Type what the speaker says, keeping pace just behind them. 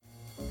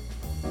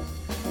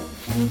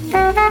Hello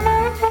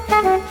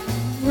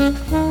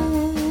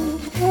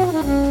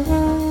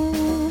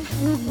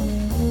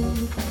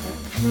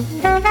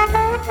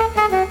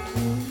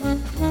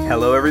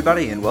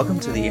everybody, and welcome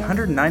to the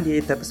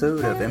 198th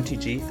episode of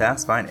MTG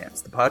Fast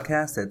Finance, the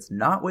podcast that's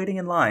not waiting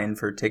in line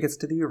for tickets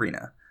to the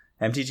arena.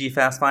 MTG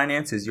Fast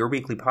Finance is your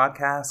weekly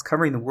podcast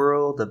covering the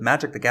world of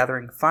Magic the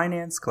Gathering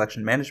finance,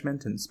 collection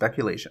management, and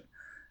speculation.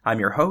 I'm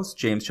your host,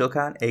 James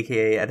Chilcott,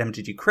 aka at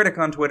MTG Critic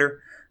on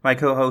Twitter. My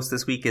co-host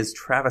this week is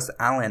Travis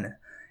Allen,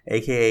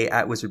 aka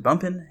at Wizard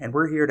Bumpin', and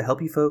we're here to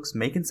help you folks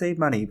make and save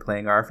money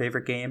playing our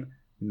favorite game,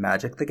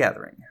 Magic the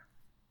Gathering.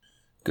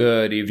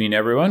 Good evening,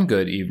 everyone.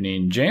 Good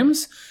evening,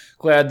 James.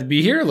 Glad to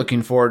be here.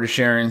 Looking forward to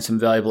sharing some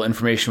valuable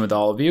information with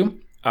all of you.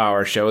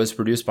 Our show is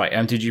produced by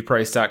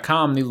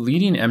MTGprice.com, the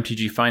leading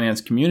MTG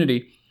finance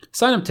community.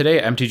 Sign up today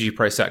at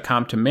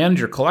MTGprice.com to manage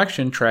your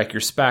collection, track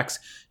your specs,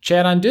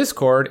 chat on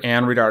Discord,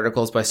 and read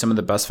articles by some of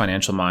the best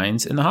financial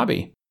minds in the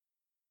hobby.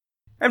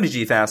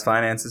 MTG Fast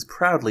Finance is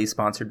proudly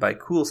sponsored by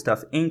Cool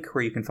Stuff Inc.,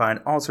 where you can find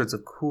all sorts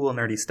of cool,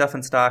 nerdy stuff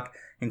in stock,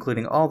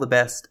 including all the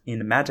best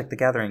in Magic the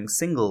Gathering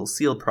single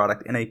sealed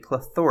product and a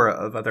plethora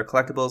of other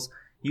collectibles.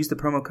 Use the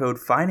promo code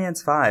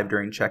FINANCE5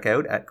 during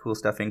checkout at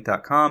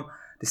CoolStuffInc.com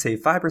to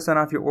save 5%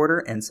 off your order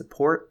and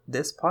support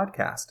this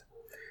podcast.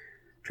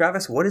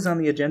 Travis, what is on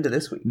the agenda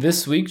this week?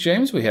 This week,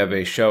 James, we have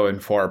a show in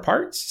 4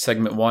 parts.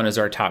 Segment 1 is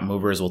our top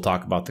movers. We'll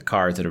talk about the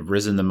cards that have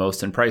risen the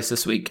most in price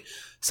this week.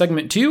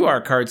 Segment 2,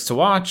 our cards to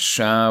watch.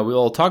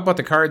 We'll talk about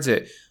the cards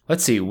that,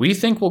 we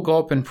think will go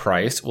up in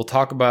price. We'll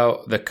talk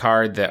about the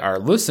card that our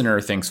listener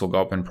thinks will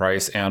go up in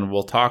price, and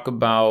we'll talk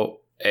about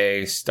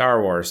a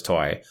Star Wars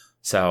toy.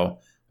 So,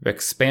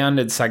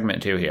 expanded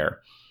segment 2 here.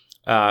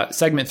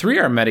 Segment 3,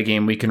 our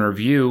metagame week in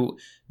review.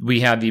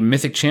 We had the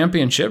Mythic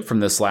Championship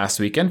from this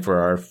last weekend for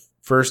our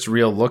first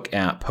real look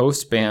at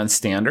post-ban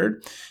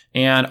standard.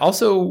 And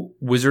also,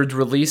 Wizards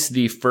released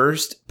the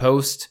first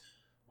post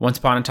Once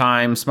Upon a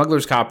Time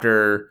Smuggler's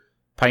Copter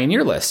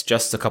Pioneer list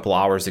just a couple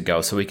hours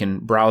ago. So we can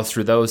browse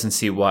through those and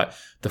see what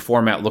the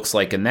format looks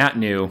like in that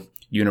new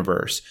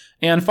universe.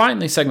 And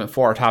finally, segment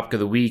 4, our topic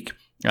of the week,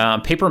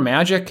 Paper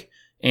Magic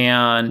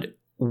and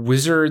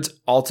Wizards'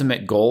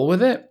 ultimate goal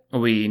with it.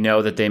 We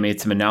know that they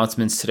made some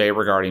announcements today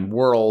regarding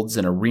Worlds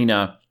and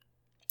Arena,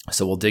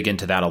 so we'll dig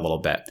into that a little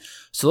bit.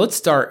 So let's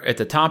start at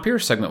the top here,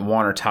 segment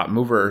 1, our top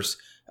movers.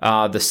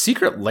 The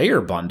Secret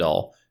Lair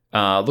bundle.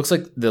 Looks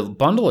like the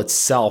bundle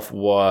itself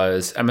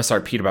was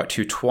MSRP'd about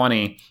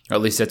 $220, or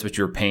at least that's what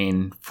you were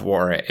paying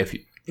for it if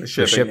you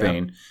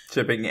shipping. Yeah.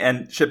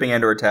 Shipping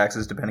and or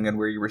taxes, depending on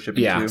where you were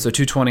shipping to. Yeah, so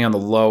 $220 on the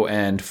low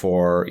end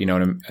for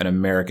an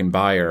American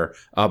buyer.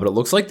 But it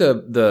looks like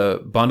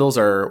the bundles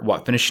are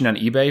finishing on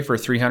eBay for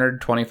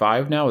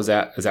 $325 now. Is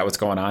that what's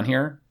going on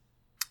here?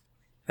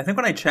 I think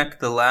when I checked,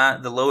 the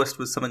lowest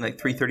was something like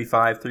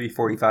 $335,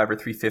 $345, or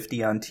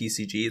 $350 on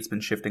TCG. It's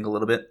been shifting a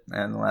little bit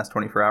in the last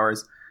 24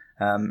 hours,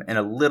 and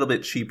a little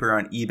bit cheaper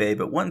on eBay.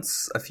 But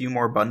once a few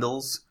more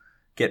bundles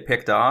get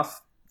picked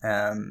off,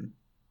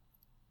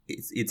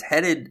 it's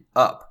headed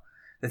up.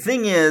 The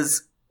thing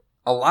is,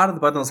 a lot of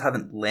the bundles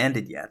haven't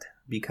landed yet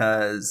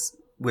because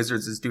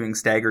Wizards is doing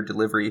staggered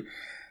delivery,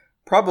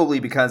 probably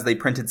because they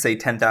printed, say,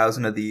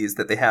 10,000 of these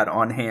that they had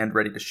on hand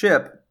ready to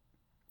ship.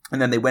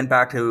 And then they went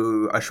back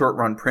to a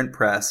short-run print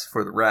press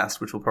for the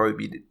rest, which will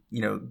probably be,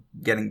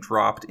 getting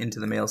dropped into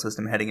the mail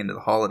system heading into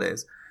the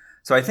holidays.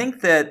 So I think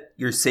that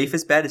your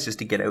safest bet is just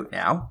to get out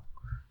now.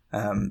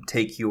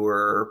 Take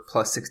your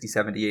plus $60,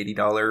 $70,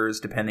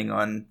 $80, depending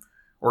on,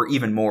 or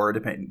even more,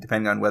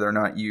 depending on whether or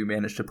not you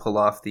manage to pull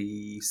off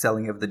the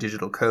selling of the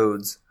digital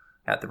codes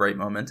at the right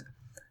moment.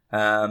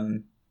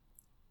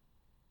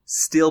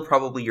 Still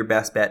probably your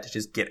best bet to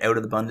just get out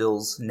of the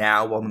bundles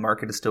now while the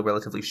market is still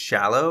relatively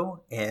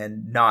shallow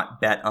and not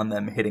bet on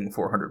them hitting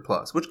 400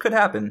 plus, which could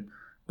happen,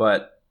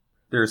 but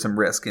there's some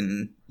risk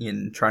in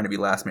trying to be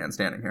last man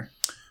standing here.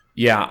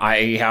 Yeah,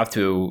 I have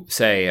to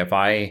say, if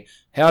I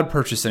had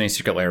purchased any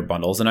Secret Lair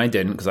bundles, and I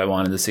didn't because I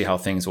wanted to see how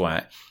things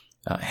went,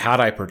 had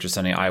I purchased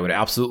any, I would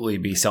absolutely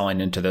be selling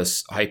into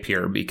this hype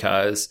here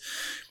because,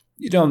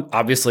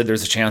 obviously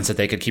there's a chance that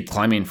they could keep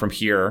climbing from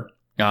here.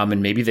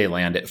 And maybe they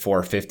land at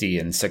 450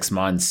 in 6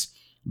 months.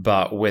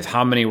 But with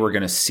how many we're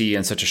going to see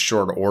in such a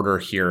short order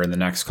here in the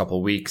next couple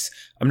of weeks,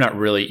 I'm not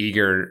really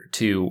eager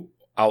to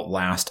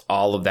outlast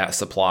all of that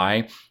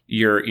supply.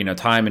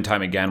 Time and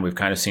time again, we've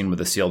kind of seen with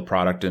the sealed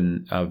product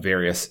and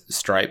various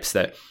stripes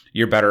that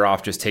you're better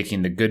off just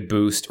taking the good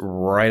boost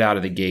right out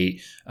of the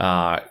gate,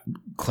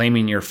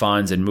 claiming your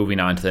funds and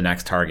moving on to the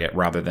next target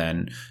rather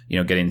than,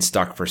 getting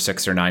stuck for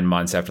 6 or 9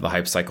 months after the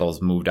hype cycle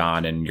has moved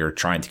on and you're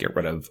trying to get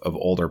rid of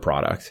older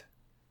product.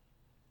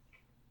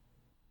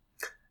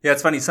 Yeah,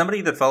 it's funny.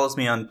 Somebody that follows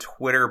me on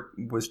Twitter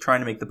was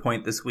trying to make the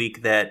point this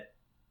week that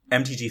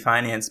MTG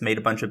Finance made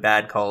a bunch of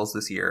bad calls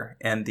this year.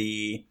 And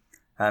the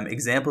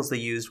examples they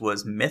used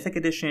was Mythic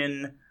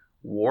Edition,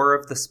 War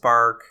of the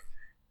Spark,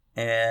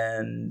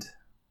 and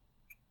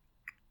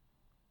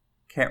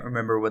can't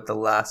remember what the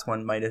last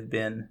one might have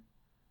been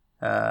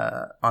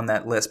on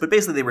that list. But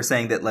basically they were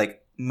saying that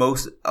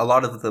a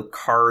lot of the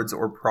cards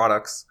or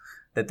products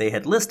that they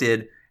had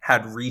listed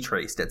had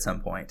retraced at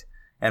some point.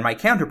 And my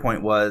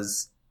counterpoint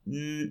was,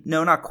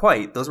 no, not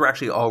quite. Those were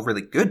actually all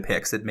really good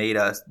picks that made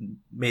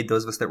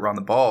those of us that were on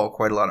the ball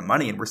quite a lot of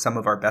money and were some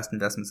of our best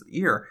investments of the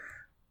year.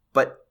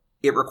 But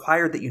it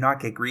required that you not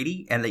get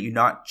greedy and that you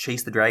not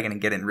chase the dragon and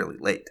get in really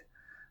late.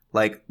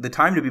 Like, the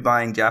time to be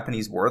buying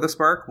Japanese War of the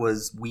Spark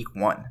was week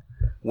 1,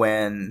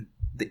 when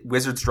the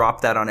Wizards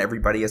dropped that on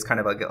everybody as kind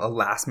of like a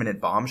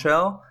last-minute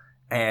bombshell.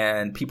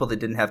 And people that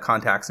didn't have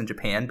contacts in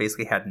Japan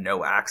basically had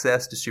no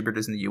access.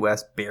 Distributors in the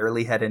US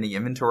barely had any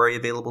inventory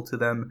available to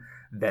them.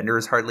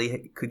 Vendors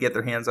hardly could get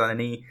their hands on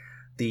any.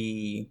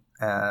 The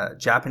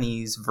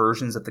Japanese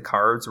versions of the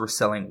cards were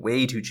selling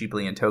way too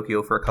cheaply in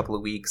Tokyo for a couple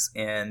of weeks.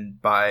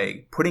 And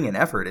by putting an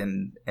effort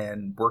in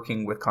and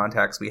working with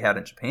contacts we had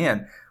in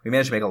Japan, we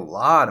managed to make a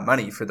lot of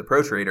money for the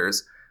pro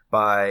traders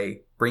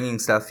by bringing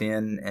stuff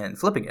in and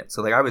flipping it.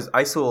 So like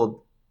I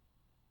sold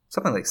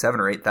something like $7,000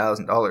 or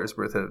 $8,000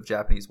 worth of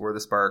Japanese War of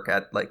the Spark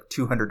at like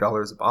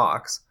 $200 a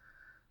box,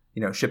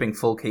 shipping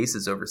full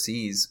cases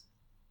overseas,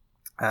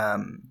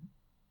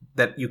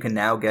 that you can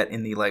now get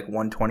in the like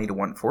 120 to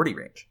 140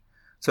 range.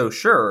 So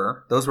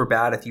sure, those were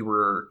bad if you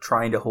were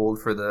trying to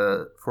hold for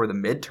the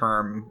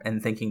midterm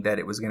and thinking that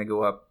it was going to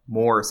go up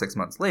more 6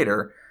 months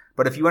later.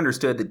 But if you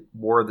understood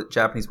that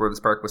Japanese War of the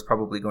Spark was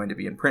probably going to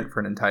be in print for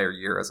an entire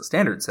year as a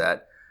standard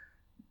set,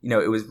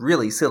 it was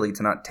really silly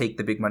to not take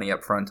the big money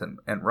up front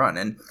and run.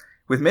 And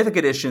with Mythic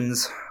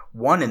Editions,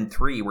 1 and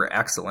 3 were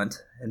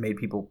excellent and made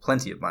people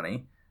plenty of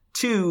money.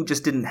 2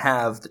 just didn't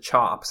have the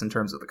chops in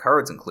terms of the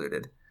cards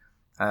included.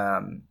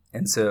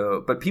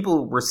 But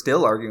people were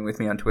still arguing with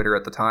me on Twitter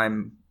at the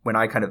time when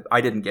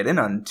I didn't get in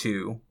on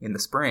 2 in the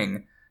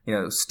spring.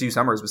 Stu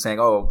Summers was saying,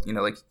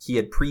 like he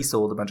had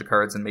pre-sold a bunch of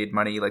cards and made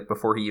money like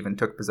before he even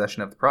took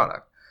possession of the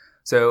product.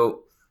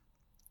 So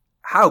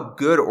how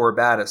good or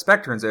bad a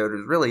spec turns out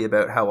is really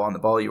about how on the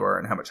ball you are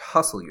and how much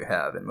hustle you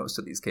have in most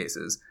of these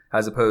cases,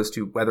 as opposed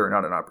to whether or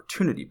not an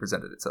opportunity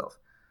presented itself.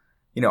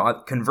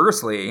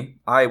 Conversely,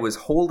 I was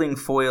holding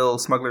foil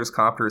Smuggler's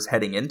Copters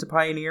heading into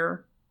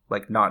Pioneer,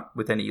 like not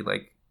with any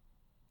like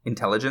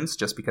intelligence,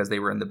 just because they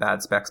were in the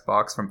bad specs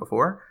box from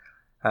before,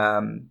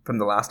 from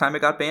the last time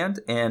it got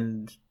banned.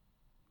 And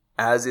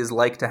as is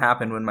like to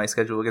happen when my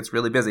schedule gets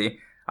really busy,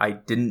 I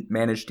didn't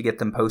manage to get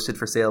them posted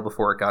for sale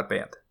before it got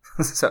banned.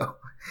 So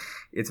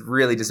it's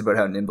really just about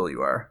how nimble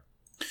you are.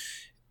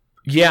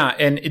 Yeah,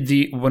 and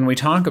when we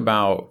talk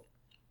about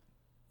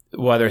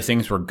whether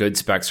things were good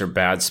specs or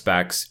bad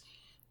specs,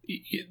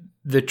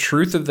 the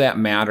truth of that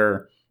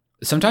matter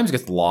sometimes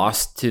gets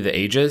lost to the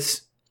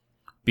ages,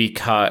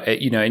 because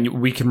and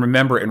we can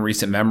remember it in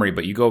recent memory,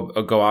 but you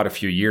go out a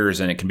few years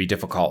and it can be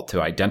difficult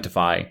to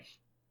identify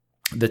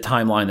the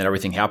timeline that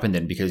everything happened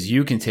in, because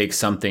you can take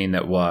something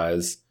that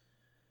was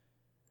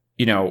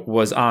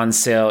on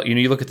sale.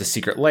 You look at the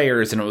Secret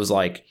Layers and it was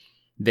like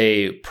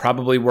they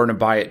probably weren't to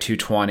buy at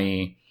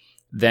 220.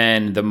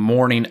 Then the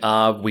morning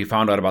of, we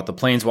found out about the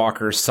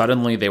Planeswalkers.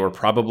 Suddenly they were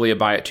probably a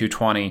buy at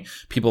 220.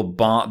 People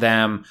bought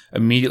them,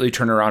 immediately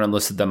turned around and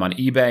listed them on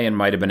eBay, and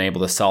might have been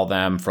able to sell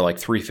them for like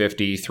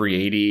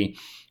 $350,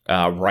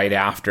 $380 right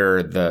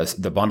after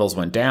the bundles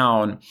went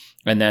down.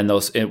 And then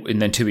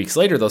 2 weeks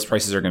later, those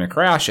prices are going to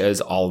crash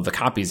as all of the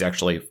copies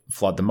actually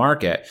flood the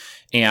market.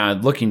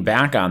 And looking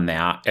back on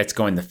that, it's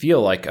going to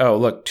feel like, oh,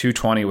 look,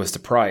 220 was the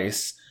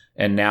price,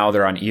 and now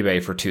they're on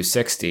eBay for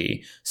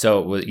 260. So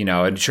it was,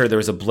 and sure, there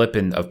was a blip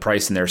of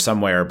price in there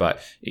somewhere,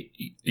 but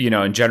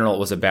in general, it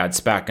was a bad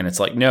spec. And it's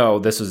like, no,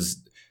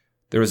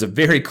 there was a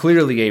very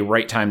clearly a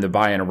right time to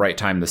buy and a right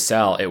time to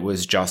sell. It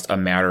was just a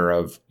matter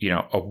of,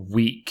 a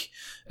week.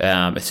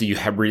 So you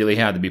really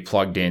had to be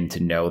plugged in to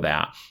know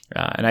that.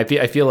 And I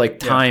feel like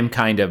time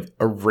kind of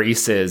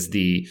erases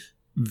the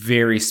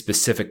very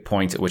specific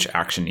points at which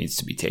action needs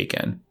to be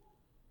taken.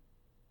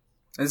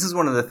 This is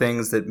one of the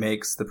things that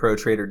makes the Pro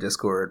Trader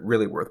Discord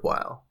really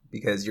worthwhile,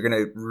 because you're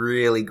going to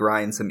really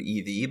grind some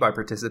EV by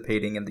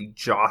participating in the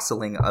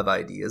jostling of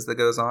ideas that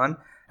goes on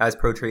as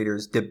pro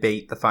traders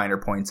debate the finer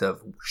points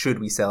of, should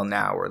we sell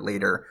now or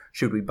later?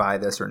 Should we buy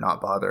this or not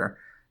bother?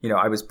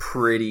 I was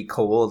pretty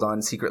cold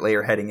on Secret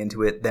Layer heading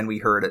into it. Then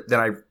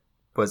I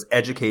was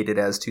educated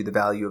as to the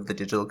value of the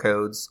digital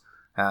codes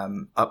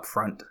up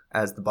front,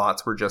 as the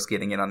bots were just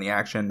getting in on the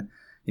action.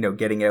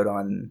 Getting out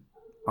on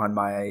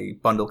my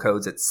bundle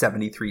codes at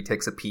 73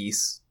 ticks a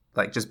piece,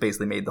 like just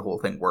basically made the whole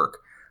thing work.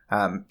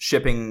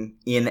 Shipping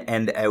in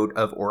and out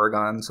of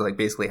Oregon, so like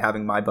basically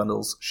having my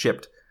bundles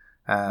shipped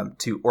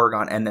to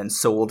Oregon and then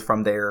sold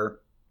from there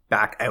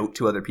back out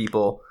to other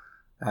people,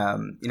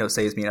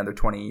 saves me another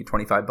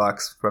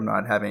 $20-$25 from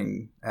not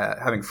having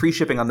free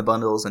shipping on the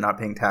bundles and not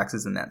paying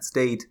taxes in that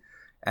state.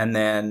 And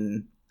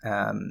then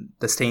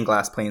the stained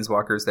glass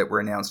Planeswalkers that were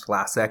announced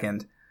last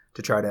second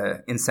to try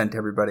to incent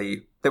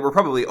everybody, that were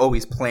probably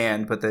always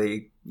planned, but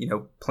they,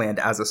 planned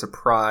as a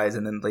surprise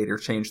and then later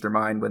changed their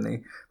mind when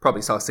they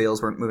probably saw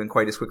sales weren't moving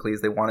quite as quickly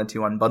as they wanted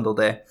to on bundle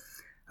day.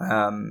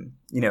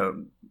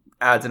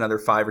 Adds another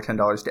 $5 or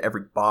 $10 to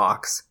every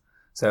box.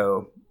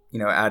 So,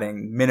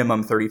 adding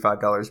minimum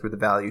 $35 worth of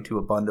value to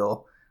a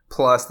bundle,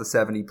 plus the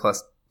 70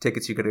 plus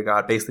tickets you could have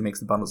got. Basically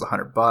makes the bundles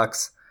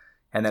 $100.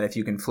 And then if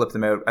you can flip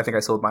them out, I think I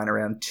sold mine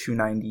around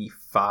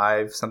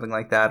 $295, something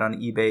like that on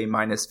eBay,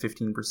 minus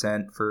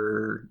 15%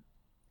 for,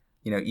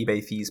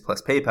 eBay fees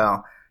plus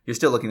PayPal. You're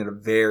still looking at a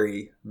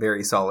very,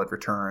 very solid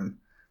return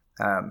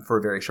for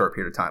a very short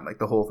period of time.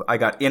 Like I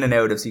got in and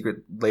out of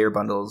Secret Lair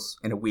bundles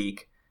in a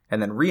week, and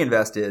then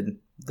reinvested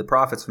the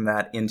profits from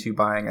that into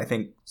buying, I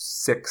think,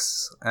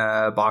 6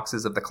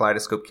 boxes of the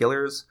Kaleidoscope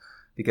Killers,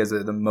 because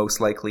they're the most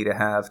likely to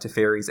have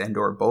Teferis and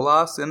or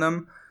Bolas in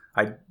them.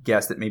 I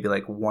guess that maybe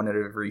like 1 out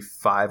of every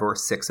 5 or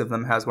 6 of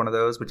them has one of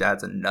those, which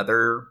adds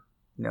another,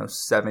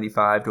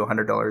 $75 to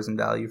 $100 in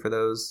value for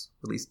those,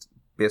 at least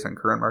based on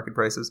current market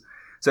prices.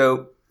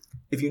 So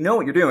if you know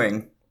what you're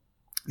doing,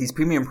 these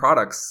premium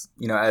products,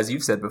 as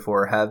you've said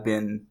before, have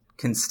been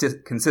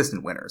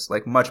consistent winners,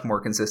 like much more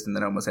consistent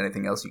than almost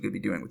anything else you could be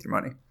doing with your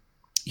money.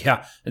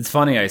 Yeah, it's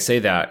funny I say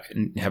that,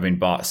 having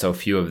bought so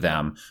few of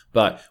them,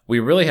 but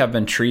we really have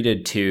been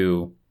treated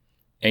to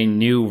a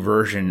new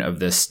version of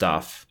this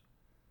stuff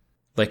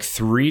like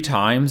 3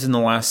 times in the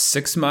last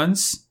 6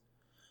 months.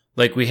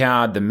 Like we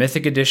had the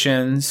Mythic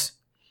Editions,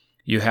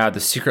 you had the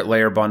Secret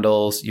Lair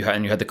bundles, you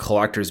had the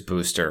collector's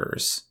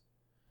boosters.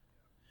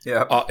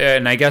 Yeah.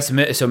 And I guess,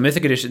 so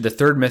Mythic Edition, the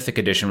third Mythic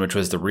Edition, which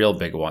was the real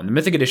big one. The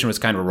Mythic Edition was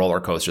kind of a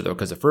roller coaster, though,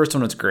 because the first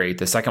one was great,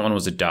 the second one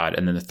was a dud,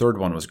 and then the third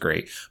one was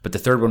great. But the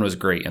third one was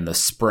great in the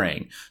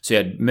spring. So you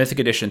had Mythic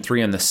Edition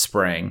 3 in the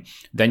spring.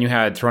 Then you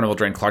had Throne of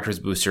Eldraine Collector's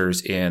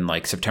Boosters in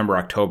like September,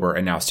 October,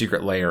 and now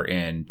Secret Lair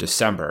in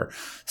December.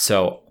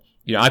 So,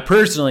 I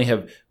personally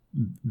have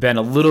been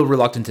a little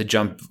reluctant to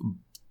jump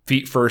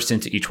feet first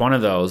into each one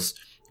of those.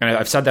 And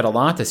I've said that a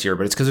lot this year,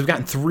 but it's because we've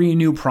gotten 3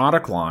 new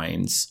product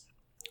lines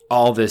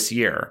all this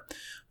year.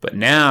 But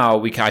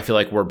now I feel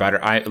like we're better.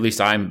 At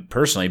least I'm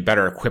personally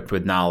better equipped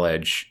with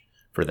knowledge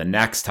for the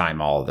next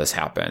time all of this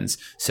happens.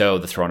 So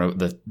the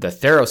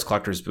Theros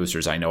Collector's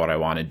Boosters, I know what I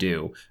want to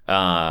do.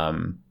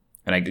 And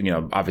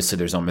obviously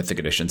there's no Mythic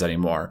Editions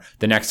anymore.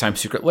 The next time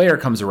Secret Lair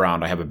comes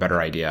around, I have a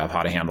better idea of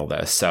how to handle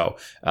this. So,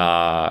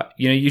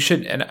 you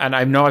should, and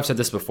I know I've said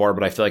this before,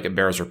 but I feel like it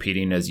bears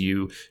repeating, as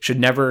you should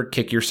never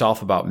kick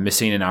yourself about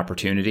missing an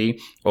opportunity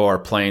or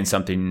playing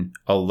something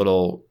a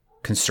little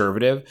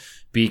conservative,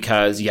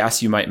 because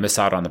yes, you might miss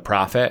out on the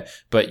profit,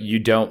 but you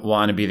don't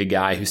want to be the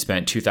guy who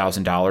spent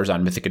 $2,000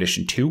 on Mythic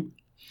Edition 2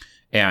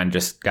 and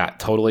just got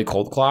totally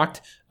cold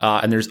clocked.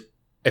 And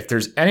if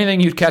there's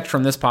anything you'd catch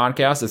from this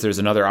podcast, is there's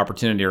another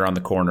opportunity around the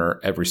corner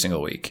every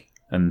single week.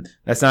 And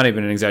that's not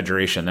even an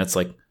exaggeration. That's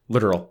like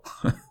literal.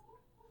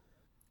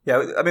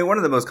 Yeah, I mean, one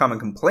of the most common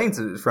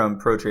complaints from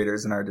pro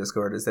traders in our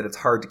Discord is that it's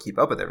hard to keep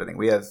up with everything.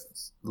 We have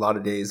a lot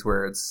of days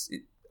where it's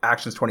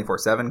actions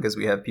 24/7 because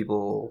we have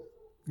people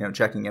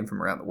checking in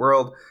from around the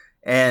world,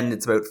 and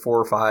it's about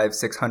 400, 500,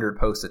 600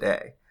 posts a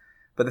day.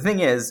 But the thing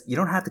is, you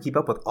don't have to keep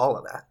up with all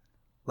of that.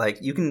 Like,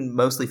 you can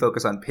mostly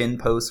focus on pinned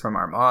posts from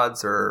our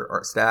mods or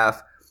our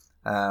staff,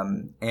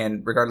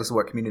 and regardless of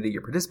what community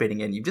you're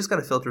participating in, you've just got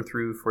to filter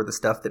through for the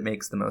stuff that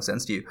makes the most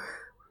sense to you.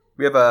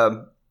 We have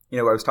I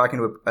was talking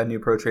to a new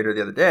pro trader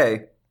the other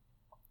day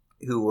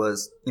who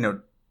was,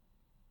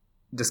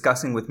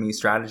 discussing with me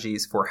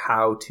strategies for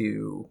how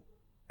to,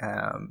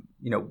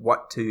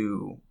 what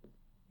to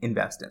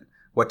invest in,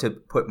 what to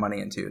put money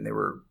into. And they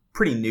were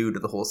pretty new to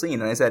the whole scene.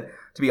 And I said,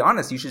 to be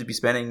honest, you should be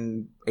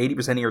spending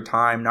 80% of your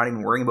time not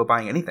even worrying about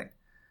buying anything,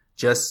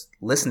 just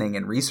listening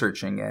and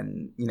researching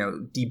and,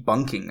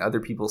 debunking other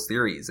people's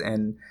theories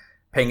and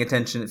paying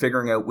attention,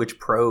 figuring out which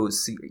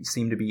pros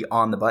seem to be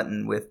on the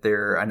button with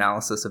their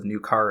analysis of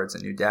new cards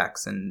and new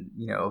decks and,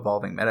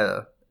 evolving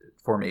meta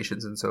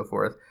formations and so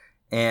forth.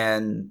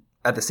 And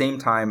at the same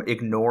time,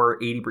 ignore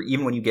 80%,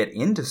 even when you get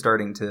into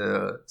starting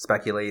to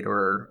speculate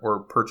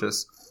or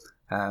purchase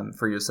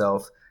for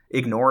yourself,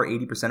 ignore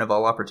 80% of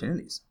all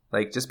opportunities.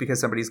 Like, just because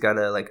somebody's got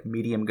a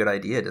medium good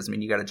idea doesn't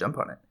mean you got to jump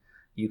on it.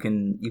 You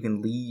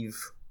can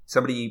leave.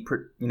 Somebody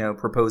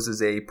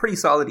proposes a pretty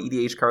solid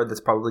EDH card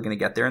that's probably going to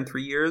get there in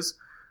 3 years,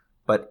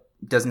 but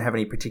doesn't have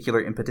any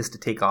particular impetus to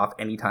take off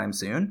anytime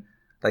soon.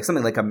 Like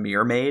something like a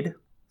Mirror Maid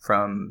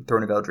from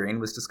Throne of Eldraine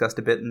was discussed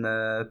a bit in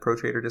the Pro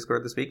Trader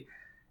Discord this week.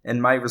 And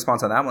my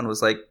response on that one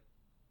was like,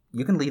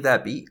 you can leave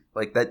that be.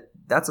 Like,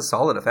 that's a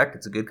solid effect.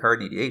 It's a good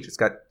card in EDH. It's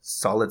got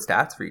solid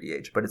stats for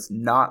EDH, but it's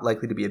not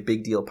likely to be a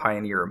big deal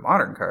Pioneer or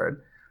Modern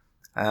card.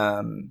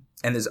 And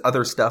there's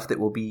other stuff that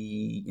will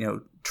be,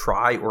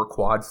 tri or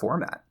quad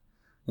format.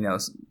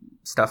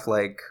 Stuff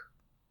like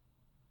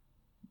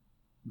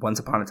Once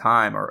Upon a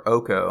Time or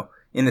Oko,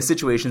 in the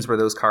situations where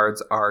those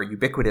cards are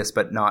ubiquitous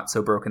but not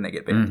so broken they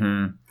get banned.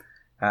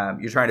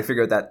 Mm-hmm. You're trying to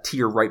figure out that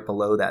tier right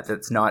below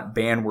that's not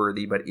ban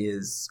worthy but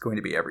is going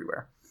to be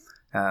everywhere.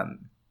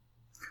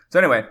 So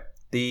anyway,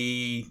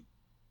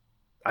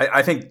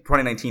 I think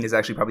 2019 is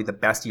actually probably the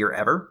best year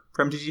ever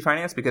from GG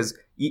Finance, because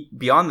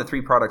beyond the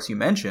 3 products you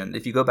mentioned,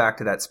 if you go back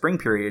to that spring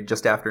period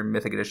just after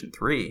Mythic Edition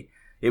 3,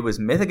 it was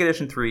Mythic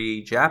Edition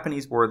 3,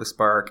 Japanese War of the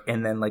Spark,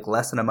 and then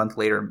less than a month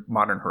later,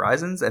 Modern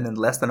Horizons, and then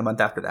less than a month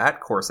after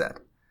that, Core Set.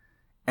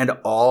 And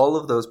all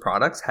of those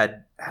products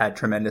had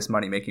tremendous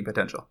money-making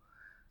potential.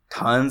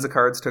 Tons of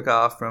cards took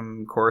off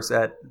from Core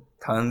Set.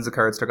 Tons of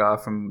cards took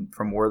off from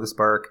War of the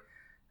Spark.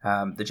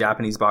 The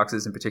Japanese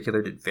boxes in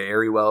particular did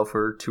very well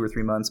for 2 or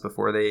 3 months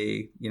before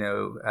they,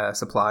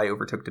 supply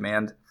overtook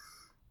demand.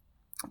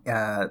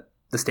 The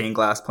stained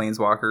glass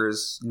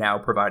Planeswalkers now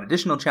provide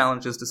additional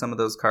challenges to some of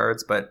those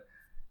cards, but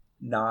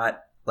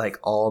not like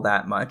all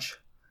that much,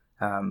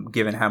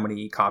 given how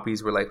many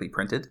copies were likely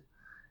printed.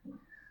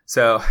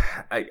 So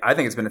I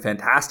think it's been a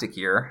fantastic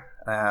year.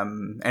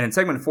 And in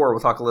segment 4, we'll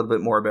talk a little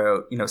bit more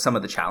about, some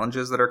of the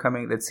challenges that are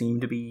coming that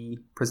seem to be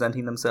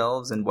presenting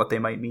themselves and what they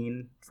might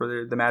mean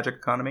for the Magic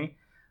economy.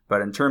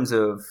 But in terms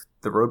of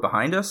the road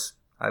behind us,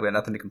 I've got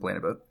nothing to complain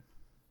about.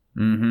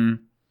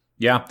 Mm-hmm.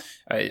 Yeah.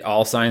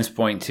 All signs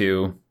point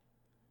to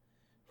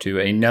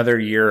another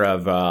year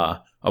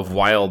of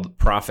wild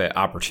profit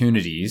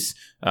opportunities,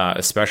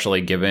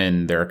 especially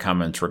given their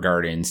comments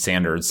regarding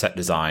standard set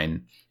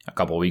design a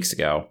couple weeks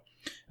ago.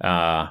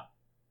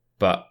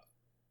 But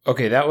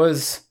okay, that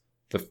was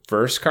the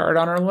first card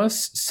on our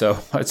list, so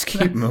let's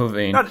keep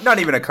moving. Not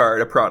even a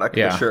card, a product,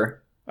 for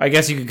sure. I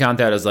guess you could count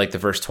that as like the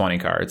first 20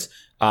 cards.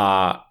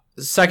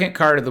 Second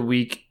card of the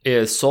week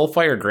is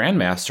Soulfire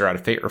Grandmaster out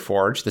of Fate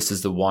Reforged. This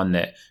is the one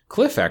that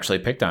Cliff actually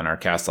picked on our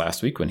cast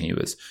last week when he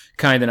was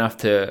kind enough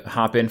to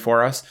hop in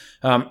for us.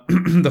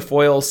 The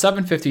foil,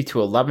 $750 to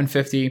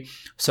 $1150.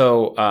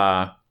 So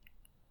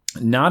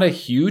not a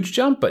huge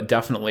jump, but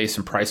definitely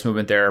some price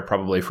movement there,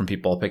 probably from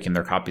people picking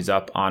their copies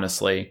up,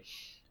 honestly.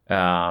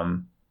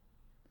 Well,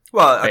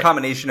 a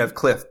combination of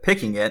Cliff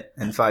picking it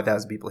and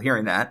 5,000 people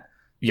hearing that.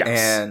 Yes.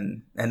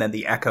 And then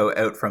the echo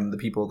out from the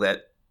people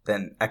that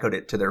then echoed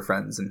it to their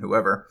friends and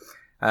whoever.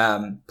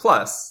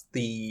 Plus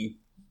the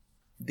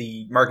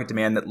market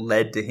demand that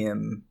led to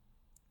him,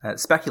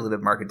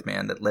 speculative market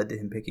demand that led to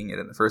him picking it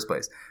in the first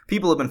place.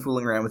 People have been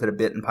fooling around with it a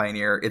bit in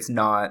Pioneer. It's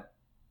not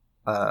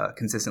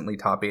consistently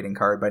top 8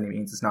 card by any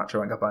means. It's not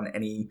showing up on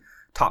any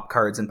top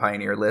cards in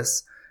Pioneer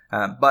lists,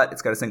 but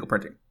it's got a single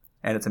printing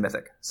and it's a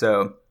mythic.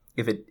 So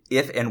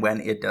if and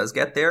when it does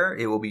get there,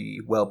 it will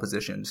be well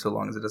positioned so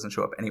long as it doesn't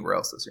show up anywhere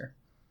else this year.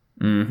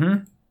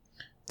 Mm-hmm.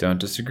 Don't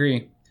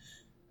disagree.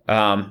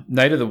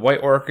 Knight of the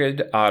White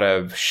Orchid out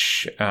of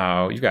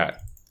you've got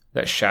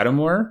that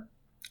Shadowmoor.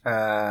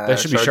 That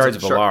should be Shards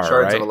of Alara,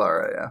 Shards right? of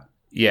Alara,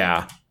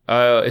 yeah.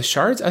 Yeah. Is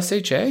Shards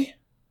SHA?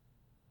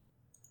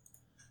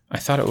 I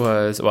thought it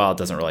was. Well, it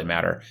doesn't really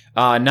matter.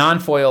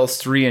 Non-foils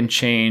 3 and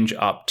change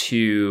up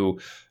to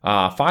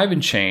 5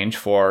 and change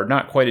for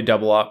not quite a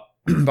double up,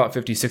 about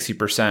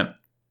 50-60%.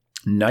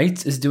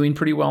 Knights is doing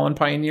pretty well in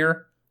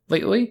Pioneer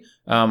lately,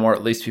 or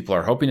at least people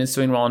are hoping it's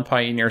doing well in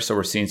Pioneer. So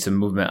we're seeing some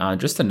movement on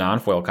just the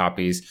non-foil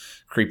copies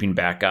creeping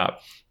back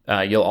up.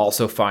 You'll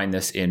also find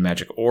this in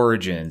Magic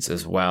Origins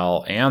as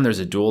well, and there's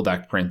a dual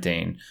deck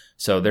printing.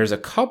 So there's a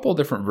couple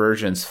different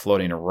versions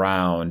floating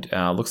around.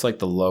 Looks like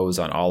the lows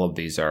on all of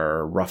these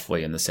are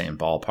roughly in the same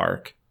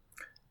ballpark.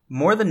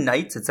 More than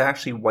Knights, it's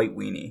actually White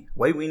Weenie.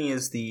 White Weenie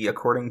is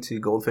according to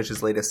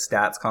Goldfish's latest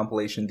stats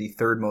compilation, the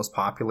third most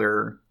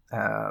popular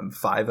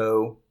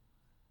 5-0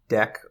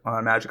 deck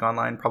on Magic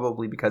Online,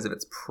 probably because of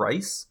its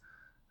price.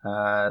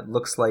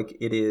 Looks like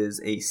it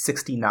is a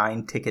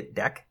 69 ticket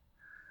deck.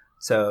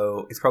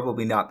 So it's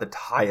probably not the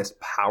highest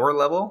power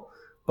level,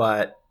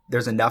 but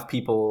there's enough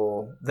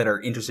people that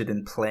are interested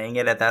in playing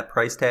it at that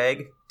price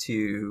tag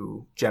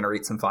to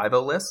generate some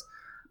 5-0 lists.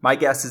 My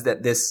guess is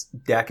that this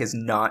deck is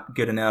not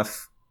good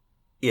enough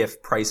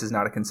if price is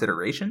not a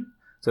consideration.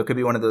 So it could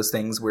be one of those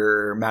things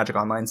where Magic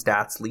Online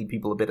stats lead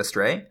people a bit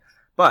astray.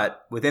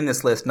 But within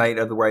this list, Knight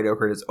of the White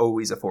Orchid is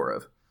always a 4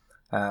 of.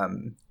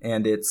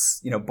 And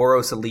it's,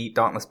 Boros Elite,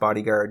 Dauntless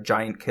Bodyguard,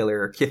 Giant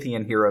Killer,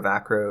 Kythian Hero of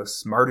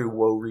Akros, Mardu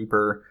Woe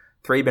Reaper,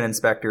 Thraben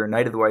Inspector,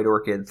 Knight of the White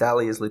Orchid,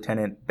 Thalia's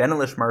Lieutenant,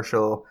 Benelish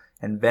Marshal,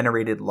 and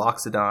Venerated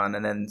Loxodon.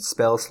 And then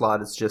spell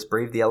slot is just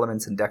Brave the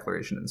Elements and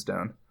Declaration in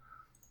Stone.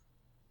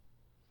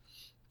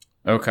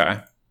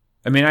 Okay.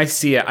 I mean, I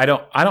see it. I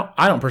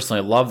don't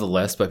personally love the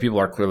list, but people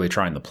are clearly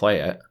trying to play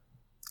it.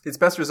 Its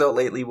best result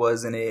lately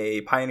was in a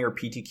Pioneer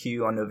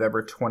PTQ on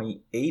November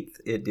 28th.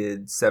 It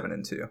did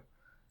 7-2.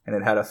 And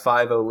it had a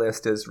 5-0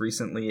 list as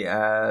recently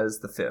as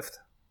the 5th.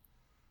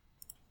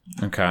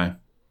 Okay.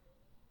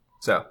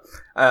 So,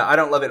 I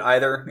don't love it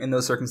either in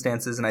those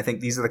circumstances, and I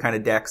think these are the kind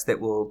of decks that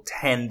will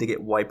tend to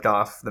get wiped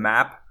off the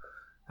map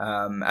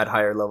at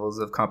higher levels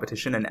of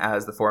competition, and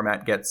as the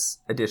format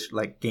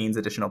gains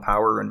additional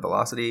power and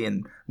velocity,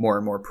 and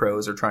more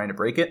pros are trying to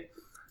break it.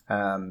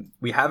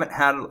 We haven't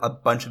had a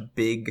bunch of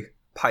big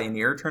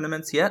Pioneer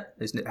tournaments yet.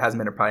 There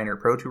hasn't been a Pioneer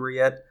Pro Tour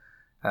yet,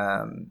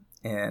 and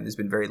there's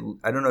been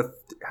I don't know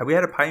have we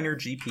had a Pioneer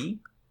GP?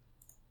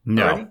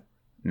 No.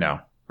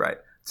 Right.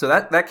 So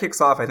that kicks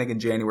off, I think, in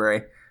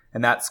January.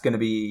 And that's going to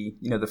be,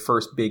 the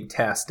first big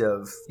test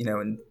of,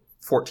 in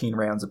 14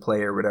 rounds of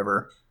play or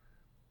whatever,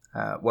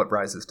 what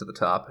rises to the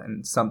top.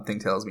 And something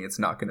tells me it's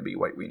not going to be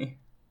White Weenie.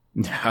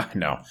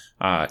 No.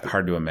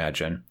 Hard to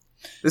imagine.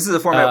 This is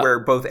a format where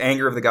both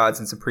Anger of the Gods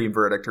and Supreme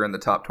Verdict are in the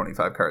top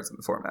 25 cards in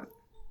the format.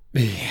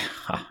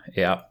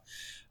 Yeah.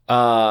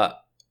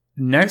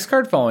 Next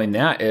card following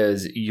that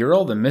is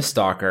Ural the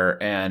Miststalker,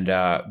 and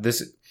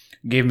this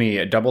gave me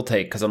a double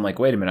take because I'm like,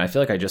 wait a minute, I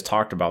feel like I just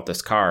talked about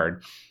this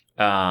card,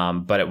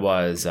 but it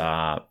was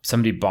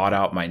somebody bought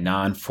out my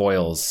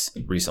non-foils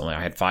recently.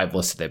 I had 5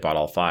 listed, they bought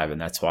all 5, and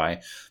that's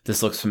why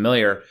this looks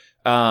familiar.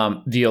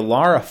 The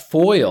Alara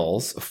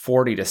foils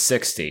 40 to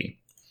 60.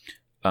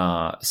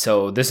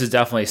 So this is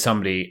definitely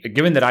somebody,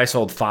 given that I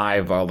sold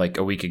 5 like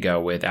a week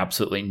ago with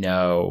absolutely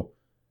no,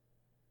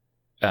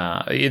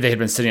 they had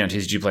been sitting on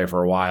TCG Player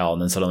for a while,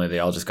 and then suddenly they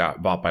all just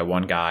got bought by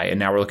one guy. And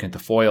now we're looking at the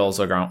foils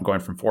are going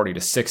from 40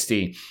 to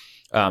 60.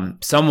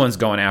 Someone's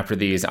going after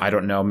these. I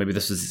don't know. Maybe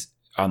this is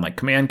on like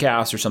Command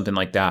Cast or something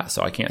like that.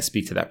 So I can't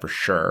speak to that for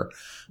sure,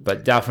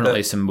 but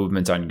definitely some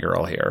movements on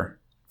Ural here.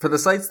 For the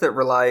sites that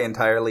rely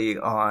entirely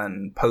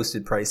on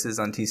posted prices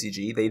on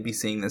TCG, they'd be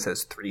seeing this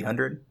as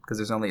 300 because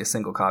there's only a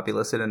single copy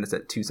listed and it's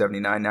at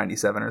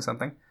 279.97 or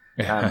something.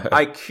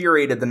 I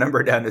curated the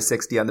number down to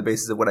 60 on the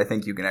basis of what I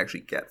think you can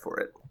actually get for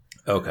it.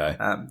 Okay.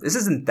 This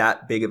isn't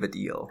that big of a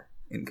deal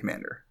in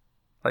Commander.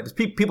 Like there's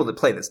people that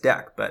play this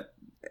deck,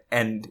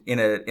 and in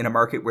a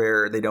market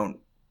where they don't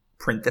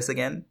print this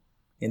again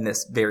in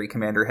this very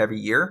Commander heavy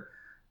year,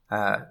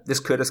 this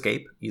could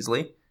escape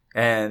easily.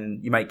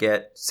 And you might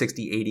get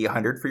 60, 80,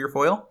 100 for your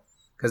foil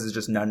because there's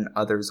just none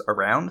others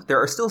around.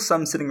 There are still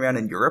some sitting around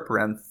in Europe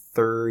around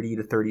 30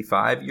 to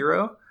 35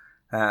 euro.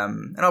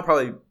 And I'll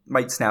probably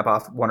might snap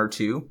off 1 or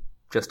 2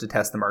 just to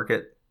test the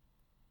market.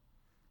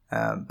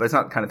 But it's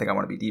not the kind of thing I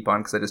want to be deep on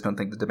because I just don't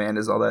think the demand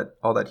is all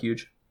that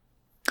huge.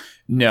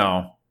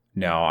 No,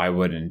 I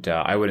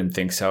wouldn't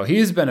think so. He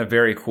was a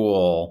very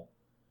cool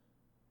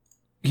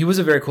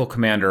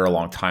commander a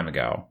long time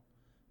ago,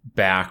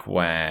 back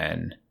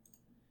when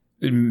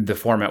the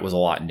format was a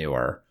lot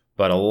newer,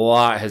 but a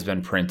lot has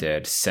been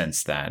printed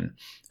since then.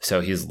 So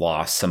he's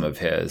lost some of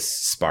his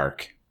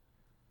spark.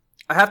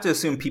 I have to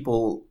assume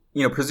people,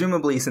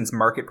 presumably since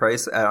market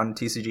price on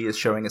TCG is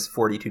showing us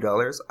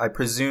 $42, I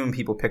presume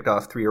people picked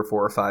off 3 or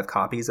 4 or 5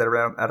 copies at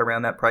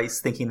around that price,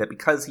 thinking that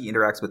because he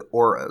interacts with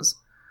auras,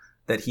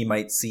 that he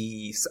might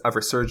see a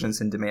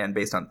resurgence in demand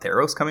based on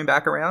Theros coming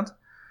back around.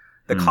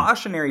 The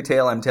cautionary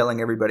tale I'm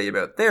telling everybody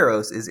about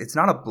Theros is it's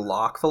not a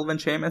block full of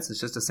enchantments, it's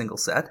just a single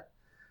set.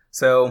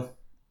 So,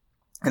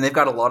 and they've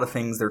got a lot of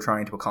things they're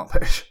trying to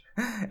accomplish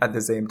at the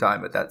same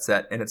time with that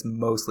set, and it's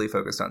mostly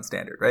focused on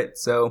standard, right?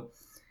 So,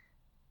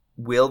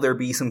 will there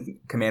be some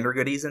commander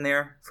goodies in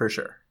there? For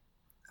sure.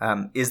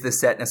 Is this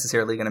set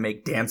necessarily going to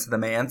make Dance of the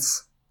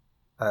Manse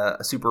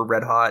a super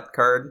red hot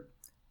card?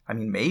 I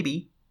mean,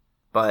 maybe,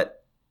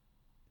 but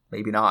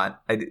maybe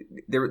not.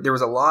 There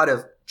was a lot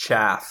of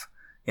chaff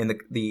in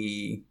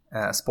the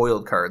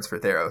spoiled cards for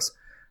Theros.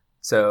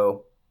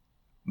 So,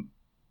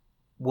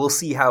 we'll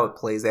see how it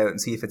plays out and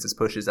see if it's as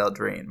push as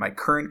Eldraine. My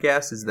current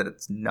guess is that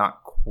it's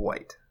not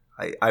quite.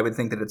 I would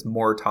think that it's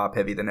more top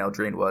heavy than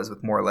Eldraine was,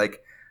 with more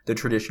like the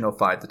traditional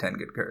 5 to 10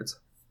 good cards.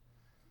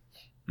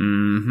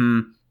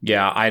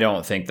 Yeah, I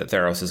don't think that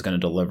Theros is going to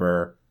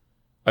deliver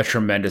a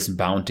tremendous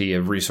bounty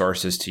of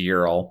resources to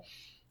Ural.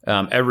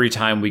 Every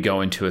time we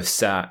go into a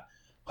set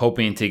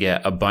hoping to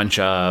get a bunch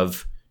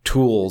of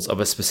tools of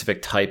a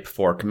specific type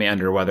for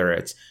Commander, whether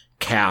it's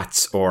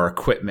cats or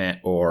equipment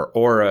or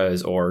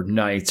auras or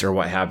knights or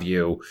what have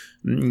you.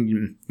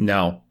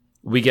 No,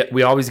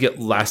 we always get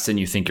less than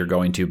you think you're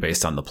going to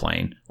based on the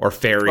plane, or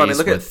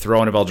fairies with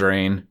Throne of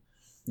Eldraine.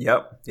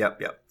 Yep.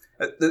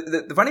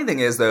 The funny thing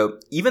is, though,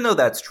 even though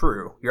that's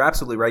true, you're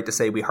absolutely right to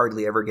say we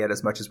hardly ever get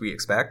as much as we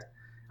expect.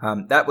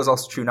 That was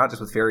also true not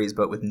just with fairies,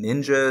 but with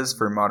ninjas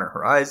for Modern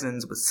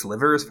Horizons, with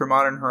slivers for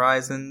Modern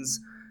Horizons.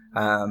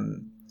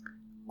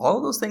 All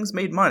of those things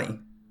made money.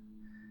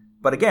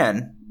 But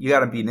again, you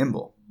got to be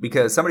nimble,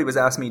 because somebody was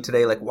asking me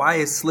today, like, why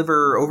is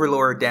Sliver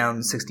Overlord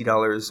down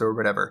 $60 or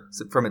whatever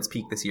from its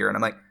peak this year? And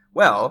I'm like,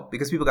 well,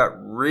 because people got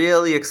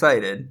really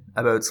excited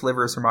about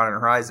slivers for Modern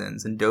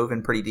Horizons and dove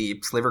in pretty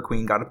deep. Sliver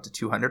Queen got up to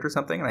 200 or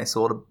something, and I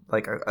sold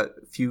like a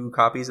few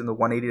copies in the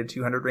 180 to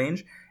 200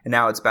 range, and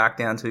now it's back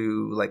down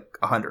to like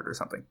 100 or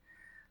something.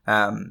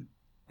 And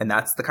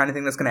that's the kind of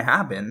thing that's going to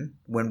happen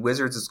when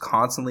Wizards is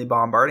constantly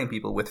bombarding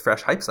people with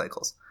fresh hype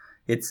cycles.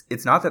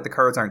 It's not that the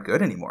cards aren't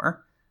good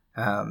anymore.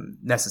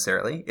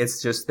 Necessarily.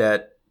 It's just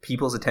that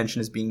people's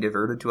attention is being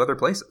diverted to other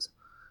places.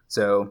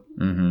 So,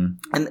 and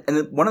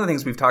one of the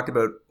things we've talked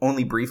about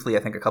only briefly, I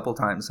think a couple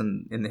times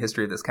in the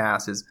history of this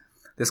cast, is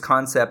this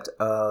concept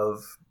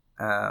of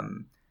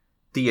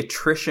the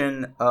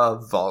attrition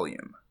of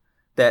volume.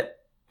 That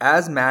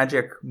as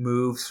Magic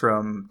moves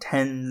from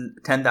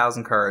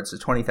 10,000 cards to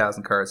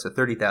 20,000 cards to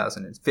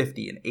 30,000 and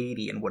 50 and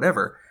 80 and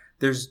whatever,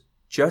 there's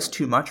just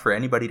too much for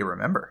anybody to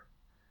remember.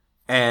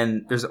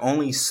 And there's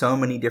only so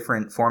many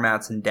different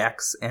formats and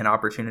decks and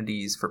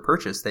opportunities for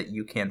purchase that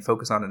you can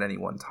focus on at any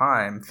one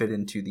time, fit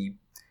into the,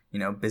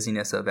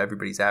 busyness of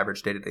everybody's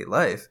average day-to-day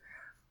life.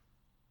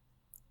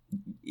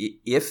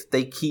 If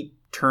they keep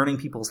turning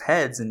people's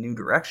heads in new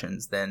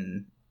directions,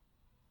 then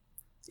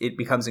it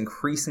becomes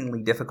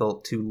increasingly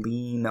difficult to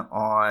lean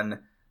on,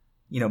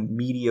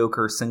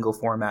 mediocre single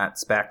format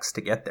specs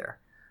to get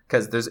there.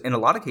 Because there's, in a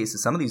lot of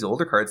cases, some of these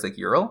older cards like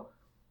Ural,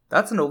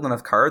 That's an old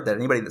enough card that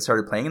anybody that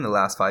started playing in the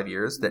last 5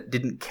 years that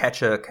didn't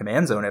catch a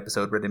Command Zone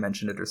episode where they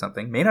mentioned it or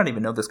something may not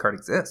even know this card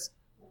exists.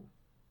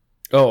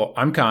 Oh,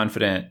 I'm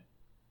confident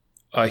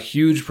a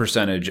huge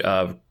percentage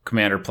of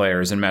Commander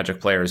players and Magic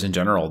players in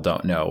general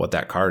don't know what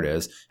that card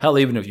is. Hell,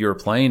 even if you were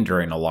playing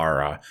during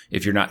Alara,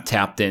 if you're not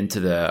tapped into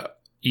the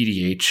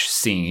EDH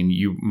scene,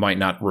 you might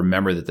not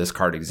remember that this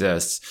card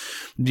exists.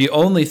 The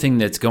only thing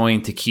that's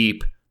going to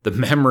keep the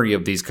memory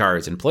of these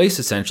cards in place,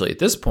 essentially, at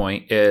this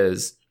point,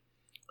 is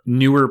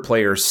newer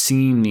players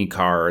seeing the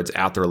cards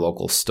at their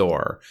local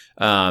store.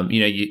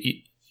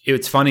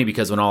 It's funny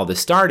because when all this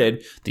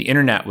started, the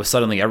internet was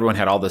suddenly everyone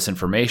had all this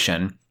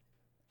information.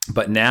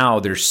 But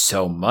now there's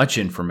so much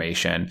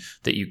information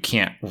that you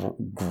can't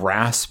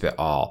grasp it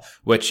all,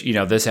 which,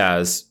 this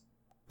has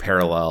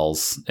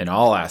parallels in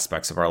all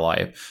aspects of our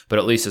life. But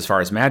at least as far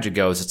as Magic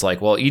goes, it's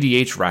like, well,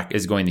 EDH Rec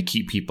is going to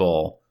keep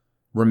people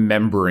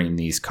remembering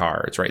these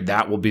cards, right?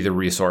 That will be the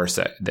resource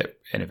that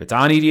and if it's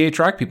on EDH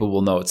Rec, people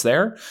will know it's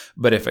there.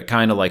 But if it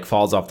kind of like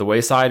falls off the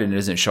wayside and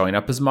isn't showing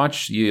up as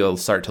much, you'll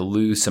start to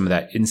lose some of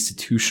that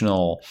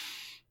institutional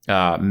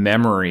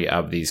memory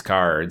of these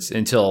cards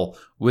until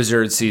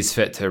Wizards sees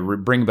fit to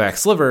bring back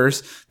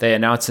Slivers. They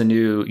announce a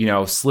new,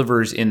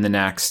 Slivers in the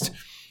next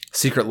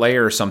Secret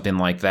Lair or something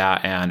like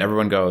that. And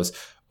everyone goes,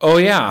 oh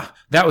yeah,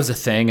 that was a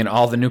thing. And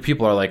all the new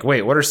people are like,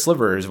 wait, what are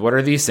Slivers? What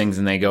are these things?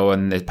 And they go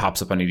and it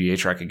pops up on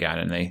EDH Rec again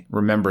and they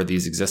remember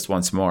these exist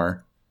once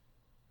more.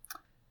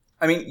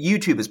 I mean,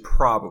 YouTube is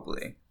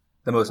probably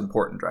the most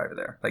important driver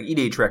there. Like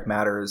EDH Rec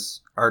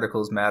matters,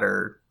 articles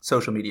matter,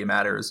 social media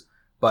matters,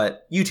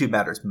 but YouTube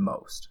matters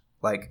most.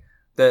 Like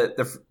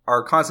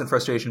our constant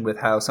frustration with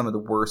how some of the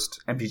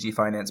worst MTG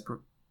Finance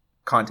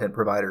content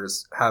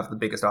providers have the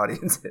biggest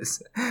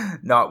audiences,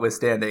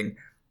 notwithstanding,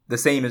 the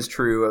same is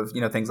true of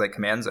things like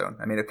Command Zone.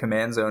 I mean, if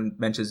Command Zone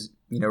mentions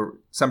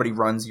somebody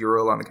runs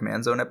Ural on a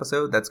Command Zone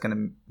episode, that's going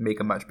to make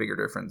a much bigger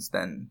difference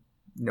than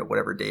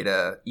whatever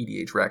data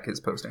EDH Rec is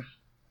posting.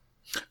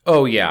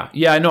 Oh yeah,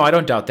 no, I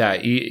don't doubt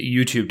that.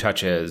 YouTube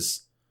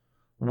touches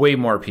way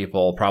more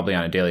people probably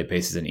on a daily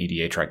basis than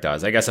EDH Rec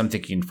does. I guess I'm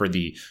thinking for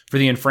the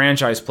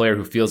enfranchised player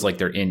who feels like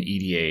they're in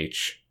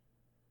EDH,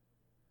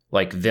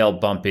 like they'll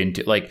bump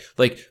into like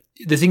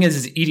the thing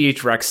is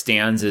EDH Rec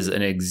stands as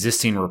an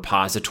existing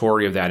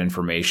repository of that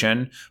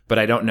information, but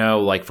I don't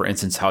know, like for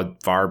instance, how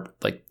far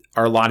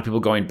are a lot of people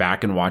going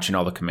back and watching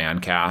all the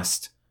Command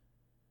Cast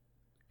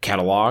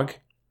catalog?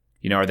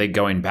 Are they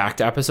going back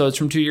to episodes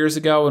from 2 years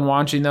ago and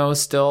watching those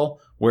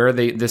still? Where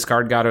this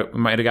card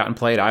might have gotten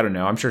played, I don't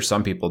know. I'm sure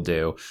some people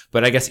do,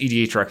 but I guess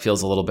EDH Rec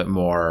feels a little bit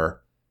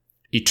more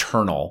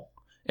eternal,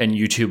 and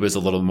YouTube is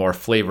a little more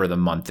flavor of the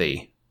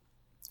monthy.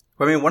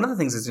 Well, I mean, one of the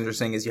things that's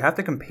interesting is you have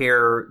to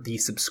compare the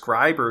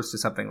subscribers to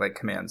something like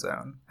Command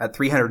Zone at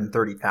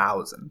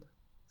 330,000.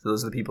 So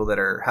those are the people that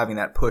are having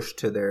that push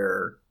to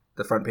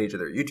the front page of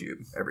their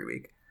YouTube every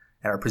week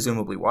and are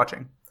presumably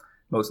watching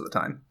most of the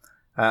time.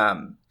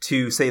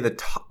 To say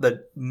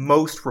the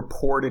most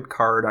reported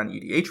card on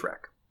EDH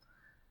Rec.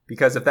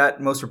 Because if that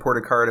most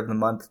reported card of the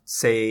month,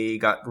 say,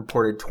 got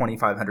reported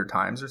 2,500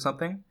 times or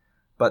something,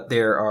 but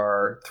there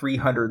are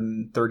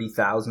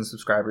 330,000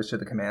 subscribers to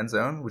the Command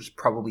Zone, which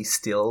probably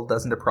still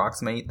doesn't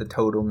approximate the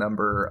total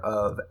number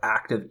of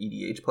active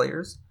EDH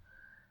players,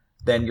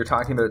 then you're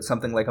talking about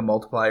something like a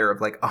multiplier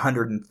of like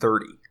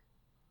 130.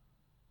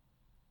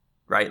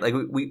 Right? Like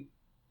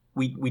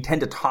we tend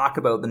to talk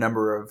about the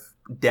number of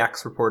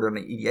decks reported on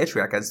the EDH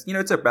Rec as,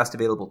 it's our best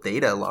available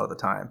data a lot of the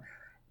time.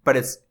 But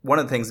it's one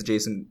of the things that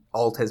Jason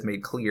Alt has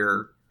made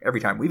clear every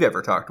time we've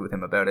ever talked with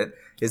him about it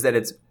is that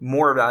it's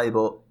more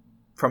valuable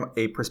from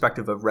a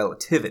perspective of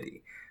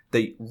relativity.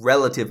 The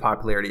relative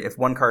popularity, if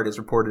one card is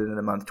reported in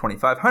a month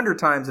 2,500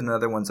 times and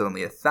another one's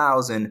only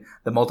 1,000,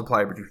 the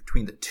multiplier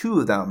between the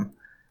two of them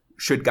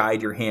should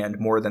guide your hand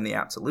more than the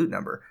absolute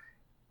number.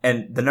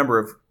 And the number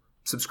of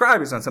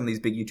subscribers on some of these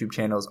big YouTube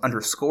channels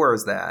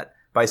underscores that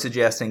by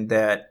suggesting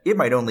that it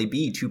might only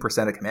be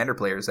 2% of Commander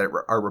players that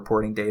are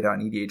reporting data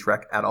on EDH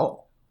Rec at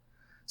all.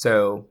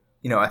 So,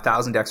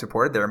 1,000 decks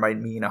reported there might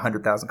mean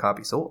 100,000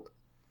 copies sold.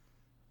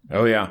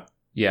 Oh, yeah.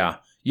 Yeah.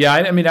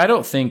 I mean, I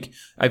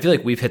feel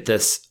like we've hit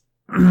this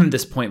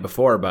point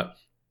before, but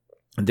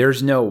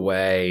there's no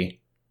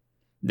way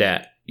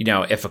that,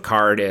 if a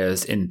card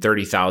is in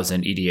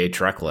 30,000 EDH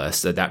Rec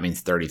lists, that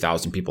means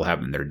 30,000 people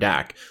have it in their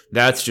deck.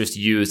 That's just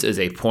used as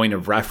a point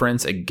of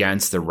reference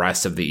against the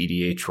rest of the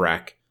EDH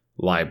Rec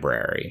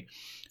library.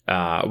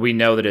 We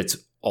know that it's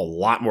a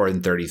lot more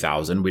than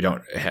 30,000. We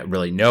don't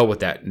really know what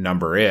that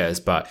number is,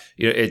 but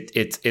it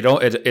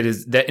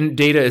is that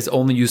data is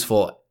only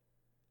useful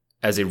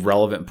as a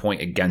relevant point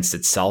against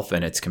itself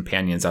and its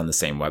companions on the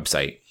same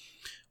website,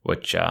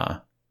 which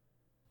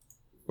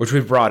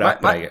we've brought up.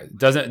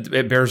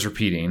 It bears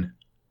repeating.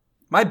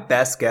 My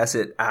best guess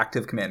at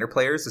active Commander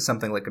players is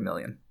something like 1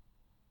 million.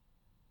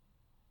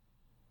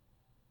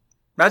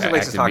 Magic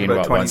likes to talk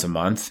about 20 once a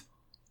month.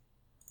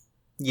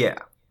 Yeah.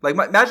 Like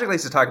Magic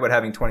likes to talk about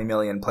having 20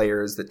 million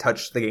players that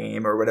touch the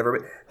game or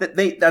whatever, but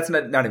that's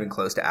not even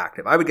close to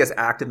active. I would guess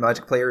active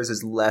Magic players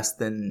is less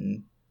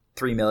than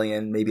 3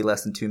 million, maybe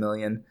less than 2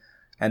 million,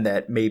 and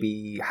that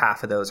maybe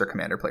half of those are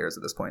Commander players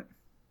at this point.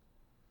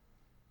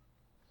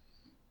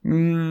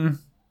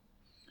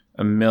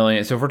 A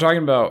million. So if we're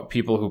talking about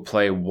people who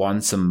play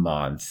once a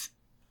month,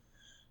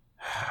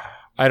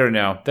 I don't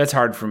know. That's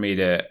hard for me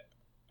to...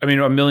 I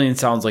mean, 1 million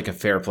sounds like a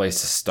fair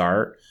place to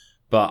start,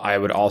 but I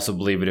would also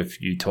believe it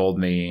if you told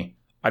me...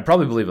 I'd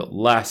probably believe it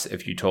less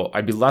if you told...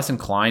 I'd be less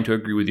inclined to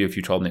agree with you if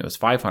you told me it was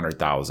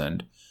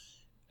 500,000,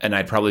 and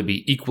I'd probably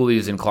be equally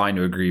as inclined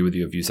to agree with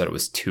you if you said it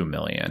was 2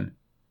 million.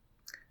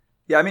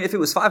 Yeah, I mean, if it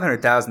was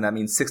 500,000, that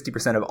means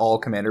 60% of all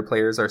Commander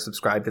players are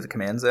subscribed to the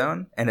Command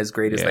Zone, and as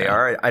great as they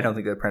are, I don't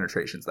think the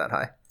penetration's that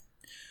high.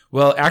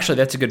 Well, actually,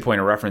 that's a good point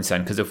of reference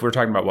then, because if we're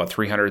talking about,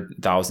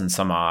 300,000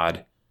 some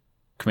odd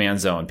Command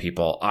Zone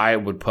people, I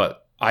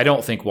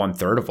don't think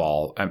 1/3 of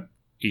all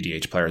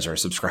EDH players are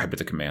subscribed to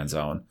the Command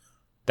Zone.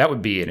 That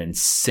would be an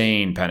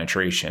insane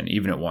penetration,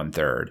 even at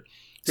 1/3. Yep.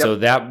 So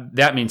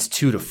that means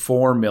 2 to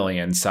 4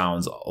 million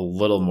sounds a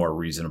little more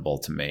reasonable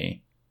to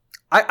me.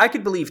 I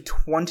could believe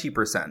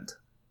 20%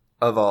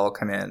 of all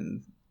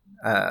Commander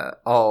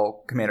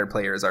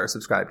players are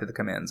subscribed to the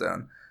Command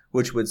Zone,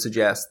 which would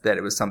suggest that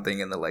it was something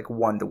in the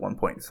 1 to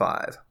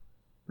 1.5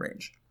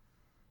 range.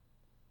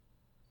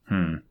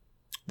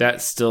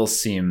 That still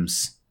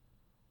seems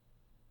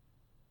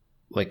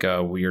like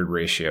a weird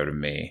ratio to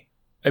me.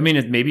 I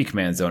mean, maybe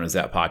Command Zone is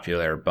that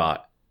popular,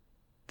 but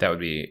that would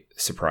be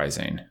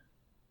surprising.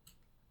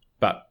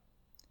 But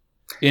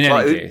in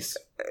any case...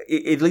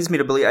 It leads me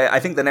to believe... I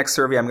think the next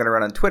survey I'm going to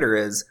run on Twitter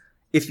is,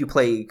 if you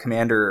play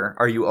Commander,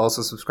 are you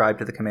also subscribed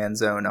to the Command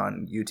Zone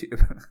on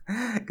YouTube?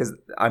 Because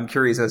I'm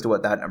curious as to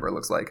what that number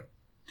looks like.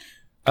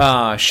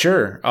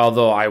 Sure.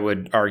 Although I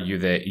would argue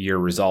that your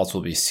results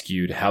will be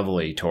skewed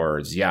heavily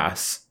towards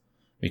yes,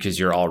 because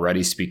you're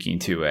already speaking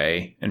to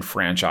a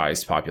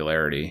enfranchised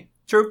popularity.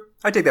 True.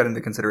 I take that into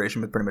consideration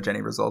with pretty much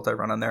any result I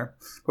run on there.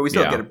 But we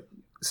still get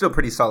a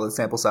pretty solid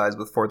sample size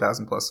with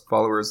 4,000 plus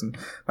followers, and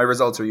my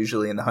results are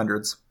usually in the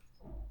hundreds.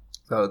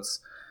 So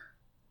it's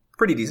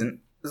pretty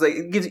decent. It's like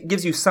it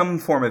gives you some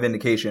form of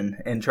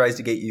indication and tries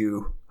to get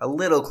you a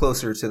little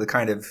closer to the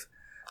kind of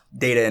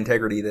data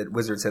integrity that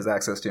Wizards has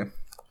access to.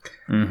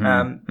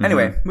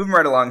 Anyway, moving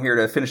right along here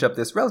to finish up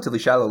this relatively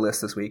shallow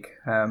list this week.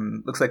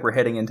 Looks like we're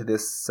heading into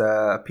this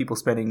people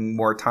spending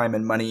more time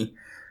and money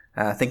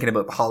thinking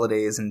about the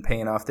holidays and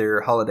paying off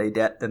their holiday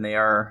debt than they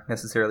are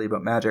necessarily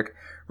about Magic.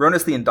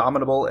 Ronus the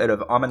Indomitable out of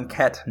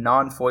Amonkhet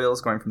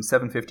non-foils going from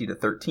 750 to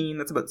 13.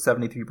 That's about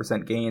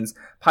 73% gains.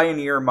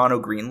 Pioneer mono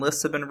green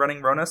lists have been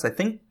running Ronus, I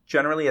think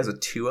generally as a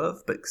 2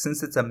 of, but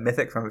since it's a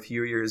mythic from a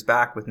few years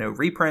back with no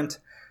reprint,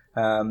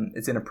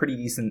 it's in a pretty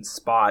decent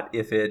spot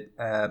if it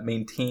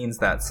maintains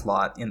that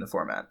slot in the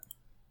format.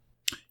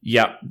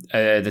 Yeah,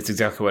 that's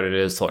exactly what it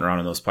is, floating around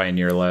on those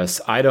Pioneer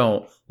lists. I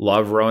don't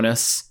love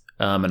Ronus,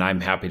 and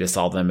I'm happy to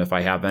sell them if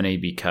I have any,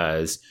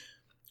 because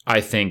I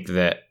think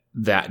that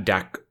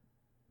deck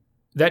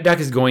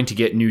is going to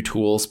get new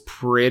tools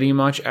pretty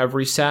much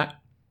every set,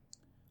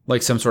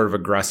 like some sort of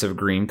aggressive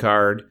green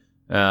card.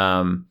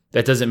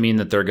 That doesn't mean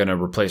that they're going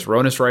to replace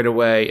Ronus right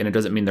away, and it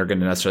doesn't mean they're going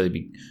to necessarily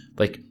be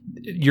like,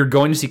 you're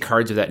going to see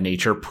cards of that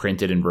nature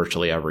printed in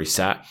virtually every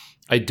set.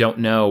 I don't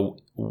know,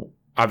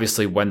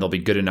 obviously, when they'll be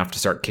good enough to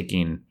start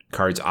kicking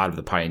cards out of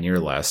the Pioneer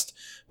list,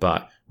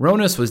 but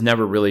Ronus was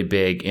never really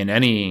big in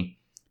any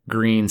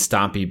green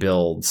stompy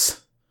builds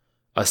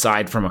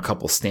aside from a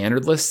couple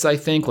standard lists, I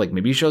think. Like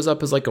maybe he shows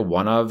up as like a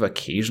one of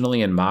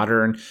occasionally in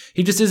Modern.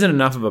 He just isn't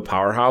enough of a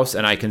powerhouse,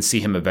 and I can see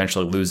him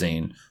eventually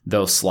losing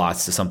those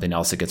slots to something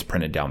else that gets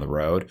printed down the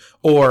road,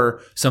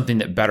 or something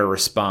that better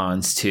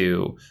responds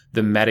to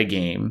the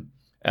metagame.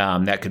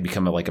 That could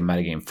become like a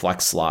metagame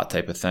flex slot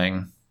type of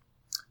thing.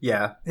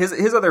 Yeah.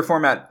 His other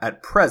format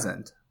at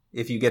present,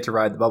 if you get to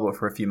ride the bubble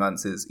for a few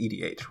months, is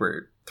EDH,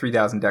 where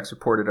 3,000 decks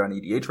reported on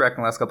EDH Rec in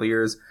the last couple of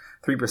years,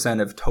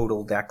 3% of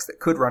total decks that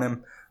could run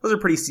him. Those are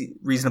pretty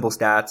reasonable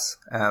stats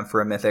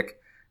for a mythic.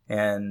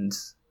 And,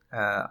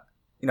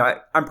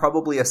 I'm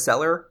probably a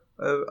seller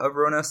of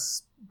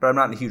Ronus, but I'm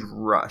not in a huge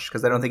rush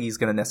because I don't think he's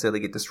going to necessarily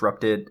get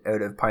disrupted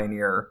out of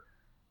Pioneer,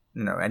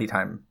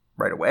 anytime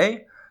right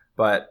away.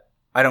 But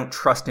I don't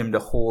trust him to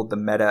hold the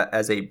meta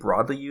as a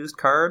broadly used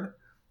card.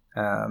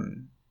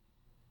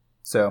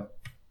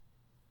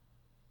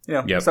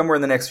 Yep. Somewhere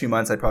in the next few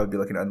months, I'd probably be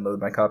looking to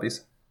unload my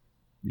copies.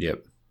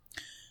 Yep.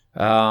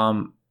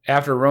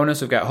 After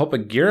Ronus, we've got Hope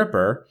of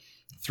Giripur,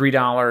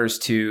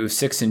 $3 to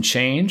 6 and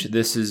change.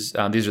 These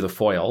are the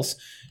foils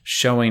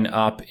showing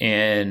up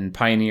in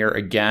Pioneer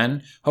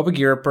again. Hope of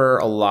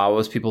Giripur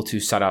allows people to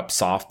set up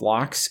soft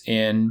blocks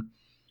in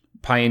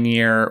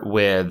Pioneer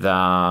with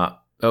Kethis.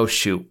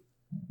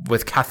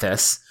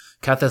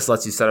 Kethis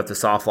lets you set up the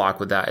soft block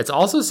with that. It's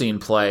also seen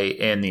play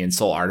in the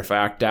Ensoul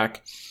Artifact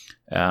deck.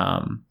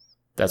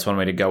 That's one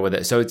way to go with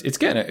it. So it's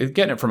getting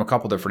it from a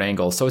couple different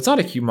angles. So it's not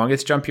a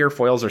humongous jump here.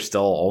 Foils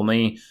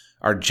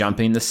are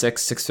jumping the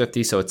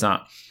 650. So it's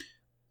not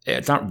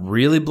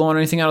really blowing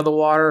anything out of the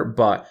water.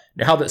 But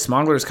now that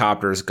Smuggler's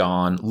Copter is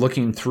gone,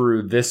 looking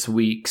through this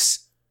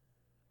week's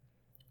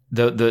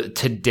the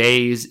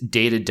today's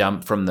data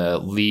dump from the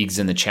leagues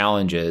and the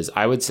challenges,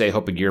 I would say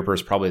Hope of Gearper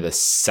is probably the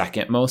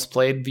second most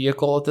played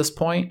vehicle at this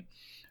point.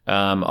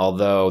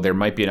 Although there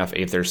might be enough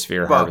Aether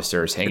Sphere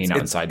harvesters hanging out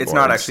inside. It's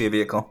not actually a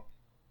vehicle.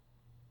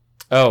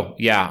 Oh,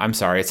 yeah. I'm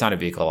sorry. It's not a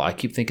vehicle. I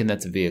keep thinking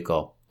that's a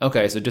vehicle.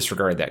 Okay, so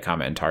disregard that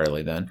comment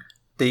entirely then.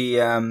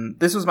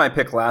 This was my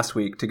pick last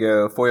week to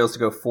go foils to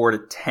go 4 to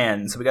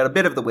 10. So we got a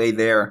bit of the way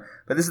there.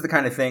 But this is the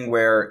kind of thing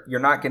where you're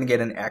not going to get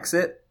an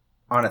exit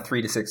on a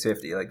 3 to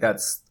 650. Like,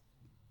 that's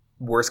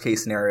worst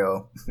case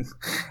scenario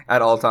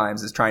at all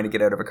times, is trying to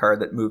get out of a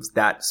card that moves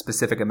that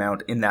specific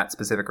amount in that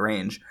specific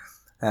range.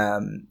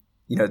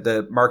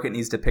 The market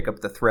needs to pick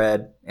up the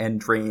thread and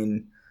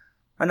drain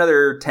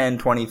another 10,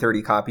 20,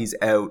 30 copies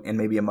out, and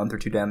maybe a month or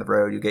two down the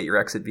road, you get your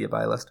exit via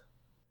buy list.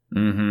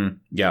 Mm-hmm.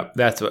 Yeah,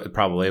 that's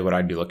probably what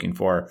I'd be looking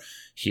for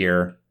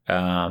here.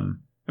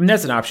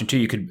 That's an option too.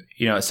 You could,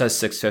 it says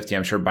 650.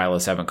 I'm sure buy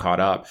lists haven't caught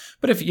up.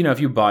 But if you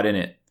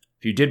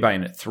did buy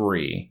in at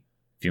 3,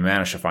 if you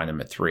manage to find them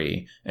at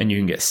 3, and you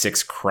can get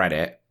 6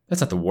 credit,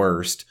 that's not the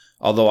worst.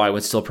 Although I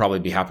would still probably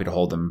be happy to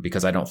hold them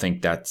because I don't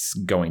think that's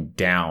going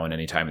down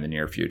anytime in the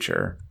near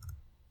future.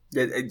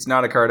 It's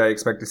not a card I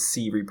expect to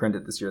see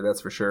reprinted this year,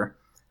 that's for sure.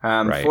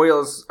 Right.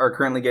 Foils are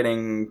currently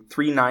getting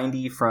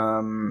 $390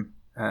 from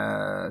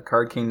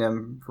Card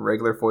Kingdom for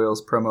regular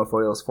foils, promo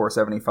foils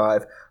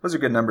 $475. Those are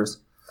good numbers.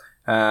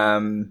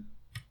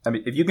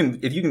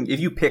 If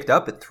you picked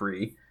up at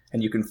 3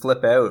 and you can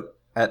flip out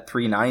at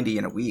 $390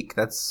 in a week,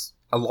 that's,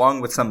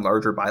 along with some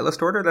larger buy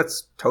list order,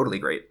 that's totally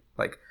great.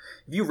 Like,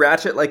 if you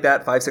ratchet like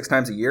that 5-6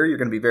 times a year, you're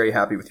going to be very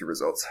happy with your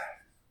results.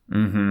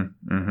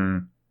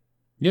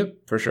 Yep,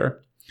 for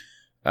sure.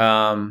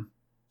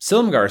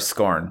 Silumgar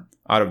Scorn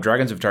out of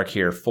Dragons of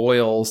Tarkir,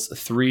 foils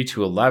 3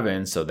 to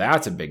 11, so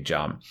that's a big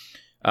jump.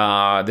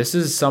 This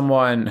is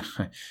someone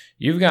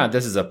you've got.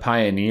 This is a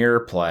Pioneer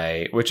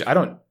play, which I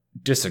don't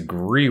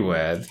disagree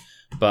with,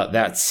 but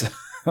that's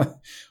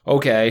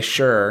okay.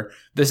 Sure,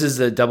 this is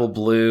a double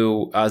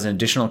blue. As an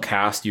additional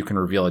cast, you can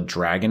reveal a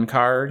dragon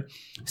card.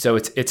 So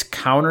it's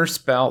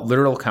counterspell,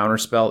 literal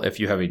counterspell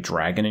if you have a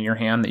dragon in your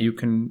hand that you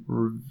can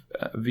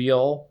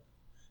reveal.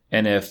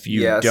 And if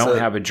you don't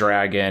have a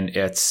dragon,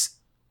 it's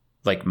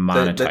like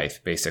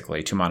Monotithe,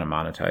 basically. 2-mana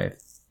Monotithe.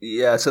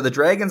 Yeah, so the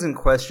dragons in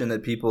question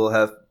that people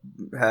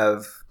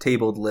have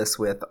tabled lists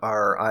with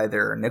are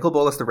either Nicol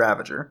Bolas the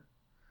Ravager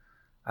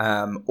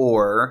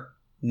or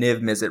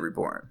Niv Mizzet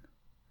Reborn.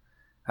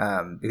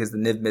 Because the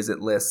Niv Mizzet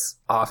lists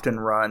often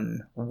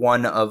run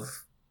one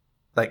of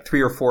like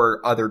 3 or 4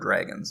 other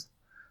dragons.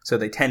 So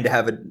they tend to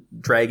have a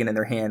dragon in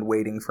their hand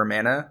waiting for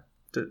mana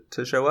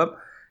to show up.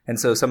 And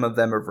so some of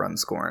them have run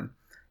Scorn.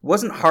 It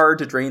wasn't hard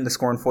to drain the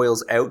Scorn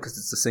foils out because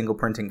it's a single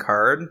printing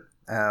card.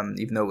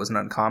 Even though it was an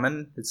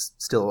uncommon, it's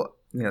still,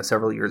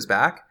 several years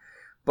back.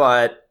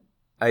 But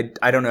I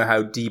don't know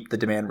how deep the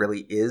demand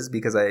really is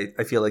because I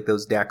feel like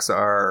those decks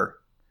are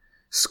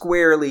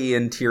squarely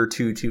in tier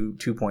 2 to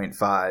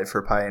 2.5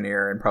 for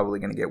Pioneer and probably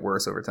going to get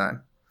worse over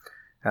time.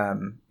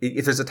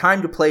 If there's a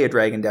time to play a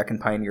dragon deck in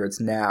Pioneer, it's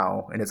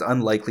now, and it's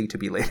unlikely to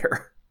be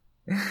later.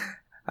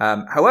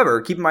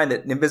 However, keep in mind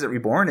that Niv Mizzet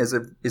Reborn is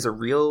a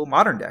real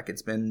Modern deck.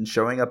 It's been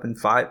showing up in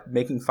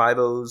making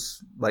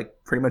 5-0s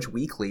like pretty much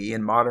weekly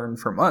in Modern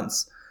for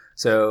months.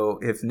 So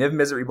if Niv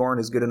Mizzet Reborn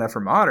is good enough for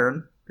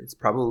Modern, it's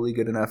probably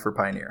good enough for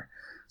Pioneer.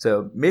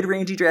 So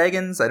mid-rangey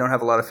dragons, I don't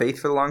have a lot of faith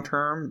for the long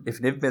term.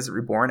 If Niv Mizzet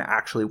Reborn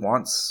actually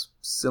wants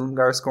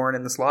Silumgar Scorn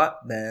in the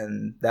slot,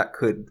 then that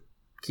could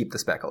keep the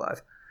spec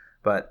alive.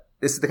 But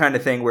this is the kind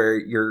of thing where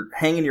you're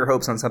hanging your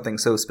hopes on something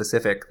so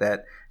specific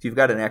that if you've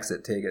got an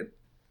exit, take it.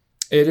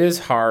 It is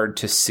hard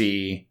to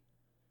see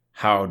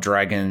how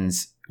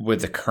dragons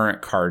with the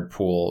current card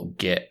pool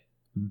get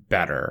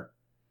better.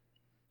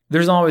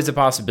 There's always a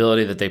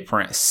possibility that they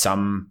print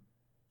some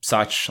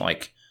such,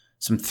 like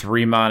some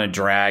 3-mana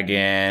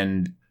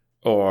dragon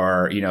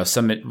or,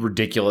 some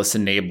ridiculous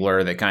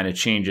enabler that kind of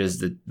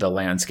changes the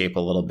landscape a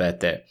little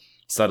bit that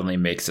suddenly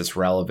makes this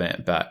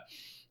relevant. But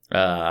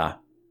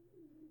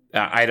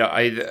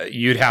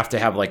you'd have to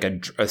have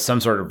like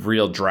some sort of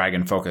real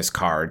dragon focused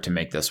card to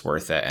make this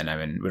worth it. And I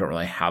mean, we don't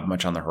really have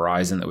much on the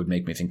horizon that would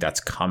make me think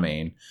that's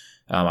coming.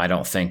 I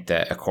don't think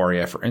that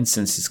Ikoria, for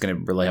instance, is going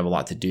to really have a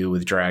lot to do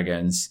with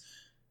dragons.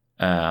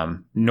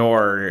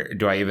 Nor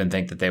do I even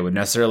think that they would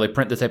necessarily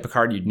print the type of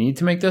card you'd need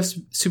to make this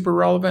super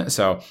relevant.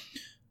 So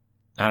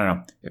I don't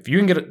know. If you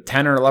can get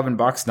 10 or 11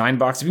 bucks,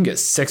 $9, if you can get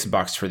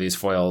 $6 for these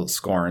foil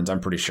Scorns, I'm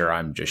pretty sure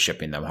I'm just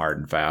shipping them hard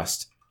and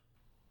fast.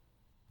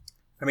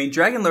 I mean,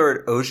 Dragon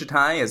Lord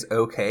Ojutai is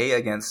okay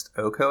against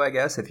Oko, I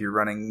guess, if you're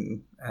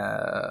running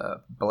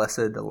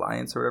Blessed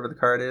Alliance or whatever the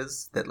card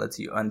is that lets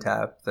you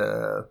untap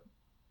the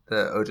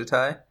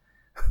Ojutai.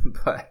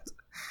 But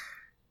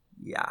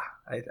yeah,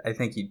 I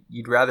think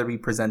you'd rather be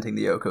presenting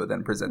the Oko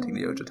than presenting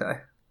the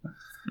Ojutai.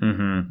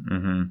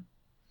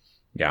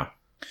 Yeah.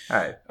 All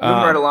right,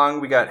 moving right along,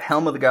 we got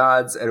Helm of the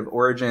Gods out of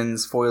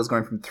Origins, foils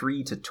going from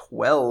 3 to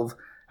 12.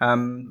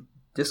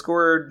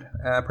 Discord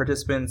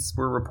participants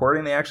were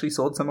reporting they actually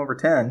sold some over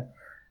 10.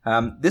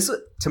 This,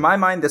 to my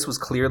mind, this was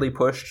clearly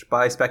pushed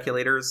by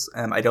speculators.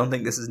 I don't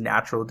think this is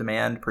natural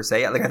demand per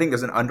se. Like, I think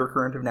there's an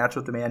undercurrent of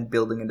natural demand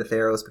building into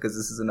Theros because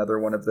this is another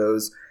one of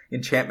those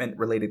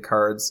enchantment-related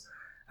cards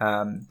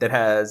that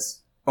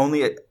has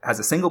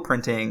a single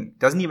printing,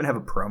 doesn't even have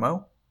a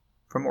promo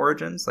from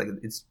Origins. Like,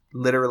 it's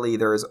literally,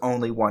 there is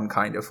only one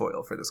kind of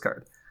foil for this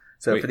card.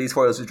 So for these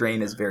foils to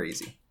drain is very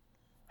easy.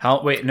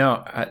 Helm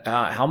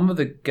of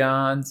the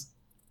Gods.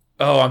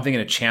 Oh, I'm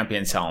thinking of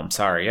Champion's Helm.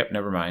 Sorry. Yep,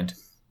 never mind.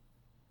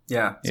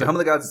 Yeah, so Helm of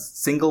the Gods,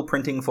 single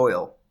printing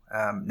foil.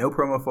 No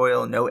promo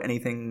foil, no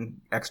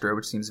anything extra,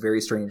 which seems very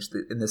strange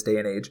in this day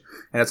and age.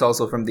 And it's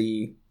also from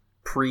the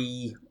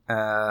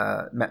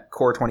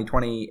pre-Core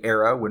 2020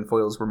 era when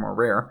foils were more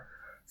rare.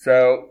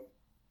 So,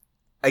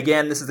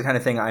 again, this is the kind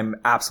of thing I'm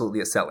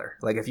absolutely a seller.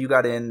 Like, if you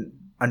got in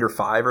under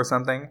 5 or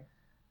something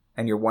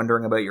and you're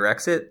wondering about your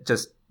exit,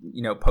 just,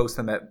 post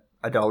them at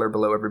 $1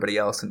 below everybody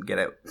else and get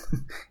out.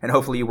 And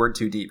hopefully you weren't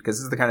too deep, because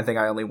this is the kind of thing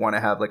I only want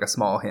to have like a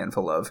small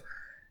handful of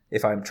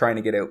if I'm trying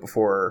to get out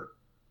before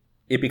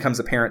it becomes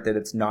apparent that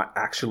it's not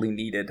actually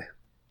needed.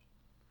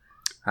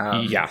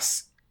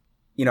 Yes.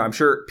 I'm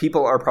sure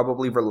people are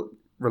probably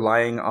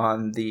relying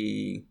on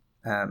the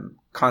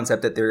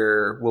concept that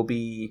there will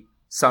be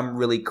some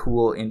really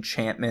cool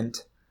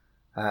enchantment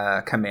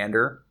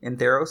commander in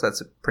Theros.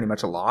 That's pretty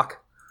much a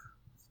lock.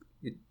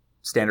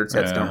 Standard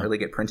sets don't really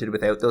get printed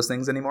without those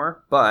things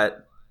anymore.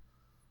 But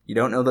you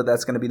don't know that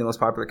that's going to be the most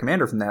popular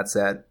commander from that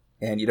set,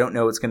 and you don't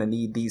know it's going to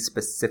need these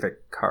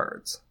specific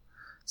cards.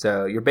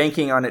 So you're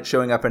banking on it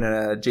showing up in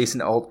an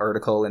Jason Alt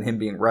article and him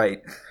being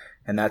right.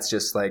 And that's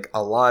just like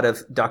a lot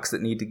of ducks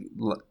that need to,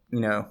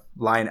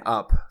 line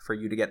up for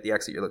you to get the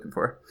exit you're looking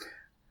for.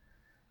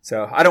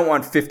 So I don't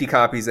want 50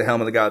 copies of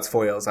Helm of the Gods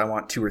foils. I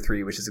want 2 or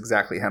 3, which is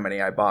exactly how many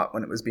I bought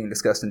when it was being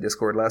discussed in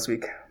Discord last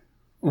week.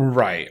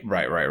 Right.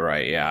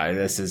 Yeah,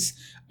 this is,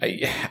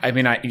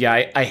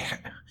 I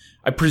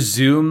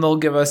presume they'll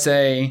give us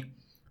a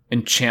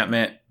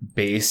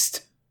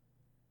enchantment-based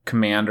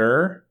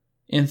commander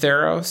in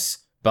Theros.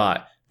 But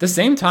at the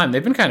same time,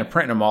 they've been kind of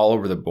printing them all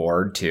over the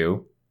board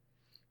too.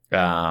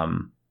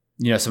 Some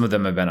of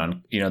them have been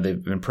on,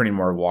 they've been printing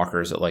more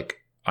walkers at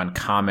like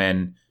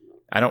uncommon.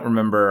 I don't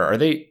remember. Are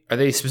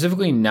they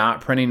specifically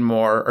not printing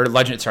more or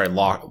legendary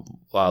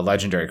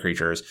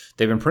creatures?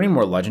 They've been printing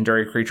more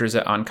legendary creatures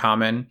at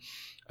uncommon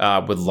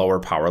with lower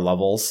power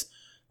levels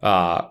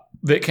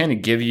that kind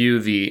of give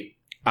you the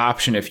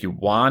option if you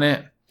want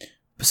it.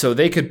 So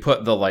they could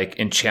put the like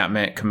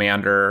enchantment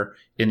commander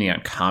in the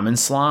uncommon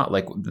slot,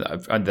 like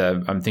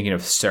I'm thinking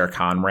of Sarah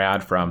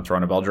Conrad from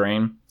Throne of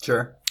Eldraine.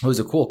 Sure, it was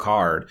a cool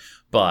card,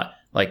 but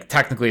like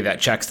technically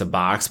that checks the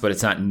box, but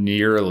it's not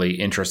nearly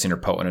interesting or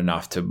potent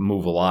enough to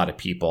move a lot of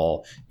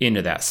people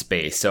into that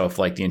space. So if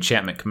like the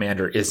enchantment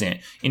commander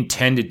isn't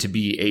intended to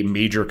be a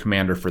major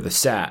commander for the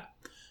set,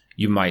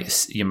 you might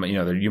just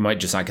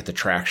not get the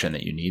traction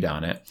that you need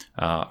on it.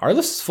 Our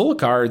list is full of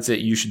cards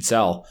that you should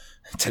sell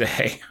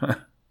today.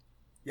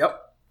 Yep.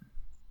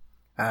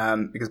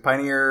 Because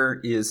Pioneer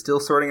is still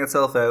sorting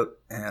itself out,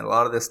 and a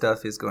lot of this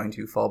stuff is going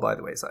to fall by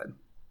the wayside.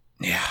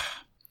 Yeah.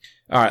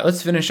 All right,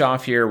 let's finish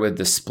off here with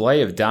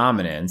Display of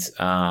Dominance.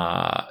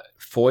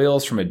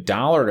 Foils from $1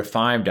 to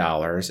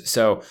 $5.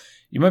 So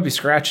you might be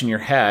scratching your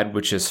head,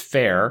 which is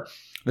fair.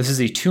 This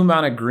is a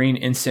 2-mana green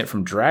instant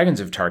from Dragons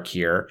of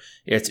Tarkir.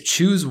 It's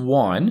choose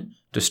 1,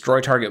 destroy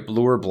target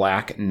blue or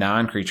black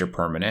non-creature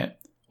permanent,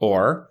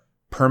 or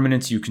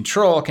permanents you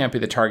control can't be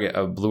the target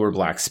of blue or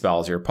black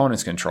spells your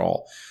opponents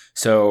control.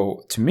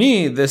 So to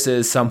me, this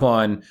is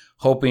someone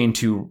hoping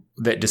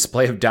that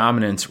Display of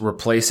Dominance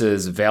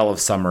replaces Veil of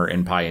Summer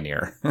in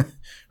Pioneer,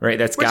 right?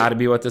 That's got to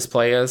be what this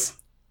play is.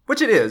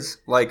 Which it is.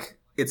 Like,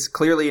 it's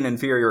clearly an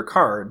inferior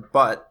card,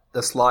 but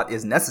the slot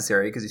is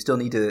necessary because you still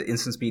need to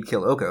instant speed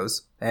kill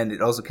Okos, and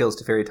it also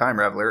kills Teferi Time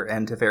Raveler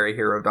and Teferi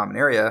Hero of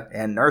Dominaria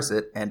and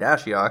Narset and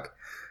Ashiok,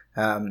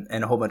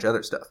 and a whole bunch of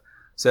other stuff.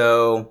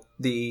 So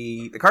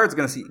the card's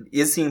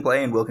is seeing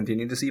play and will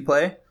continue to see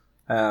play.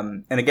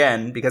 And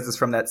again, because it's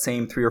from that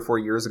same 3 or 4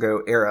 years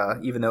ago era,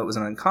 even though it was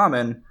an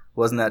uncommon,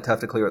 wasn't that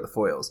tough to clear with the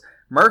foils.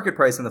 Market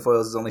price in the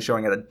foils is only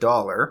showing at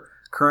 $1.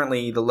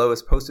 Currently, the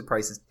lowest posted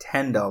price is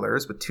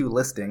 $10 with 2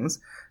 listings.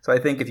 So I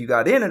think if you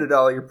got in at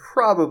 $1, you're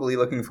probably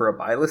looking for a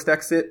buy list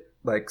exit,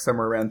 like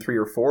somewhere around 3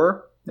 or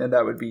 4, and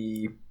that would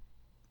be,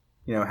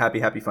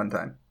 happy fun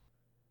time.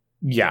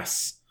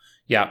 Yes.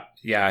 Yeah,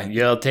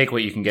 you'll take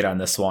what you can get on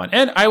this one.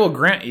 And I will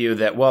grant you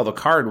that, the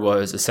card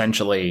was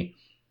essentially,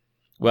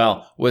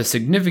 was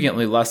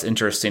significantly less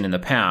interesting in the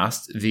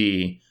past.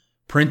 The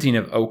printing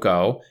of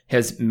Oko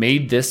has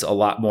made this a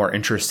lot more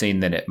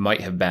interesting than it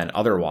might have been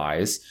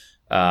otherwise.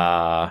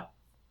 And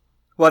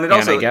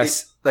I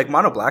guess like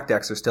mono black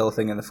decks are still a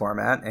thing in the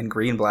format, and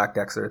green black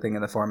decks are a thing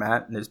in the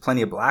format, and there's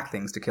plenty of black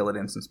things to kill at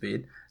instant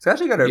speed. So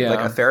actually got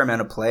a fair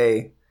amount of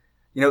play.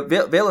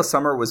 Veil of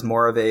Summer was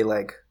more of a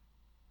like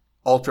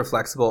ultra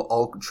flexible,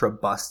 ultra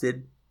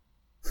busted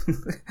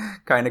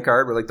kind of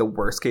card, where like the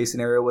worst case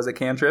scenario was it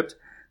cantripped.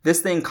 This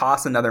thing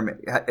costs an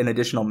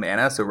additional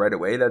mana, so right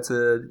away that's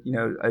a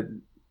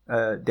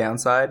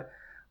downside.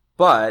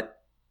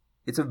 But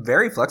it's a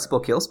very flexible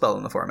kill spell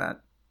in the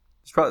format.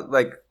 It's probably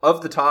like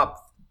of the top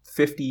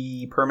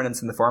 50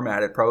 permanents in the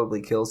format, it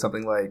probably kills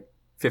something like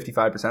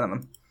 55% of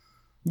them.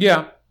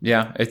 Yeah,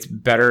 it's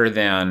better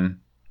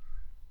than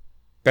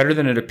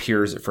it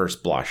appears at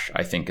first blush,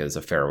 I think is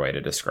a fair way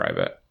to describe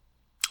it.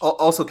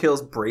 Also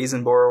kills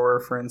Brazen Borrower,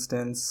 for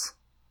instance.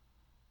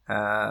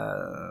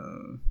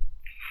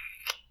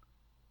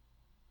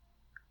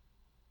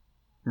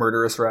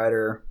 Murderous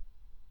Rider.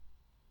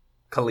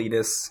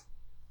 Kalidas.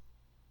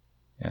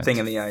 Yeah, Thing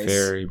in the Ice.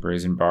 Fairy,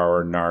 Brazen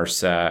Borrower,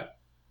 Narset.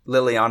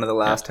 Liliana the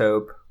Last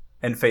Hope.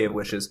 And Fae of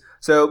Wishes.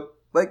 So,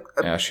 like...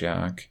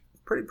 Ashiok.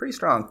 Pretty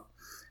strong.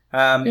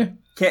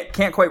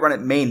 Can't quite run it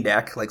main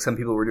deck, like some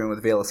people were doing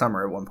with Veil of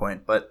Summer at one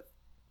point, but...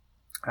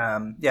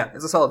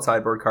 it's a solid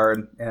sideboard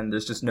card, and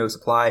there's just no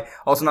supply.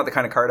 Also, not the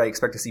kind of card I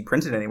expect to see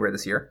printed anywhere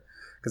this year,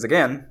 because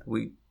again,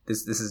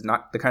 this is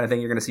not the kind of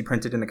thing you're going to see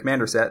printed in a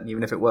Commander set, and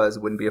even if it was,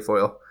 it wouldn't be a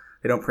foil.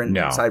 They don't print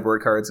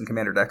sideboard cards in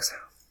Commander decks.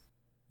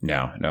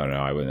 No,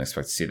 I wouldn't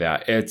expect to see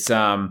that. It's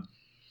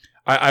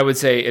I would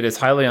say it is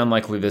highly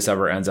unlikely this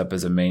ever ends up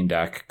as a main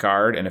deck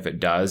card, and if it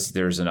does,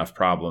 there's enough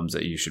problems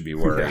that you should be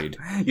worried.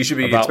 You should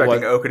be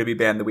expecting Oka to be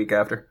banned the week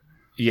after.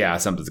 Yeah,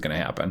 something's going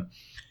to happen.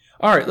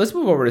 All right, let's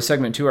move over to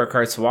segment 2, our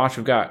cards to watch.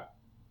 We've got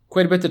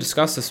quite a bit to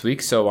discuss this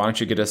week, so why don't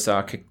you get us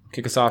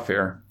kick us off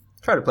here?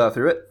 Try to plow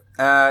through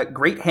it.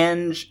 Great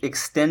Henge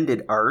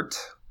extended art.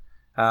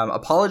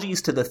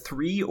 Apologies to the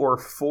 3 or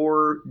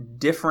 4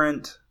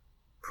 different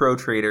pro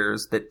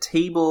traders that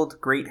tabled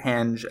Great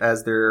Henge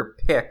as their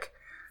pick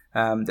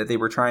that they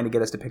were trying to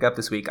get us to pick up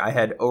this week. I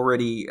had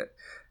already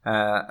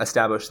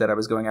established that I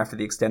was going after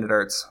the extended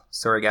arts.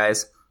 Sorry,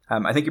 guys.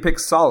 I think your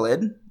pick's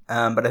solid,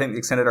 but I think the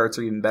extended arts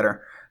are even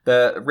better.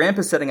 The ramp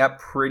is setting up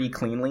pretty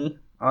cleanly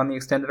on the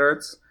extended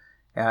arts.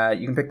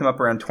 You can pick them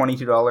up around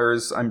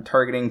 $22. I'm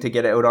targeting to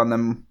get out on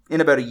them in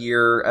about a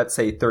year at,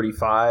 say,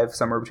 $35,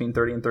 somewhere between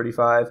 $30 and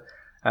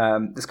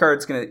 $35. This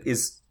card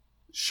is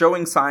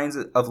showing signs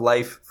of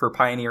life for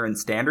Pioneer and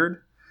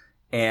Standard,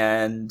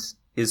 and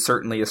is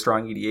certainly a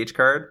strong EDH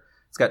card.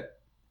 It's got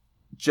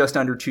just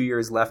under 2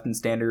 years left in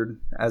Standard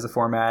as a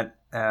format.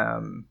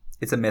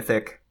 It's a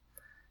mythic.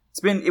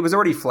 It was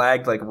already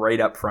flagged like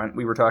right up front.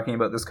 We were talking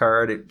about this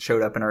card. It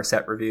showed up in our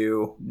set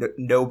review.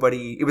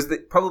 It was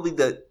probably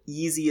the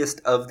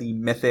easiest of the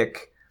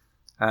mythic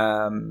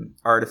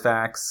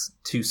artifacts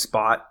to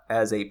spot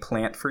as a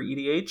plant for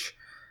EDH.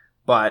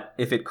 But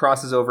if it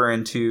crosses over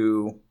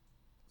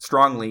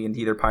strongly into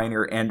either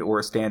Pioneer and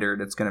or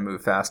Standard, it's going to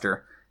move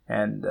faster.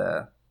 And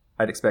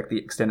I'd expect the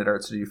extended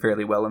arts to do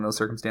fairly well in those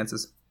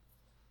circumstances.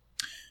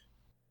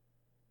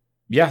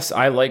 Yes,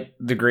 I like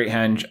the Great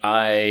Henge.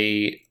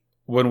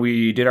 When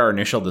we did our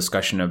initial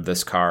discussion of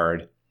this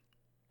card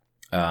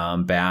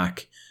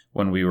back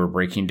when we were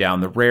breaking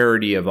down the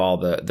rarity of all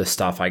the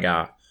stuff I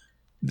got,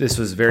 this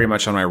was very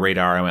much on my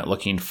radar. I went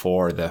looking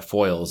for the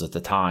foils at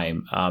the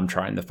time,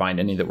 trying to find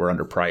any that were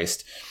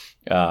underpriced.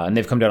 And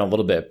they've come down a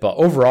little bit. But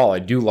overall, I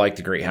do like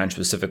the Great Henge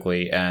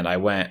specifically, and I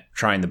went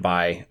trying to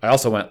buy. I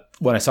also went,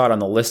 when I saw it on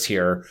the list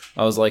here,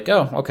 I was like,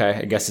 oh, okay,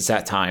 I guess it's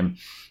that time.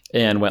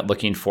 And went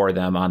looking for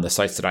them on the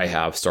sites that I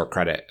have, Store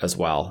Credit as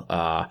well.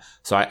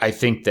 So I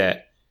think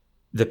that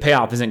the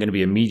payoff isn't going to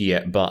be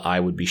immediate, but I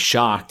would be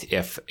shocked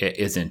if it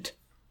isn't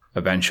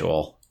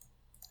eventual.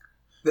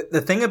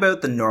 The thing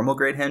about the normal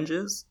Great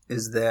Henges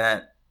is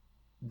that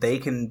they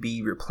can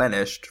be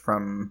replenished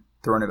from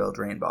Throne of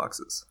Eldraine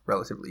boxes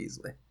relatively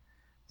easily.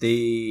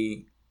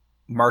 The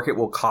market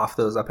will cough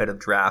those up out of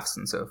drafts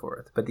and so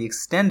forth. But the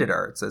extended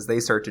arts, as they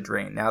start to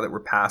drain, now that we're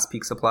past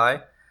peak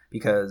supply,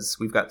 because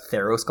we've got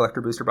Theros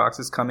Collector Booster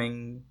boxes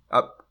coming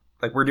up.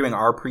 Like, we're doing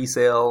our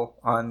pre-sale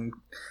on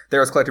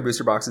Theros Collector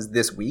Booster boxes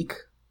this week.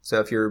 So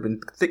if you've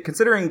been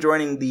considering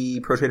joining the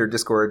Pro Trader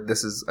Discord,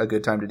 this is a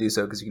good time to do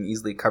so, because you can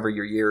easily cover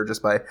your year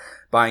just by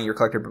buying your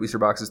Collector Booster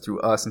boxes through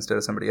us instead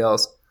of somebody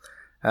else.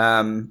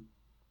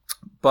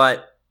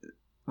 But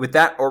with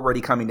that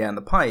already coming down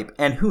the pipe,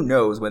 and who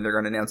knows when they're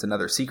going to announce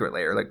another secret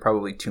layer, like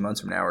probably 2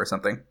 months from now or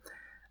something,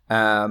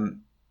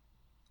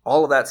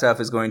 all of that stuff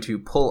is going to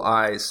pull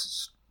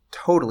eyes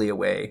totally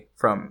away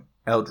from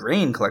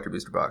Eldraine Collector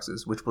Booster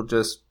boxes, which will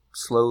just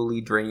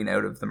slowly drain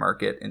out of the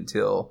market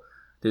until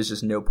there's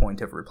just no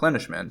point of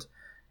replenishment.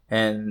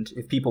 And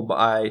if people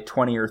buy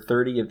 20 or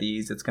 30 of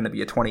these, it's going to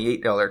be a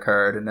 $28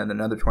 card, and then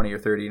another 20 or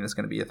 30, and it's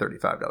going to be a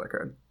 $35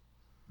 card.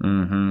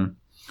 Mm-hmm.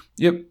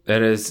 Yep,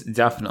 that is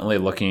definitely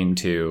looking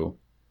to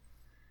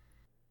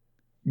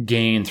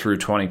gain through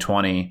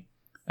 2020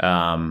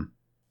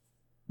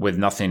 with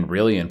nothing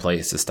really in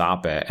place to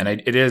stop it. And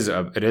it is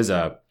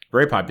a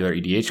very popular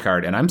EDH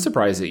card, and I'm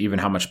surprised at even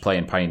how much play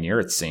in Pioneer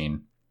it's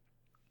seen,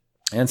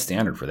 and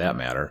Standard for that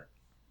matter.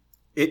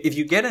 If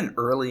you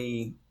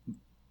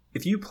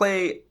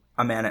play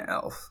a Mana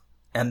Elf,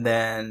 and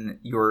then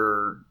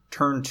your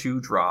turn 2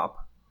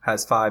 drop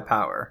has 5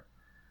 power,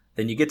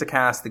 then you get to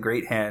cast the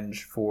Great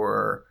Henge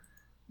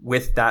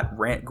with that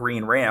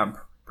green ramp,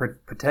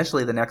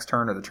 potentially the next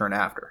turn or the turn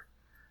after.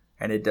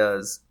 And it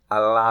does a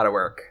lot of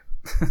work.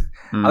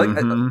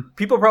 Mm-hmm.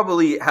 People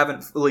probably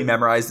haven't fully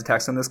memorized the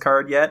text on this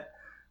card yet,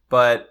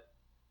 but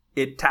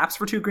it taps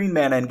for 2 green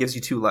mana and gives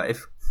you 2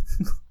 life.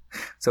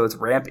 So it's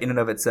ramp in and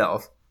of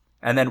itself.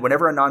 And then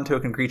whenever a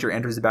non-token creature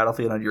enters the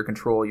battlefield under your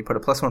control, you put a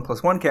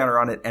 +1/+1 counter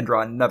on it and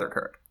draw another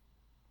card.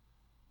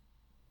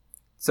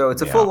 So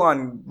it's a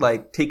full-on,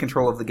 like, take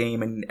control of the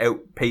game and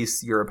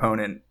outpace your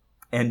opponent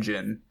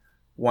engine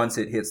once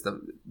it hits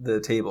the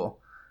table.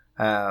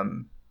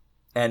 And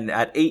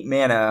at 8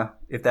 mana,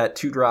 if that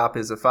 2-drop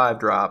is a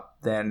 5-drop,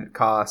 then it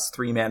costs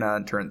 3 mana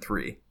on turn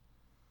 3.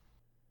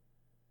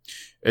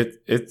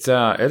 It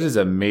is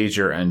a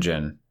major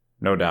engine,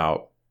 no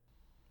doubt.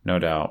 No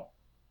doubt.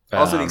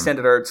 Also, the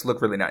extended arts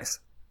look really nice.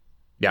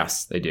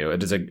 Yes, they do.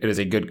 It is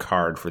a good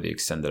card for the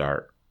extended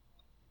art.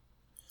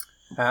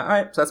 All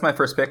right, so that's my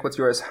first pick. What's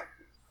yours?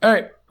 All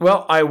right.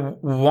 Well, I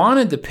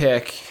wanted to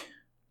pick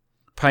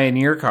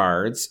Pioneer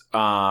cards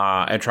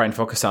and try and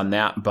focus on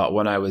that, but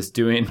when I was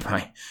doing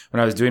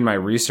my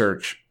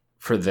research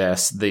for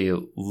this, the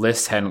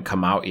list hadn't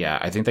come out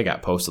yet. I think they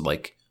got posted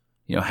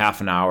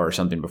half an hour or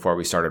something before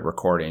we started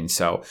recording.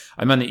 So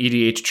I'm on the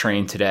EDH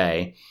train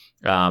today,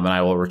 and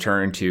I will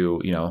return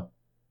to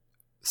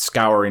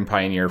scouring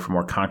Pioneer for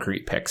more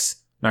concrete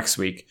picks next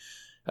week.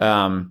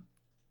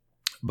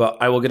 But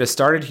I will get us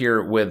started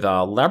here with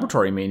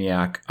Laboratory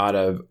Maniac out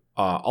of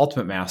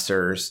Ultimate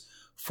Masters.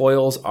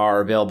 Foils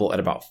are available at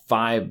about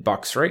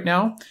 $5 right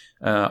now.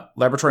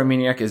 Laboratory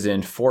Maniac is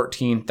in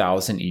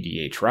 14,000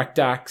 EDH rec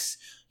decks.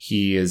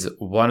 He is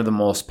one of the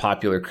most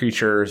popular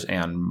creatures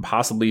and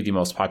possibly the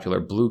most popular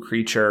blue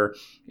creature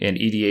in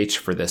EDH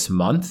for this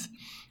month.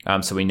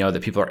 So we know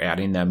that people are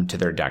adding them to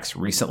their decks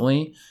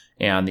recently.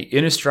 And the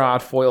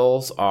Innistrad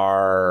foils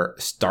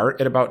start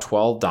at about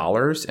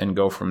 $12 and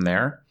go from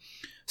there.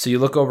 So you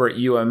look over at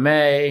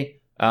UMA, you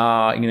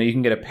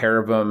can get a pair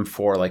of them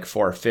for like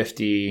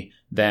 $4.50.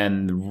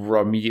 Then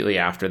immediately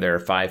after they're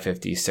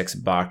 $5.50,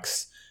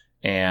 $6.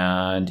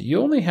 And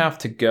you only have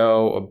to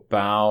go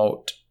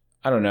about,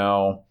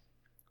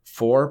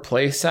 4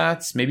 play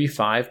sets, maybe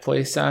 5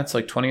 play sets,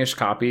 like 20-ish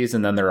copies,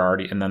 and then they're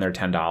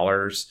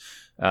 $10.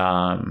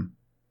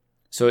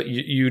 So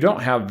you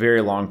don't have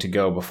very long to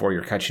go before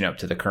you're catching up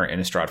to the current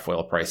Innistrad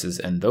foil prices,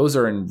 and those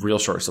are in real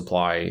short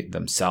supply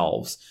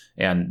themselves.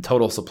 And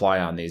total supply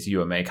on these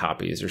UMA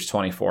copies, there's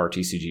 24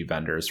 TCG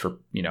vendors for,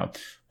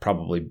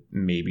 probably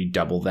maybe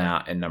double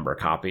that in number of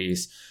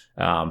copies.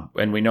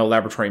 And we know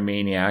Laboratory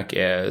Maniac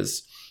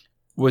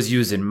was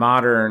used in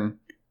Modern,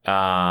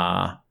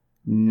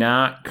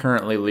 not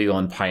currently legal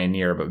in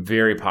Pioneer, but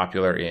very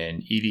popular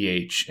in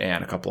EDH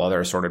and a couple other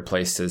assorted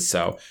places.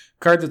 So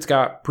card that's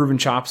got proven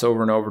chops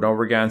over and over and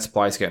over again.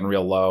 Supply's getting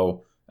real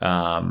low.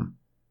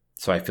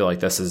 So I feel like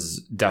this is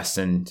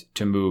destined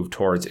to move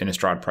towards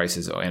Innistrad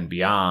prices and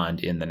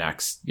beyond in the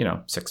next,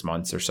 6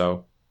 months or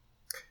so.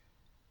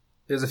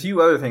 There's a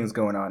few other things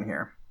going on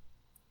here.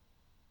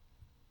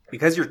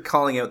 Because you're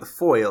calling out the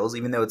foils,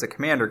 even though it's a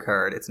commander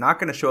card, it's not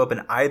going to show up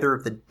in either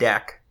of the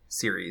deck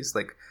series.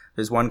 Like,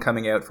 there's one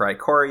coming out for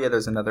Ikoria,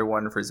 there's another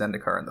one for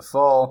Zendikar in the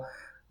fall.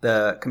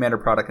 The commander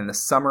product in the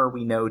summer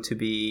we know to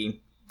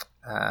be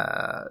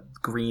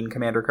green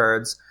commander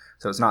cards,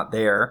 so it's not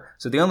there.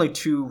 So the only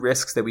 2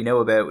 risks that we know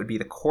about would be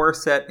the core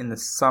set in the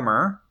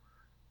summer,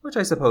 which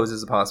I suppose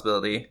is a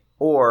possibility,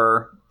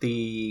 or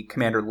the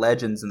Commander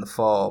Legends in the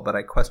fall, but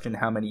I question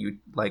how many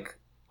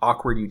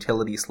awkward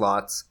utility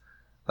slots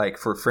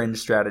for fringe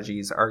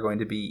strategies are going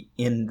to be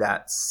in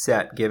that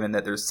set, given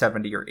that there's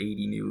 70 or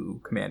 80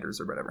 new commanders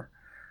or whatever.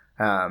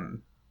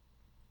 And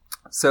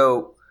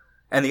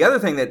the other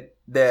thing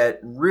that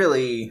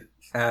really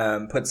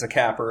puts a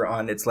capper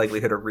on its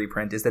likelihood of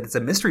reprint is that it's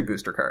a mystery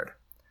booster card,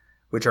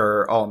 which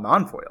are all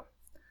non-foil.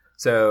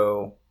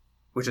 So,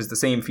 which is the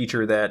same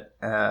feature that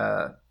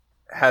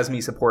has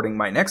me supporting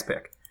my next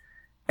pick.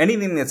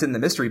 Anything that's in the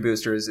mystery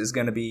boosters is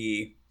going to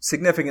be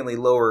significantly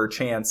lower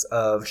chance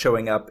of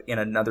showing up in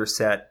another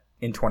set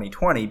in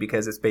 2020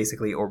 because it's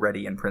basically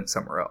already in print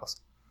somewhere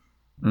else.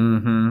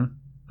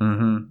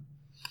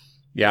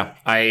 Yeah,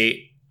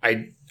 I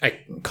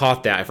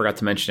caught that. I forgot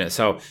to mention it.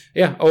 So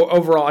yeah,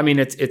 overall,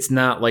 it's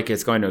not like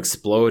it's going to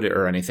explode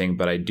or anything,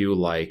 but I do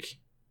like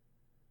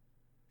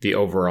the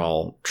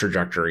overall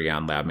trajectory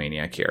on Lab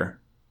Maniac here.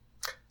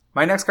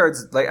 My next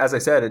card's, as I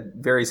said, a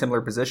very similar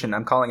position.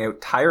 I'm calling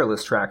out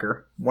Tireless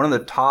Tracker, one of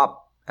the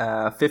top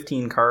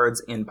 15 cards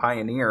in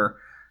Pioneer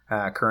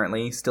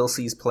currently. Still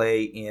sees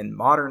play in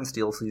Modern,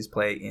 still sees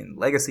play in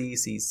Legacy,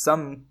 sees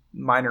some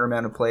minor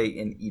amount of play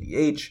in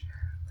EDH.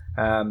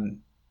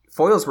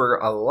 Foils were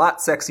a lot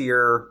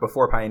sexier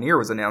before Pioneer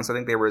was announced. I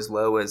think they were as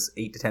low as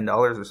 $8 to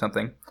 $10 or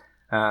something.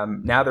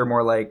 Now they're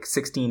more like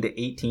 16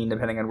 to 18,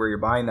 depending on where you're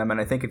buying them. And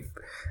I think if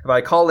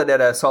I call it at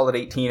a solid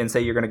 18 and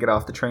say you're going to get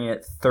off the train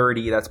at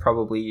 30, that's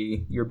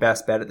probably your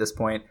best bet at this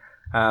point.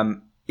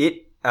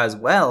 It as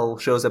well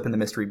shows up in the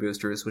mystery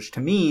boosters, which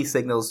to me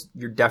signals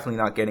you're definitely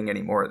not getting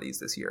any more of these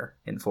this year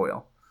in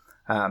foil.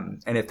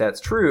 And if that's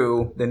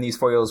true, then these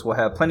foils will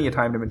have plenty of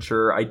time to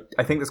mature.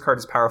 I think this card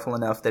is powerful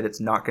enough that it's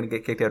not going to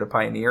get kicked out of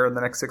Pioneer in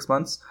the next 6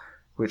 months,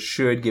 which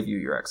should give you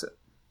your exit.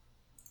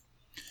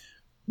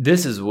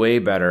 This is way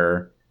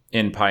better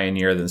in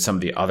Pioneer than some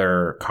of the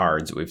other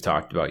cards that we've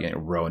talked about,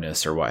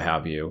 Ronus or what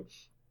have you.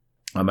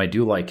 I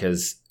do like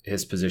his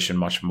position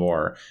much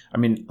more. I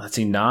mean, let's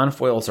see,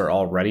 non-foils are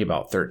already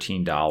about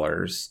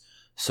 $13.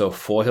 So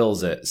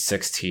foils at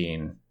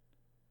 16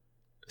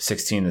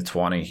 to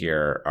 20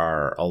 here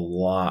are a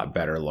lot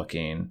better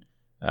looking.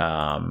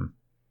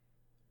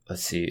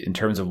 Let's see, in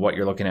terms of what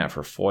you're looking at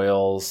for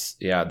foils,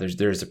 yeah, there's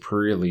the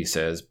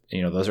pre-releases,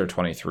 those are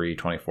 $23,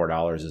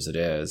 $24 as it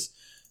is.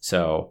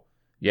 So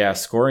yeah,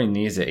 scoring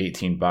these at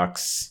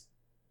 $18,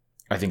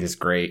 I think is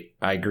great.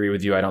 I agree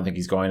with you. I don't think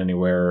he's going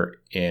anywhere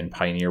in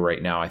Pioneer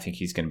right now. I think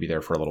he's going to be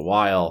there for a little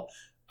while.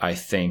 I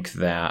think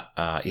that,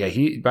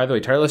 he, by the way,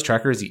 Tireless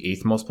Tracker is the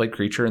 8th most played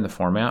creature in the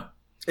format.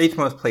 8th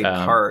most played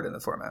card in the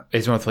format.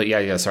 8th most played,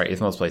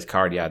 8th most played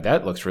card. Yeah,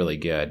 that looks really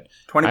good.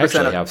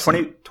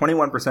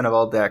 21% of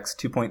all decks,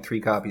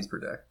 2.3 copies per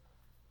deck.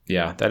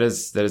 Yeah, that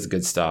is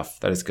good stuff.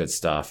 That is good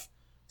stuff.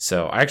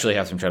 So I actually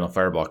have some Channel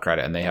Fireball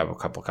credit, and they have a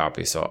couple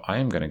copies. So I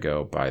am going to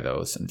go buy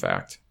those, in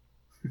fact.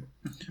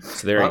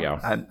 So there you go.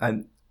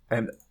 I'm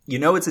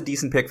it's a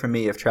decent pick for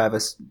me if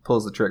Travis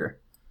pulls the trigger.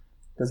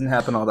 Doesn't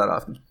happen all that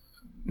often.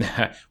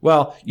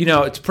 Well,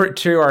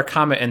 to our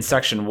comment in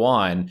section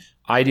 1,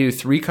 I do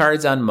 3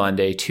 cards on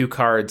Monday, 2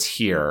 cards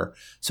here.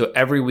 So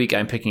every week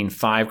I'm picking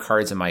 5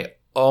 cards of my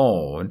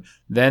own.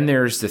 Then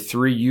there's the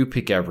 3 you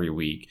pick every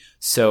week.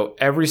 So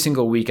every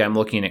single week I'm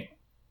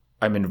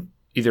in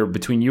either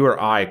between you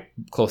or I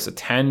close to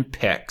 10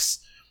 picks.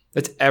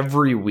 That's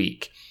every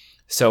week.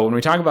 So when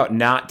we talk about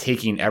not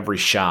taking every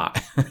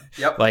shot,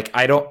 yep.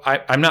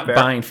 I'm not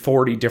buying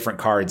 40 different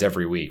cards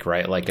every week,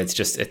 right? Like it's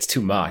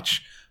too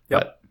much.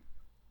 Yep.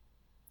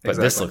 But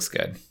exactly. This looks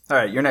good. All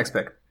right, your next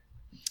pick.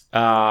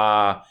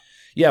 My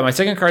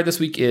second card this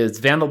week is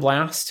Vandal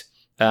Blast.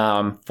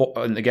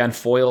 And again,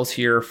 foils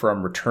here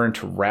from Return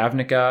to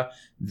Ravnica.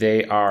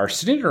 They are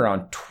sitting at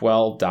around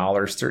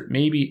 $12,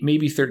 maybe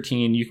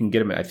 $13. You can get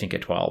them, I think,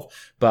 at $12.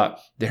 But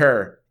there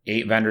are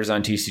 8 vendors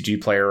on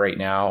TCG Player right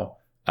now.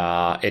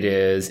 It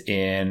is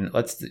in,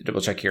 let's double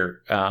check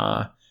here,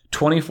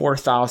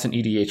 24,000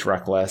 EDH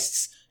rec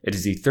lists. It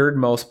is the 3rd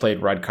most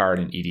played red card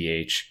in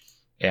EDH.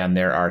 And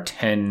there are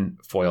 10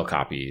 foil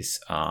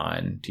copies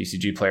on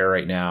TCG Player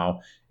right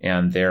now.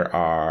 And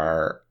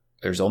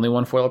there's only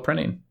 1 foil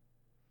printing.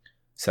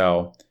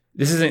 So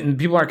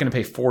people aren't going to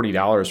pay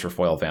 $40 for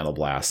foil Vandal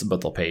Blast,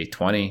 but they'll pay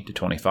 $20 to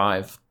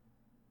 $25.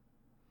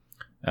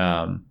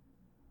 So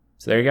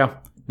there you go.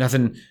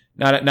 Nothing,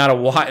 not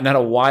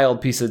a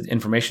wild piece of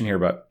information here,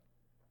 but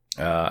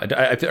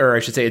I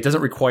should say it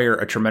doesn't require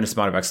a tremendous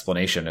amount of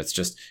explanation. It's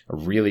just a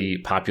really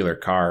popular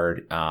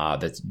card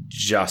that's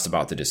just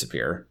about to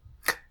disappear.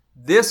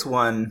 This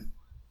one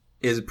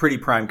is a pretty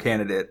prime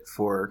candidate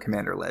for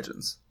Commander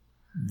Legends.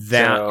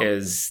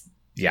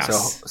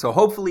 Yes. So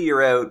hopefully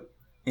you're out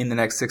in the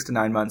next 6 to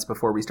 9 months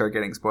before we start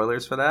getting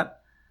spoilers for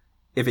that.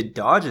 If it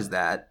dodges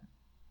that,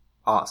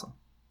 awesome.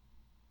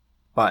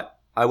 But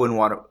I wouldn't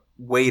want to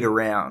wait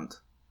around.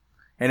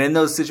 And in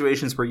those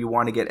situations where you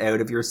want to get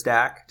out of your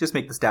stack, just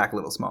make the stack a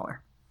little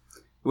smaller.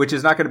 Which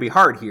is not going to be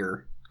hard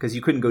here, because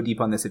you couldn't go deep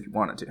on this if you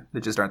wanted to.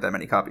 There just aren't that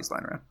many copies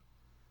lying around.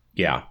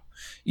 Yeah.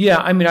 Yeah,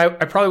 I mean, I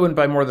probably wouldn't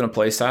buy more than a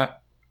playset,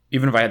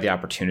 even if I had the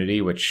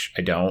opportunity, which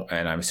I don't,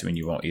 and I'm assuming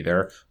you won't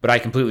either. But I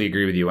completely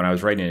agree with you. When I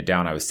was writing it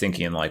down, I was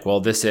thinking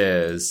this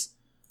is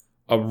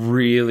a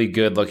really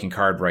good looking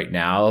card right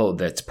now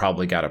that's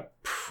probably got a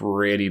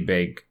pretty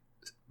big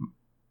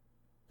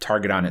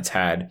target on its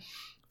head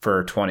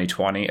for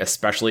 2020,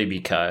 especially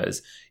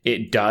because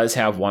it does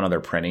have one other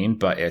printing,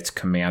 but it's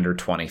Commander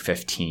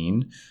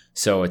 2015.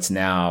 So it's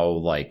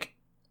now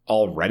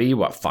already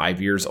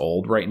 5 years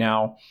old right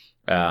now.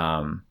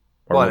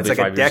 It's like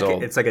a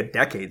decade. It's like a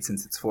decade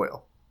since it's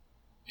foil.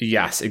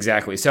 Yes,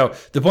 exactly. So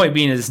the point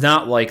being is it's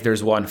not like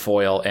there's 1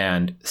 foil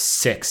and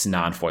 6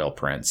 non-foil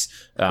prints,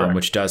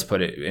 which does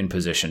put it in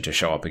position to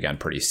show up again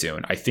pretty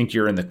soon. I think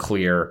you're in the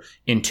clear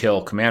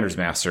until Commander's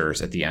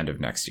Masters at the end of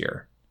next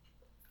year.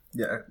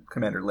 Yeah,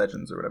 Commander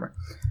Legends or whatever.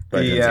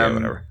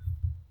 Whatever.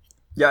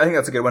 Yeah, I think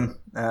that's a good one.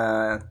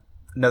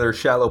 Another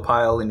shallow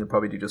pile, and you'll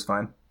probably do just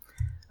fine.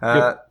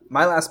 Yep.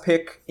 My last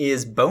pick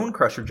is Bone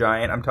Crusher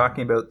Giant. I'm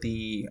talking about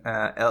the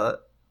not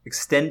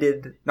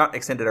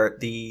extended art,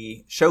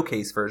 the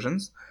showcase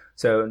versions.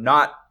 So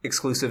not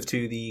exclusive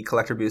to the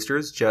collector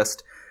boosters,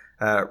 just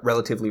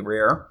relatively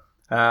rare.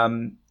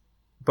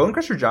 Bone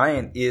Crusher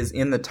Giant is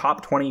in the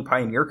top 20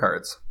 Pioneer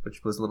cards,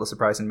 which was a little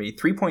surprising to me.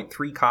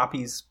 3.3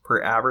 copies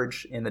per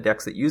average in the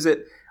decks that use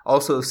it.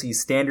 Also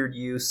sees standard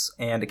use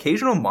and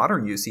occasional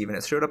modern use even.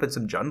 It showed up in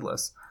some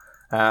Jundless.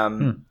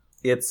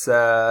 It's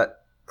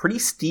pretty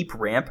steep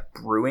ramp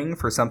brewing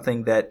for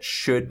something that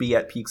should be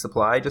at peak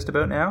supply just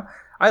about now.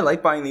 I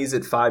like buying these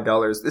at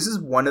 $5. This is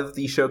one of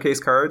the showcase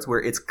cards where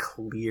it's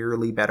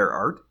clearly better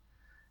art.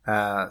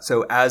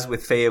 So as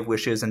with Fae of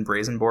Wishes and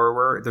Brazen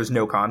Borrower, there's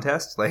no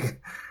contest.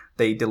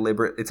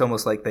 It's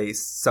almost like they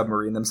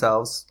submarine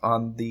themselves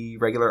on the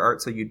regular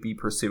art, so you'd be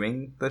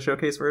pursuing the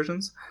showcase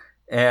versions.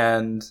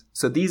 And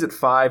so these at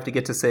 5 to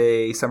get to,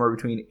 say, somewhere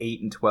between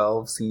 8 and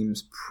 12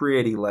 seems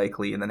pretty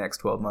likely in the next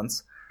 12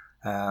 months.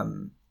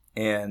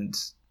 And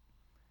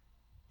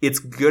it's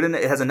good, and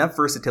it has enough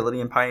versatility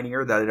in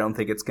Pioneer that I don't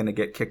think it's going to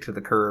get kicked to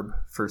the curb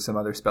for some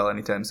other spell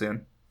anytime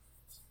soon.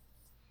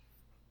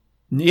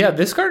 Yeah,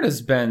 this card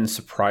has been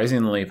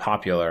surprisingly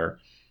popular.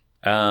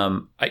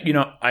 I'm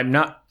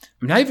not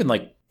even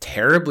like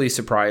terribly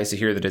surprised to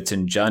hear that it's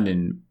in Jund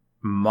and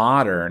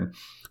Modern,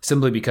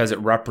 simply because it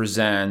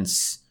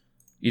represents,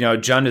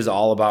 Jund is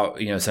all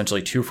about,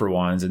 essentially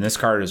 2-for-1s, and this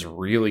card is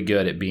really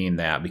good at being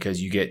that,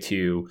 because you get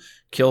to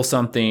kill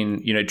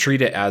something,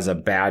 treat it as a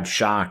bad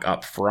shock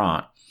up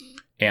front,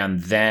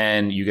 and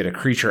then you get a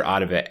creature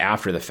out of it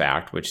after the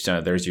fact, which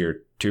there's your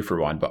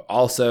 2-for-1. But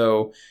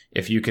also,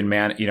 if you can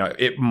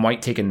it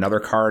might take another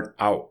card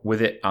out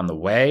with it on the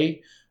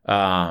way,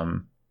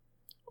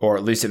 or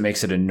at least it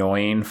makes it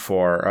annoying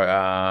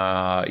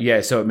so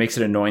it makes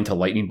it annoying to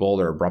Lightning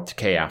Bolt or Abrupt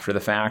Decay after the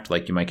fact.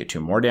 Like, you might get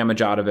 2 more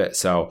damage out of it.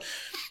 So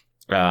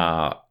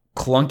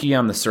clunky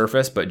on the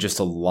surface, but just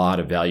a lot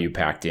of value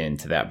packed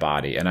into that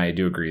body. And I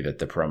do agree that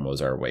the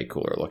promos are way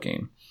cooler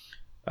looking.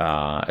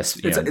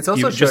 It's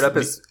also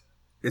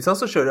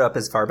showed up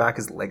as far back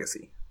as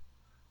Legacy.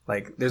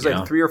 Like, there's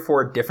 3 or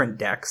 4 different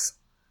decks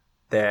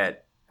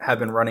that have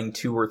been running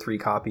 2 or 3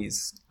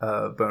 copies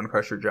of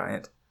Bonecrusher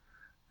Giant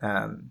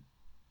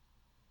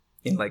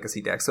in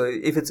Legacy decks. So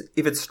if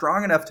it's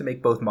strong enough to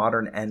make both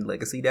Modern and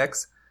Legacy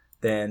decks,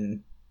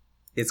 then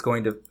it's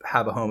going to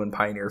have a home in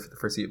Pioneer for the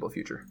foreseeable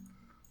future.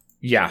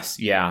 Yes,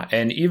 yeah.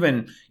 And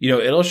even,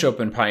 it'll show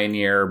up in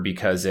Pioneer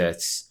because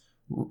it's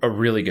a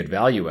really good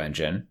value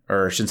engine,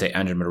 or I shouldn't say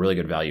engine, but a really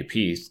good value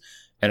piece.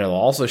 And it'll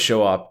also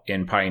show up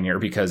in Pioneer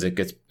because it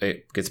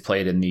gets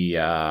played in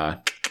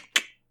the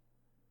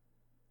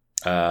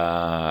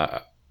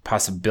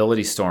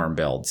Possibility Storm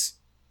builds.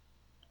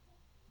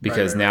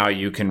 Because now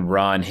you can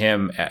run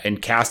him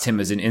and cast him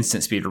as an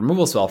instant speed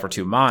removal spell for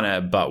 2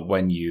 mana, but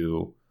when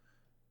you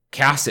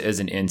cast it as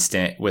an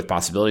instant with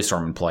Possibility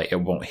Storm in play,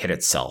 it won't hit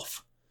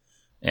itself.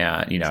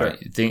 And, Sure.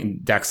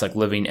 Decks like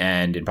Living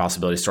End and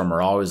Possibility Storm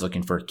are always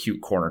looking for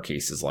cute corner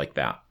cases like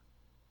that.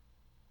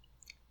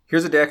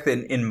 Here's a deck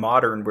that in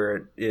Modern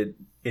where it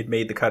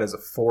made the cut as a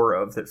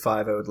 4-of that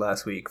 5-0'd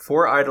last week.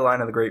 4 Eidolon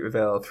of the Great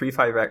Reveal,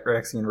 3/5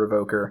 Rexian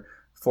Revoker,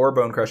 4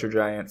 Bonecrusher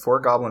Giant, 4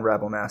 Goblin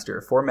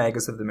Rabblemaster, 4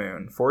 Magus of the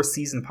Moon, 4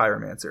 Seasoned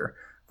Pyromancer,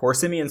 4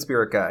 Simian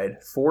Spirit Guide,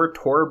 4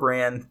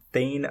 Torbrand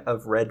Thane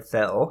of Red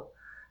Fell,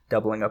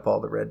 doubling up all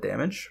the red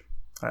damage.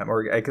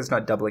 Or I guess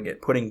not doubling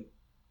it,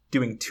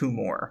 doing 2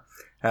 more.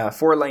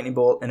 4 Lightning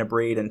Bolt and a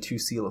Braid and 2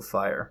 Seal of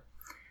Fire.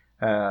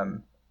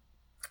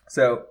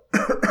 So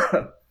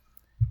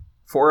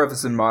 4 of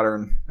us in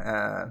Modern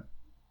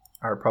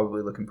are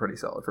probably looking pretty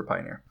solid for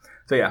Pioneer.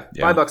 So yeah.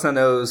 $5 on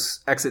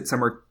those. Exit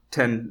somewhere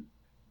 10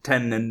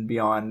 and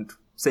beyond.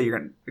 Say you're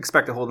going to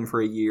expect to hold them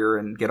for a year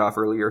and get off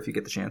earlier if you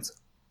get the chance.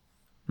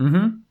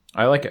 Mm-hmm.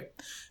 I like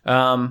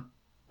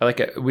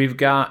it. We've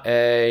got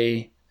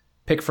a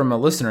pick from a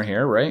listener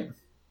here, right?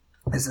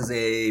 This is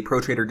a Pro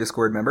Trader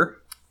Discord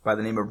member by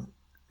the name of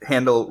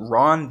handle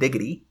Ron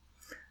Diggity.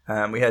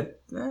 We had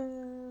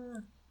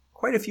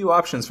quite a few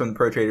options from the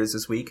Pro Traders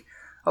this week.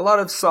 A lot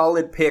of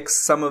solid picks.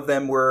 Some of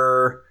them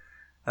were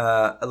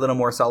a little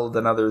more solid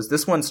than others.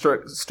 This one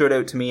stood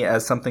out to me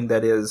as something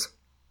that is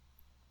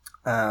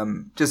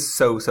just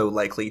so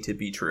likely to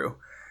be true.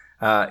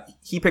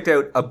 He picked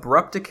out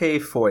Abrupt Decay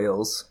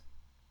foils,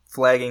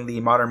 flagging the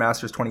Modern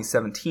Masters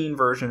 2017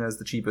 version as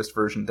the cheapest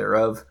version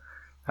thereof.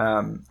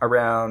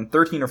 Around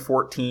 13 or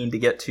 14 to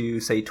get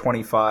to, say,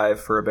 25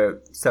 for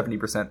about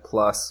 70%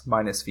 plus,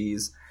 minus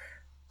fees.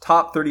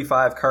 Top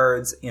 35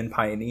 cards in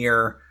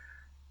Pioneer.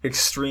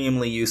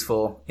 Extremely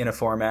useful in a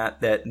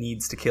format that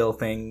needs to kill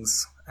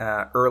things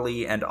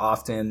early and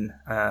often,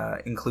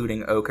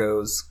 including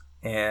Okos,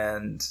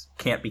 and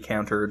can't be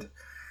countered.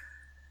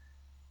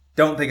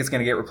 Don't think it's going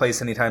to get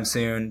replaced anytime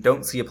soon.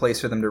 Don't see a place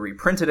for them to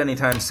reprint it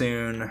anytime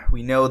soon.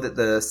 We know that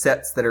the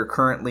sets that are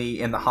currently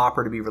in the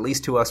hopper to be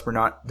released to us were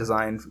not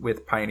designed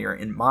with Pioneer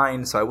in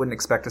mind, so I wouldn't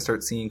expect to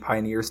start seeing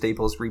Pioneer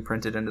staples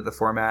reprinted into the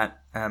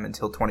format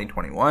until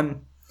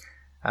 2021.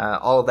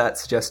 All of that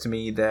suggests to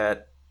me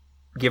that,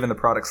 given the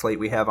product slate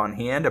we have on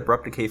hand,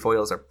 Abrupt Decay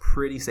foils are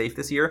pretty safe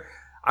this year.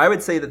 I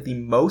would say that the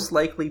most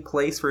likely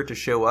place for it to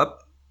show up,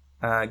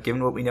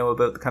 given what we know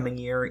about the coming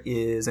year,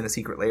 is in a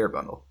Secret Lair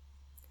bundle.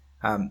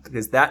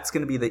 Because that's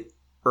going to be the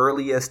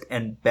earliest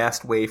and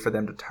best way for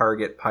them to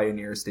target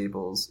Pioneer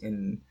staples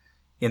in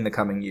the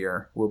coming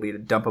year, will be to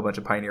dump a bunch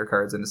of Pioneer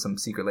cards into some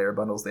Secret Lair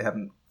bundles they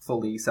haven't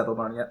fully settled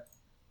on yet.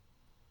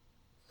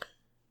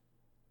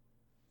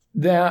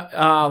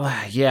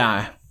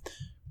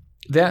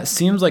 That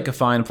seems like a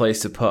fine place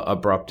to put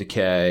Abrupt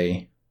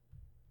Decay.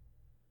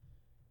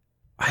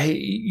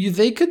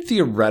 They could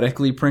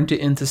theoretically print it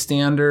into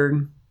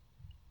Standard,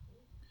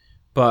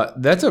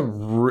 but that's a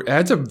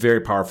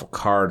very powerful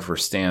card for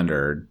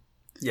Standard.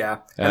 Yeah,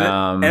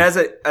 and as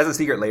a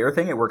Secret Lair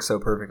thing, it works so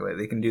perfectly.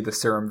 They can do the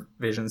Serum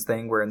Visions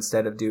thing, where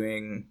instead of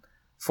doing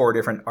 4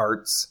 different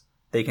arts,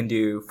 they can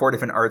do 4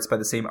 different arts by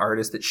the same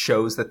artist that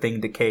shows the thing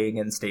decaying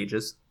in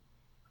stages.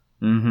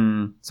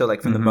 Mm-hmm. So,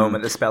 like, from the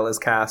moment the spell is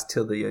cast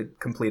till the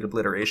complete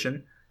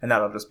obliteration, and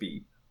that'll just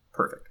be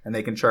perfect. And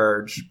they can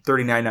charge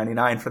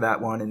 $39.99 for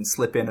that one and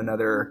slip in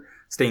another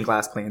stained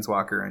glass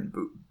Planeswalker, and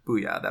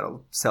booyah,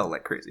 that'll sell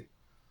like crazy.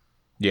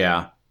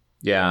 Yeah.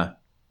 I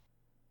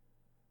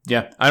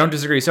don't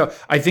disagree. So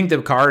I think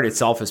the card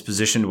itself is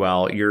positioned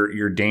well.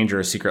 Your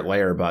dangerous Secret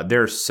Lair, but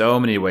there's so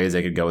many ways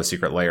they could go with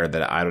Secret Lair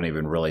that I don't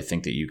even really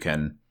think that you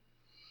can.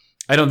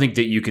 I don't think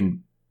that you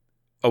can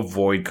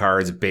avoid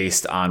cards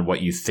based on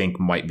what you think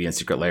might be in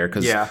Secret Lair,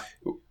 because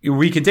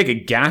we can take a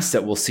guess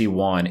that we'll see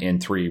one in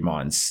 3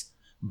 months,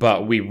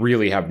 but we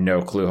really have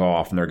no clue how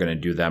often they're going to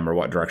do them or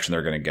what direction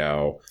they're going to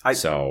go. I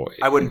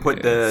wouldn't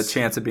put the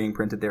chance of being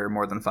printed there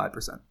more than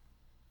 5%.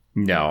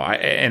 No,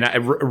 I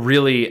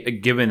really,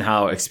 given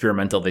how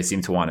experimental they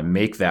seem to want to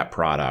make that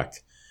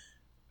product,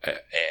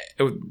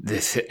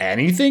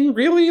 anything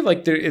really,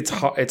 like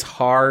it's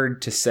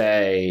hard to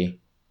say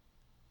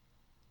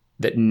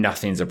that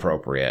nothing's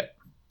appropriate.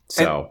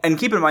 So and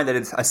keep in mind that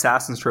it's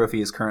Assassin's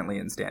Trophy is currently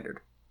in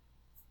standard.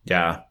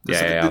 Yeah.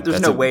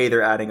 There's no way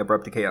they're adding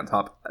Abrupt Decay on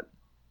top of that.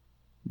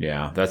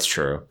 Yeah, that's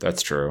true.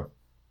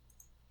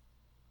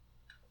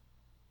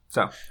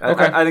 So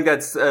I think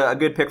that's a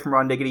good pick from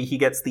Ron Diggity. He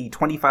gets the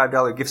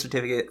 $25 gift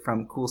certificate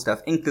from Cool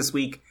Stuff Inc. this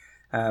week.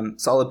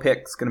 Solid pick.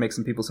 It's going to make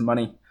some people some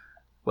money.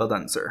 Well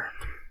done, sir.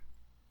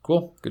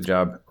 Cool. Good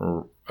job,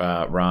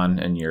 Ron,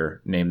 and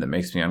your name that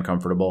makes me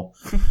uncomfortable.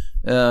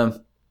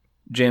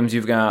 James,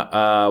 you've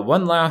got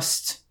one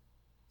last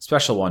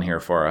special one here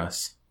for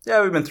us.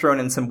 Yeah, we've been throwing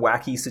in some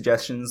wacky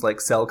suggestions like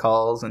cell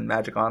calls and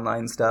Magic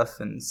Online stuff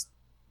and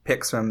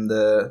picks from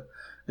the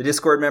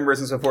Discord members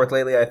and so forth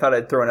lately. I thought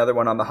I'd throw another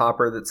one on the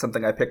hopper. That's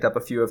something I picked up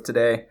a few of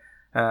today.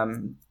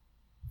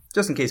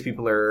 Just in case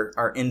people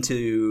are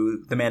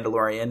into The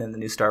Mandalorian and the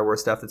new Star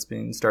Wars stuff that's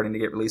been starting to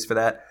get released for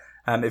that.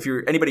 If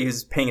you're anybody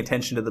who's paying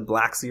attention to the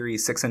Black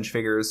Series 6-inch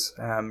figures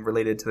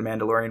related to The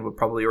Mandalorian would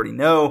probably already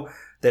know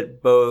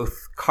that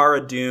both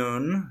Cara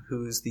Dune,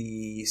 who's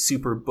the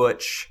super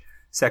butch,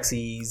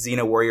 sexy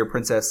Xena warrior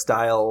princess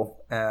style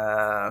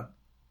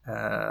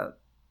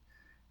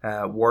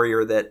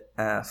warrior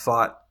that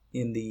fought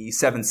in the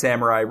Seven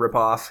Samurai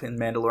ripoff in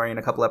Mandalorian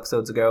a couple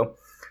episodes ago.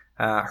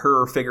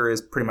 Her figure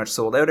is pretty much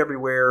sold out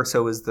everywhere.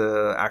 So is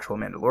the actual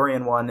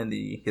Mandalorian one in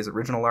his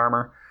original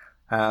armor.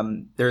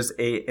 There's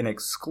an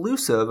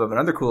exclusive of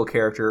another cool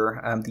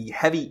character, the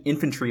Heavy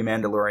Infantry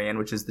Mandalorian,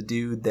 which is the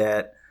dude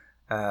that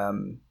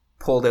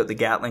pulled out the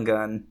Gatling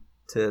gun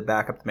to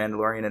back up the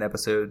Mandalorian in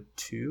episode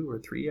 2 or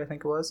 3, I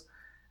think it was.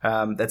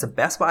 That's a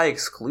Best Buy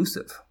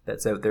exclusive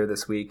that's out there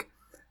this week.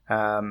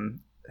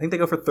 I think they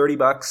go for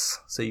 $30,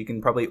 so you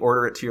can probably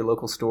order it to your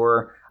local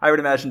store. I would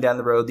imagine down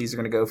the road these are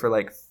going to go for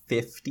like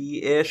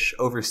 $50-ish.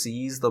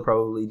 Overseas, they'll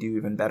probably do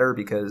even better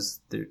because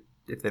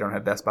if they don't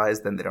have Best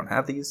Buys, then they don't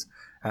have these.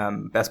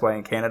 Best Buy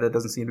in Canada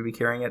doesn't seem to be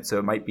carrying it, so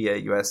it might be a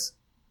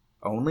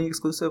US-only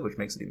exclusive, which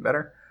makes it even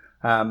better.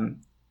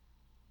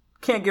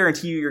 Can't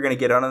guarantee you're going to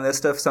get on this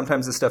stuff.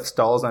 Sometimes the stuff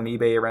stalls on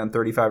eBay around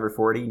 35 or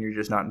 40, and you're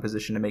just not in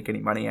position to make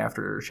any money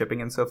after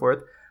shipping and so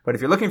forth. But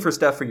if you're looking for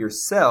stuff for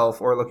yourself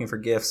or looking for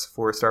gifts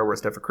for Star Wars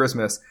stuff for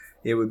Christmas,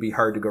 it would be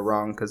hard to go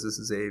wrong because this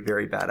is a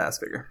very badass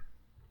figure.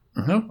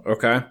 Mm-hmm.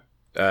 Okay.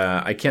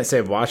 I can't say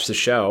I've watched the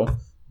show,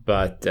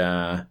 but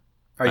are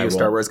you a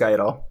Star Wars guy at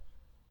all?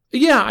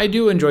 Yeah, I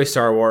do enjoy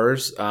Star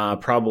Wars.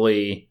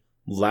 Probably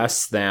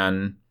less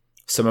than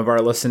some of our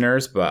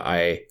listeners, but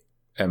I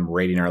am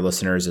rating our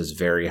listeners as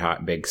very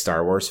hot, big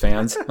Star Wars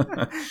fans.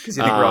 Because you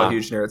think we're all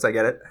huge nerds. I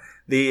get it.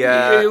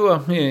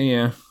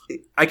 Yeah.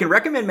 I can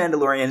recommend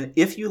Mandalorian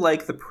if you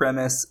like the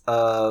premise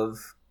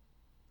of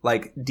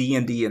like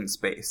D&D in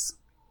space.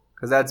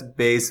 Because that's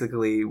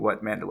basically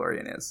what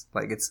Mandalorian is.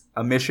 Like, it's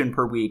a mission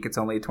per week. It's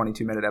only a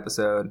 22-minute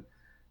episode.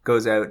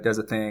 Goes out, does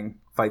a thing,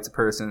 fights a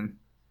person.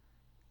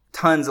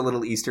 Tons of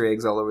little Easter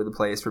eggs all over the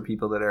place for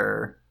people that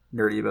are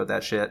nerdy about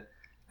that shit.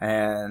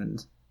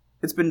 And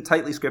it's been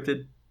tightly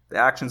scripted. The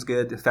action's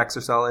good. The effects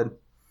are solid.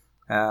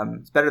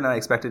 It's better than I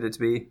expected it to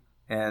be.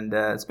 And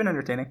it's been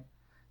entertaining.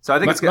 So I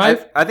think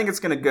I think it's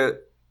going to go...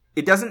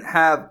 It doesn't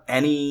have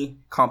any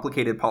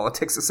complicated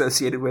politics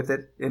associated with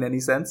it in any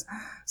sense.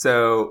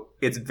 So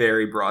it's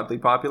very broadly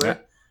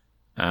popular.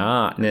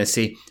 Now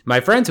see,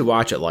 my friends who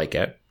watch it like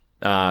it.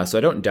 So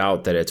I don't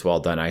doubt that it's well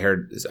done. I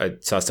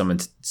saw someone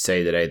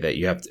say today that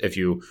you have to, if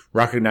you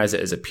recognize it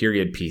as a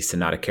period piece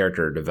and not a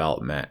character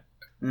development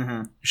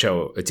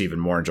show, it's even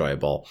more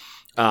enjoyable.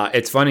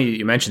 It's funny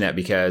you mention that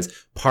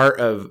because part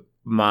of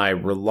my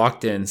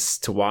reluctance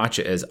to watch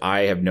it is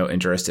I have no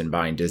interest in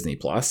buying Disney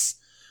Plus.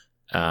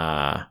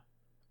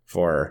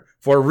 For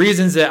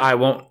reasons that I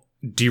won't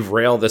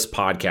derail this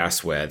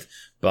podcast with,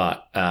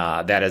 but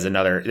that is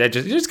another that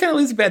just kind of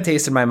leaves a bad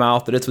taste in my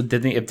mouth. That it's with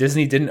Disney. If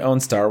Disney didn't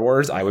own Star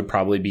Wars, I would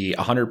probably be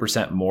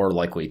 100% more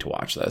likely to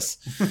watch this.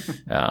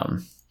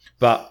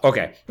 But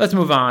okay, let's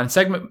move on.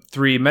 Segment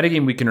 3,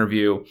 Metagame Week in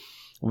Review.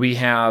 We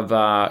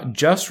have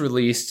just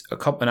released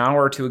an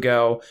hour or two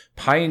ago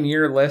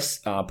Pioneer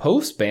List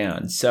post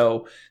ban.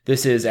 So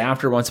this is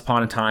after Once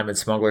Upon a Time and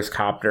Smuggler's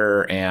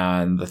Copter,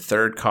 and the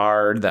third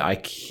card that I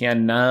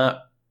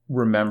cannot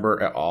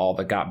remember at all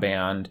that got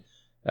banned.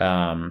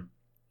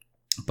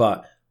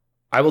 But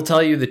I will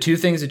tell you the two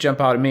things that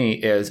jump out at me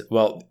is,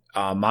 well,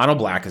 Mono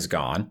Black is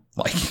gone.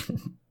 Like,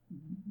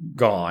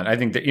 gone. I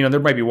think that, there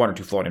might be one or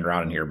two floating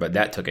around in here, but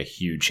that took a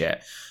huge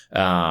hit.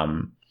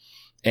 And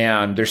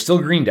there's still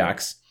green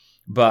decks,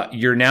 but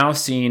you're now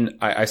seeing,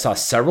 I saw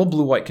several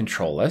blue-white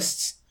control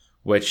lists,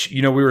 which,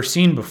 we were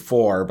seeing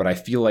before, but I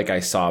feel like I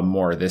saw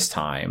more this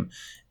time.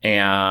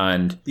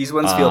 And these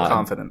ones feel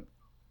confident.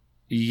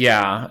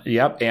 Yeah.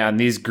 Yep. And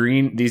these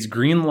green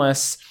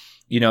lists,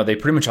 they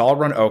pretty much all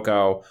run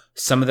Oko.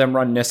 Some of them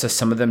run Nissa,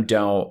 some of them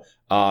don't.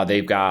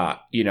 They've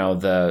got,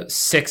 the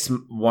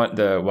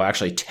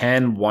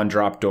 10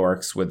 one-drop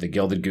dorks with the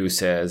Gilded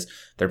Gooses.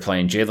 They're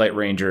playing Jadelight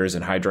Rangers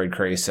and Hydroid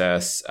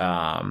Krasis.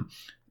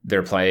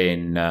 They're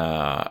playing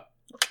the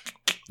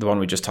one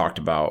we just talked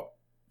about.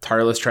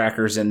 Tireless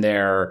Trackers in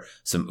there,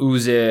 some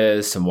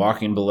Oozes, some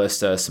Walking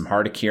Ballista, some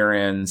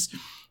Hardikirans.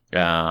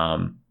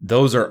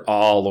 Those are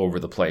all over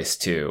the place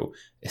too.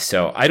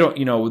 So I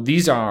don't,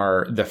 these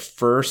are the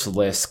first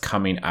lists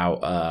coming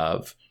out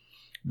of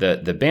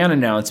the ban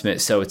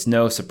announcement. So it's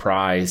no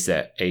surprise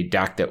that a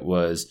deck that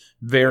was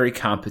very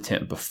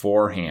competent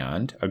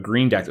beforehand, a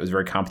green deck that was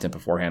very competent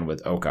beforehand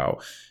with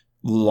Oko,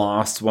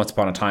 lost once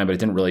upon a time, but it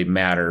didn't really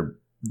matter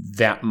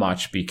that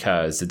much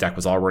because the deck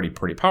was already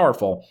pretty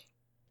powerful.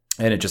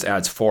 And it just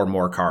adds 4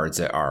 more cards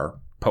that are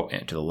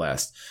potent to the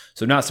list.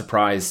 So not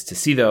surprised to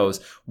see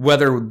those.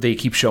 Whether they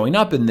keep showing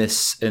up at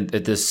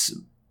this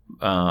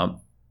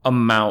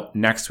amount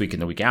next week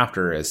and the week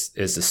after is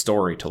the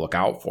story to look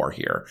out for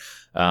here.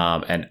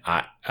 And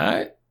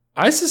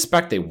I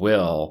suspect they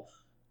will.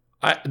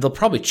 They'll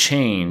probably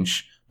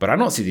change, but I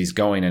don't see these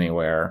going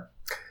anywhere.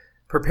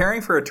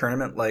 Preparing for a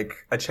tournament like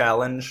a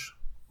challenge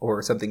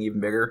or something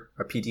even bigger,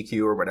 a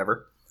PTQ or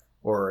whatever,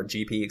 or a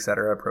GP,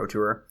 etc., Pro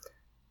Tour,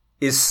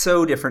 is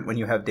so different when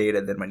you have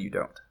data than when you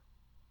don't.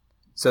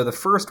 So the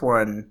first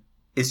one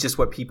is just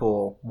what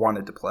people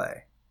wanted to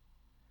play.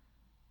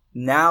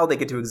 Now they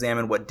get to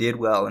examine what did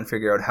well and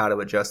figure out how to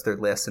adjust their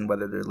list and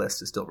whether their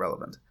list is still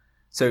relevant.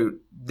 So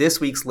this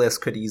week's list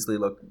could easily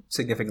look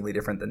significantly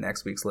different than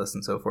next week's list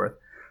and so forth.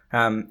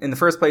 In the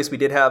first place, we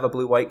did have a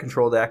blue-white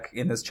control deck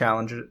in this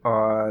challenge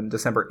on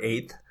December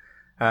 8th.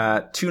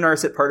 2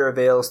 Narset Parter of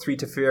Veils, 3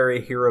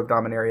 Teferi, Hero of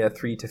Dominaria,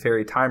 3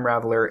 Teferi Time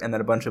Raveler, and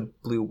then a bunch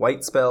of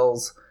blue-white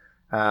spells.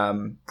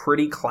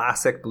 Pretty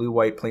classic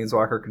blue-white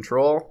Planeswalker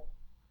control.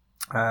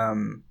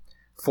 4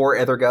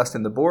 Ethergust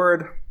in the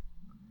board,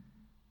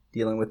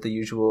 dealing with the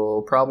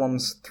usual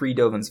problems. 3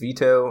 Dovin's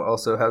Veto,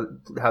 also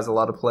has a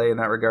lot of play in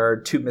that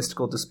regard. 2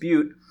 Mystical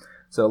Dispute,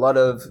 so a lot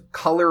of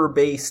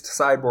color-based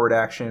sideboard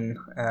action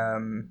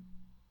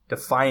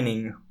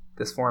defining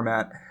this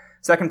format.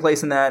 Second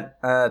place in that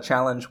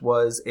challenge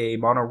was a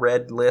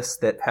mono-red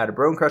list that had a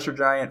Bonecrusher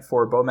Giant,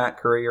 4 Bomat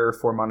Courier,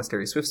 4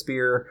 Monastery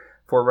Swiftspear,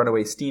 4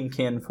 Runaway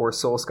Steamkin, 4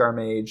 Soulscar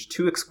Mage,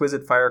 2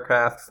 Exquisite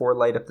Firecraft, 4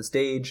 Light Up the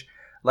Stage,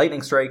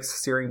 Lightning Strikes,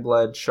 Searing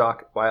Blood,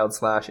 Shock, Wild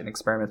Slash, and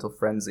Experimental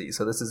Frenzy.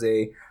 So this is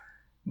a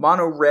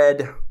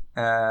mono-red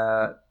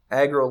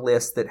aggro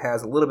list that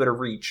has a little bit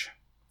of reach,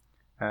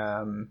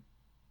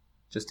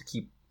 just to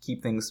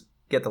keep things,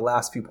 get the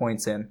last few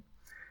points in.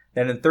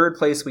 Then in third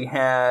place, we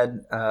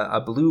had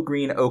a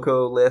blue-green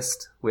Oko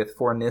list with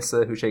 4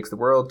 Nissa, Who Shakes the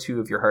World, 2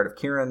 of Your Heart of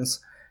Kirans,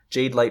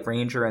 Jadelight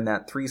Ranger in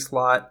that 3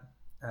 slot,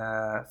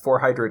 4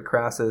 Hydroid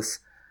Krasis,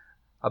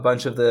 a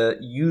bunch of the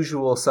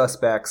usual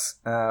suspects.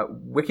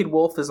 Wicked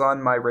Wolf is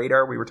on my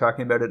radar. We were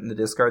talking about it in the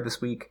Discard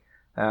this week,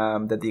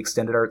 that the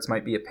extended arts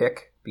might be a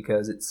pick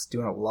because it's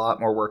doing a lot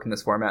more work in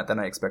this format than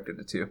I expected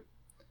it to.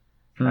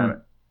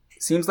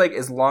 Seems like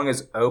as long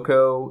as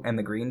Oko and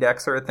the green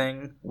decks are a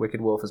thing,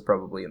 Wicked Wolf is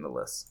probably in the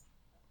list.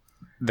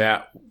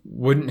 That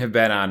wouldn't have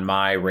been on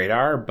my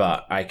radar,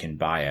 but I can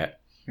buy it.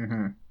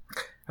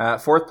 Mm-hmm.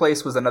 Fourth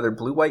place was another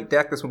blue-white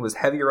deck. This one was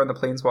heavier on the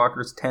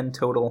Planeswalkers, 10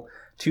 total.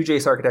 2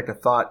 Jace Architect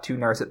of Thought, 2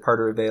 Narset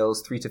Parter of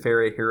Veils, 3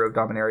 Teferi, Hero of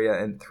Dominaria,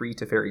 and 3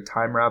 Teferi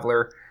Time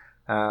Raveler.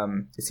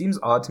 It seems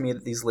odd to me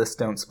that these lists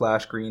don't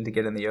splash green to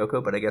get in the Oko,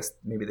 but I guess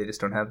maybe they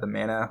just don't have the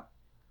mana.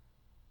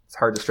 It's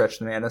hard to stretch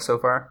the mana so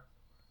far.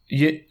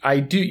 Yeah, I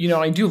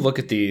do look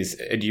at these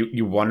and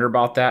you wonder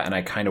about that, and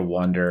I kind of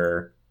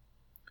wonder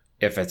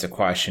if it's a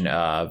question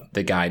of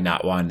the guy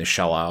not wanting to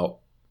shell out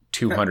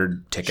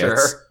 200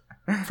 tickets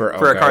for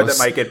a card that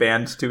might get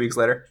banned 2 weeks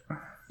later.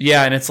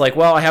 Yeah, and it's like,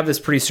 well, I have this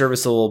pretty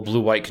serviceable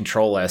blue-white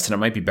control list, and it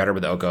might be better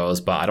with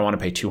Okos, but I don't want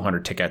to pay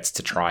 200 tickets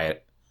to try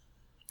it.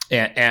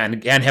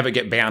 And have it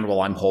get banned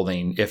while I'm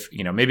holding. If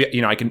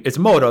maybe I can. It's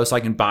Moto, so I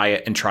can buy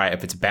it and try it.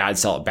 If it's bad,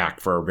 sell it back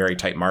for a very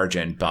tight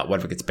margin. But what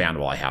if it gets banned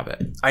while I have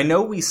it? I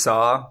know we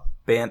saw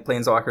banned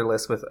Planeswalker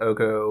lists with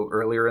Oko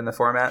earlier in the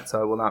format,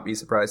 so I will not be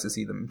surprised to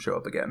see them show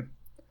up again.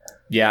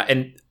 Yeah,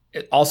 and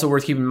also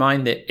worth keeping in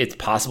mind that it's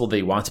possible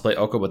they want to play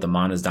Oko, but the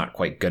mana is not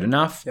quite good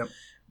enough. Yep.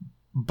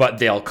 But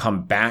they'll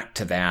come back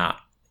to that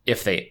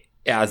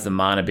as the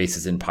mana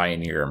bases in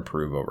Pioneer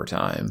improve over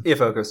time.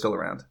 If Oko's still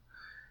around.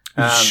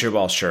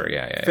 Sure.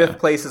 Yeah. Fifth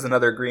place is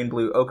another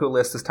green-blue Oko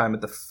list, this time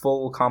with the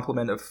full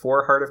complement of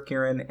 4 Heart of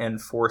Kiran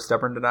and 4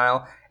 Stubborn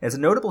Denial. And it's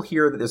notable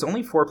here that there's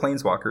only 4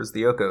 Planeswalkers,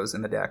 the Okos,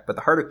 in the deck, but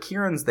the Heart of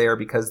Kiran's there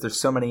because there's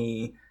so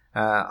many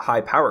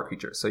high power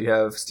creatures. So you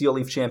have Steel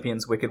Leaf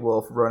Champions, Wicked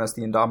Wolf, Ronas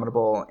the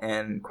Indomitable,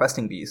 and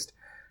Questing Beast,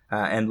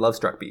 and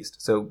Lovestruck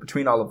Beast. So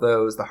between all of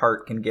those, the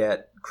Heart can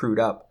get crewed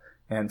up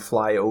and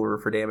fly over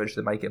for damage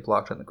that might get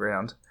blocked on the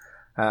ground.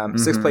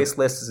 Sixth place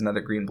list is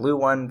another green-blue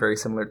one, very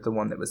similar to the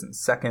one that was in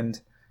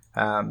second.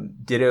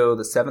 Ditto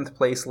the 7th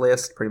place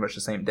list, pretty much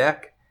the same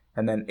deck.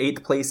 And then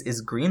 8th place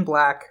is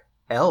green-black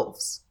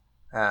Elves,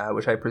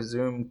 which I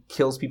presume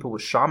kills people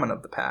with Shaman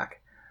of the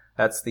Pack.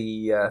 That's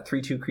the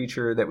 3/2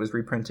 creature that was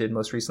reprinted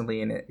most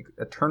recently in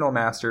Eternal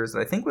Masters that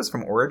I think was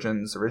from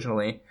Origins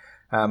originally.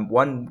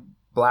 1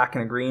 black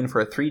and a green for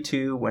a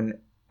 3/2.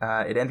 When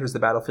it enters the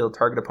battlefield,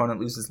 target opponent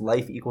loses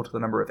life equal to the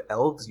number of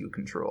elves you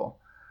control.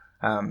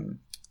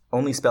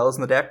 Only spells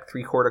in the deck,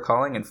 3 Chord of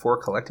Calling, and 4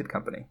 Collected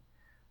Company.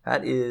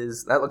 That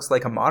looks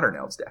like a modern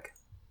Elves deck.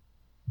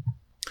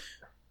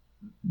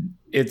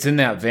 It's in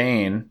that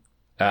vein,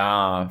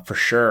 for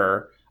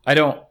sure.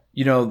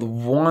 The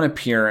one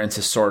appearance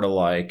is sort of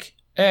like,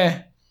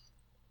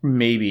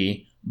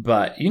 maybe.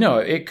 But,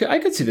 I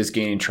could see this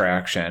gaining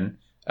traction.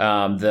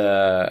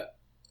 The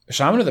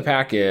Shaman of the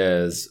Pack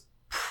is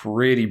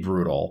pretty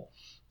brutal.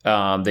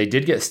 They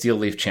did get Steel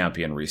Leaf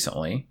Champion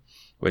recently,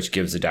 which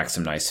gives the deck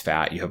some nice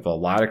fat. You have a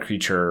lot of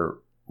creature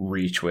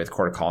reach with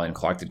Chord of Calling and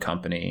Collected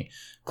Company.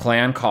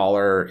 Clan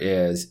Caller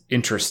is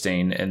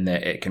interesting in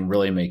that it can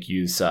really make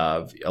use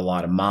of a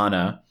lot of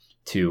mana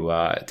to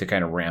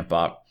kind of ramp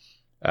up.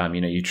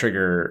 You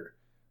trigger,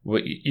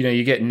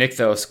 you get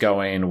Nykthos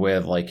going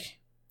with like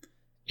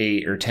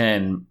 8 or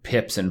 10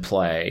 pips in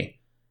play.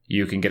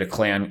 You can get a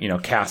clan,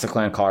 cast a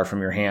Clan Caller from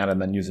your hand and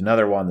then use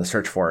another one to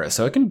search for it.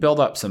 So it can build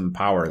up some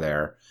power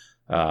there.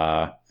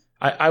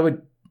 I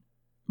would.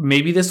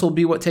 Maybe this will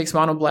be what takes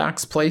Mono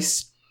Black's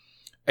place.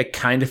 I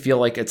kind of feel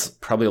like it's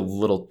probably a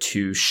little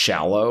too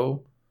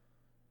shallow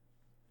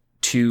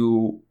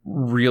to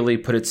really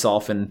put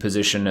itself in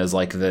position as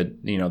like the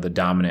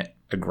dominant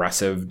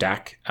aggressive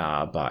deck.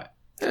 But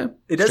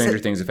stranger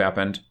things have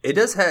happened. It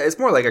does have. It's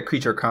more like a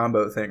creature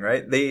combo thing,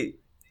 right? It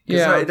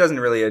doesn't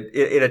really.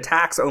 It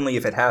attacks only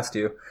if it has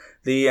to.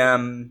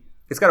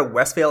 It's got a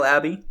Westphale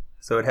Abbey,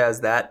 so it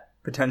has that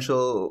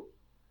potential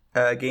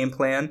game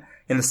plan.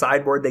 In the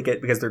sideboard, they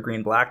get, because they're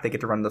green-black, they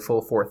get to run the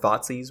full 4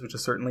 Thoughtseize, which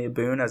is certainly a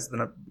boon as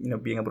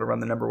being able to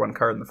run the number 1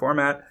 card in the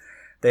format.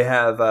 They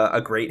have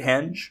a Great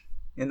Henge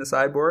in the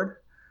sideboard.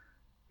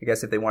 I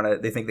guess if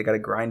they think they got to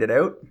grind it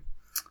out.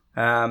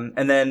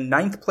 And then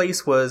 9th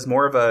place was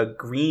more of a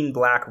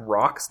green-black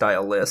rock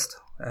style list.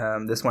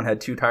 This one had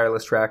 2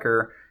 Tireless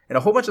Tracker and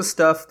a whole bunch of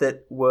stuff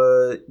that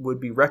would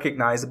be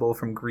recognizable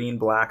from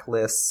green-black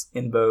lists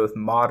in both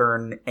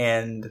modern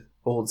and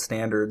old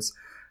standards.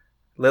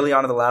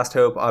 Liliana the Last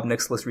Hope, Ob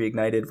Nixilis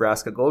Reignited,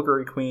 Vraska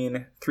Golgari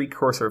Queen, 3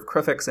 Courser of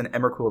Krufix and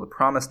Emrakul the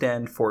Promised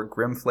End, 4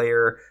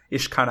 Grimflayer,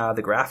 Ishkana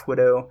the Graph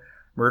Widow,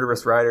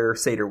 Murderous Rider,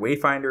 Satyr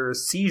Wayfinders,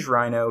 Siege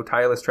Rhino,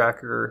 Tireless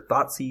Tracker,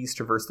 Thoughtseize,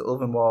 Traverse the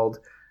Ulvenwald,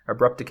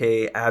 Abrupt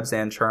Decay,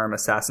 Abzan Charm,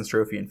 Assassin's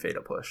Trophy, and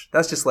Fatal Push.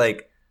 That's just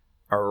like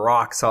a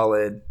rock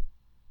solid,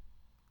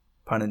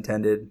 pun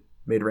intended,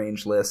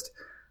 mid-range list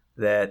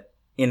that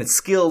in its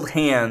skilled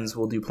hands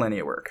will do plenty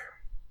of work.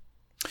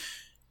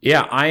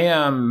 Yeah,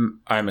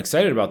 I'm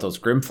excited about those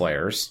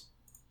Grimflayers.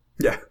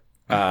 Yeah.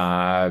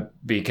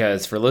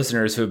 Because for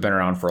listeners who have been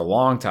around for a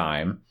long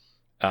time,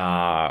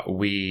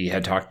 we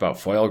had talked about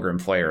foil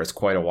Grimflayers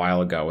quite a while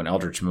ago when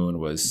Eldritch Moon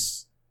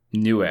was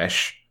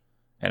newish,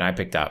 and I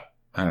picked up,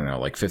 I don't know,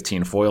 like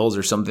 15 foils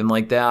or something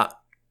like that.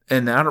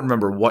 And I don't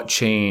remember what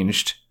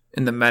changed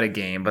in the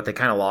metagame, but they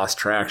kind of lost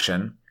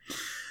traction.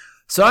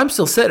 So I'm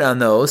still sitting on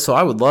those, so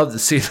I would love to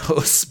see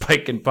those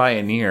spike in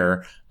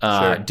Pioneer.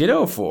 Sure.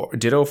 Ditto for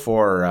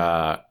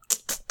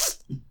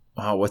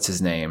what's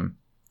his name?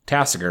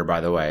 Tasigur,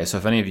 by the way. So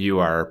if any of you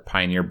are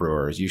Pioneer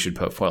brewers, you should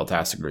put foil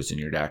Tasigurs in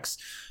your decks.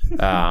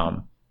 Yeah,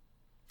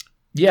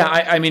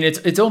 I mean,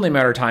 it's only a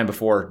matter of time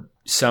before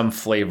some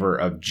flavor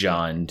of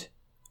Jund,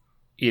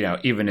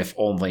 even if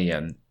only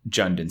in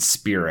Jund and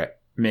Spirit,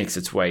 makes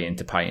its way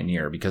into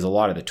Pioneer, because a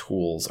lot of the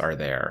tools are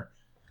there.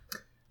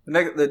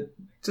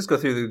 Just go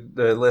through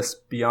the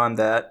list beyond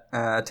that.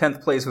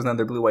 10th place was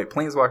another blue-white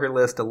Planeswalker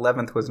list.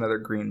 11th was another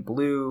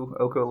green-blue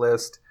Oko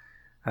list.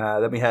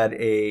 Then we had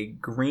a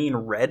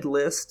green-red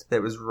list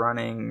that was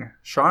running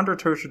Chandra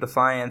Tosha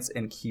Defiance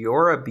and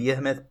Kiora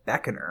Behemoth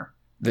Beckoner.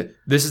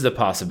 This is the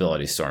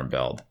Possibility Storm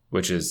build,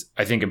 which is,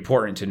 I think,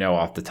 important to know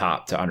off the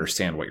top to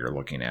understand what you're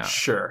looking at.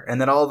 Sure. And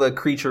then all the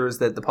creatures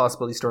that the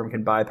Possibility Storm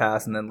can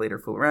bypass and then later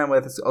fool around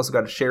with. It's also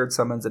got a Shared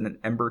Summons and an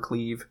Ember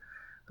Cleave.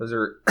 Those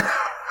are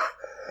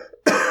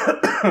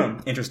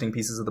interesting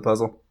pieces of the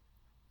puzzle.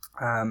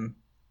 And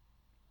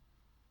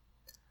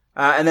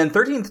then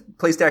 13th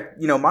place deck,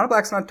 Mono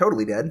Black's not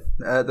totally dead.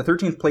 The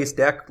 13th place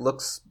deck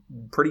looks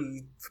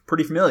pretty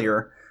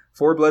familiar.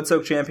 4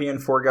 Bloodsoaked Champion,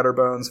 4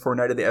 Gutterbones, 4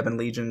 Knight of the Ebon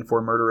Legion,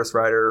 4 Murderous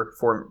Rider,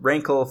 4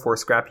 Rankle, 4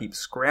 Scrapheap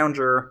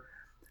Scrounger,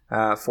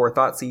 4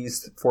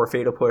 Thoughtseize, 4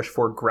 Fatal Push,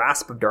 4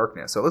 Grasp of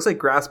Darkness. So it looks like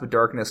Grasp of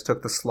Darkness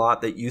took the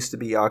slot that used to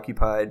be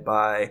occupied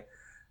by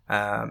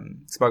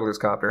Smuggler's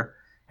Copter.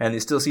 And you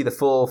still see the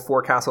full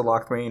 4 Castle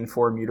Locthwain,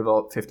 4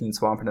 Mutavault, 15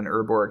 Swampert, and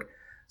Urborg.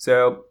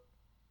 So,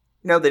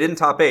 they didn't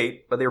top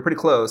 8, but they were pretty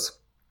close.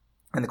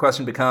 And the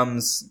question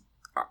becomes,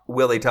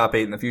 will they top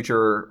 8 in the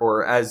future?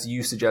 Or as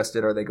you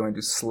suggested, are they going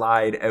to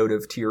slide out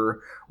of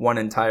Tier 1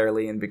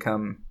 entirely and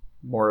become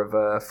more of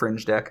a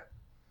fringe deck?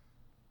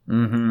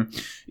 Mm-hmm.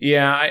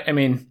 Yeah, I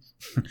mean,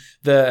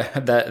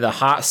 the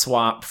hot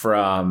swap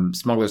from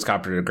Smuggler's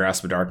Copter to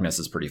Grasp of Darkness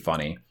is pretty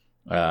funny.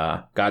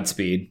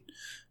 Godspeed.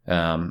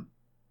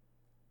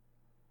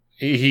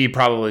 He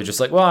probably just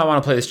like, well, I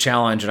want to play this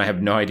challenge and I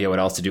have no idea what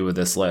else to do with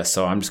this list,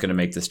 so I'm just going to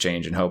make this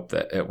change and hope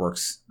that it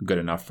works good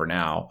enough for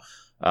now.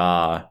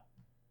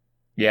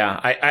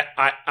 Yeah,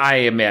 I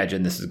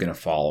imagine this is going to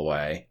fall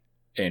away.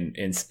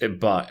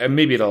 But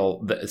maybe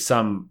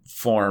some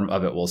form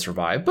of it will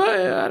survive. But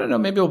I don't know.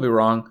 Maybe we'll be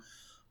wrong.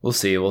 We'll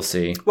see.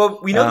 Well,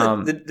 we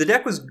know that the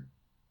deck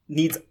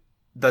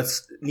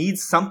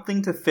needs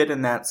something to fit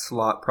in that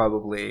slot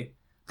probably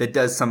that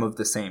does some of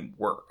the same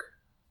work,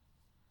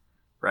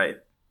 right?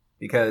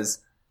 Because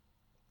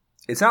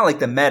it's not like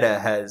the meta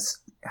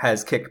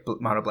has kicked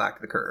Mono Black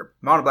to the curb.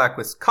 Mono Black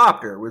with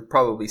Copter would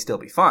probably still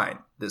be fine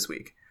this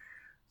week.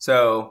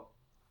 So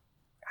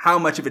how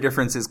much of a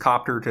difference is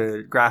Copter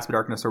to Grasp of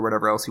Darkness or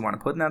whatever else you want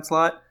to put in that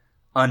slot?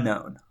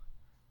 Unknown.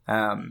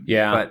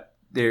 But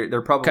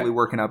they're probably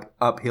working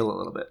uphill a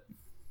little bit.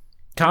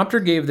 Copter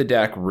gave the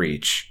deck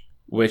reach,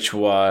 which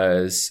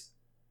was,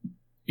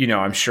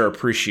 I'm sure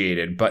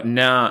appreciated, but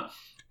not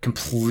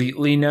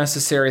completely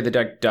necessary. The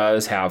deck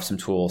does have some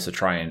tools to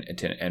try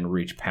and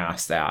reach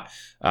past that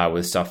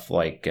with stuff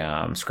like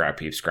Scrap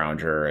Heap,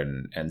 Scrounger,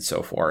 and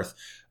so forth.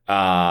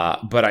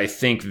 But I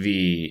think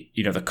the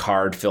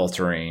card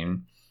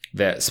filtering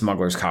that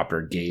Smuggler's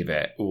Copter gave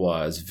it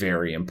was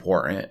very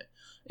important.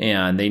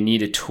 And they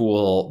need a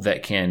tool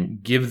that can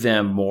give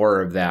them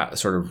more of that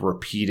sort of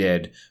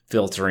repeated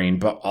filtering,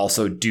 but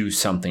also do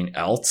something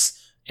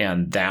else.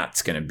 And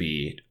that's going to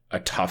be a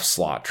tough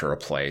slot to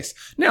replace.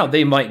 Now,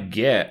 they might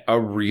get a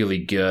really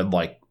good,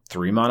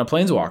 3-mana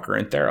Planeswalker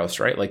in Theros,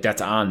 right?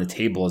 That's on the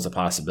table as a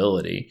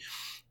possibility.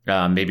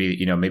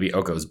 Maybe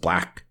Oko's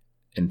Black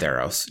in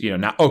Theros.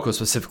 Not Oko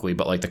specifically,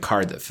 but the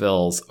card that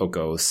fills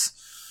Oko's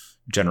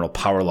general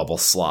power level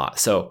slot.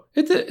 So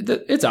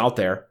it's out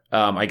there.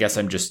 I guess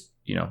I'm just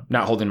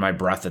not holding my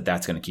breath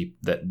that's going to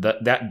keep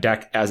that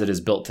deck as it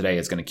is built today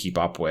is going to keep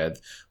up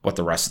with what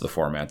the rest of the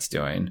format's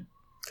doing.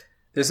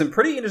 There's some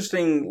pretty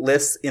interesting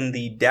lists in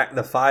the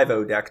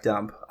 5-0 deck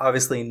dump.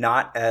 Obviously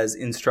not as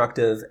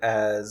instructive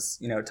as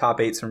top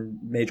 8s from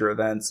major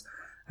events.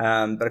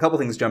 But a couple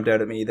things jumped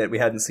out at me that we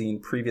hadn't seen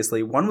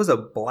previously. One was a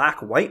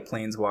black-white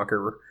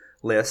Planeswalker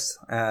list.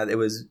 It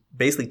was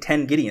basically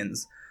 10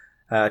 Gideons.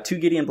 2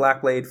 Gideon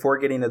Blackblade, 4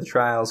 Gideon of the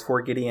Trials,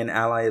 4 Gideon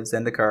Ally of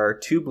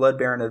Zendikar, 2 Blood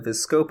Baron of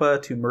Vizscopa,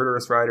 2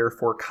 Murderous Rider,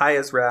 4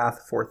 Kaya's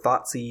Wrath, 4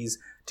 Thoughtseize,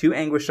 2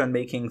 Anguished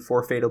Unmaking,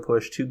 4 Fatal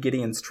Push, 2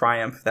 Gideon's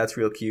Triumph, that's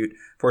real cute,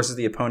 forces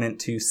the opponent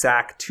to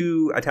sack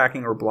 2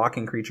 attacking or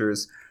blocking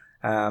creatures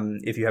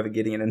if you have a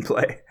Gideon in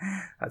play.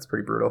 That's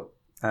pretty brutal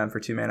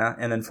for 2 mana.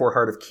 And then 4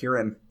 Heart of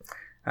Kirin.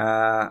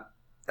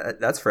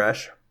 That's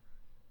fresh.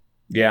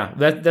 Yeah,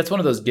 that's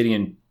one of those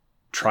Gideon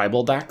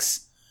tribal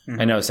decks. Mm-hmm.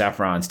 I know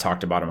Saffron's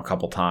talked about him a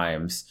couple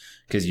times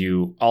because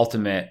you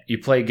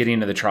play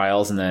Gideon of the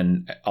Trials and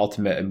then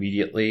ultimate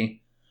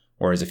immediately.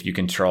 Whereas if you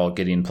control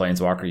Gideon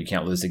Planeswalker, you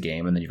can't lose the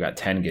game, and then you've got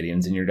 10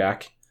 Gideons in your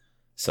deck.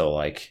 So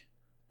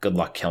good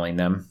luck killing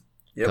them,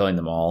 killing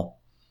them all.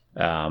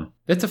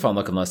 It's a fun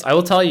looking list. I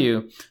will tell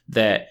you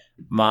that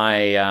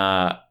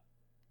my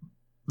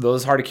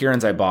those Heart of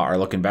Kirins I bought are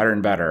looking better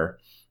and better.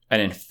 And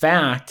in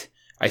fact,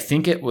 I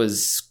think it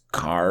was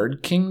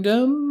Card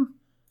Kingdom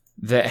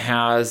that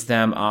has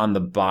them on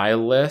the buy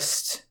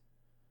list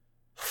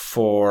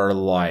for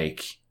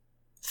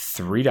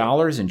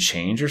 $3 and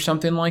change or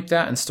something like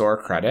that in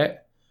store credit.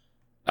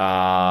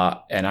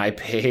 And I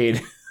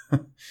paid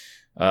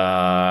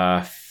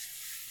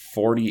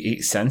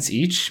 48 cents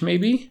each,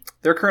 maybe.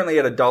 They're currently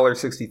at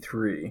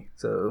 $1.63.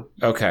 So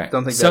okay.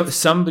 Don't think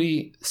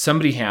somebody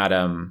had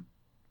them.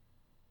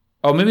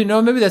 Oh, maybe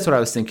that's what I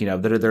was thinking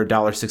of. They're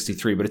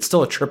 $1.63, but it's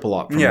still a triple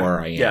up from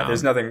where I am. Yeah,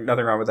 there's nothing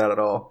wrong with that at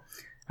all.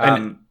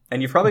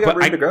 And you've probably got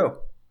room to go.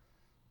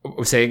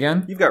 Say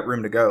again? You've got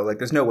room to go.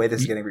 There's no way this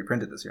is getting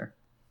reprinted this year.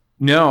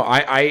 No,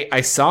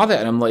 I saw that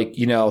and I'm like,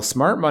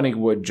 Smart Money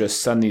would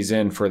just send these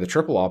in for the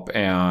triple up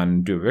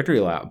and do a victory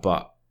lap,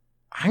 but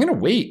I'm going to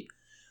wait.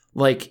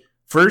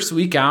 First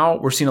week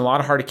out, we're seeing a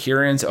lot of Heart of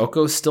Kirins.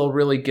 Oko's still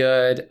really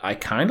good. I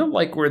kind of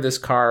like where this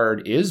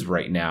card is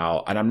right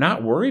now, and I'm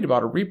not worried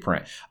about a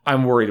reprint.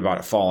 I'm worried about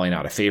it falling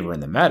out of favor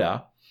in the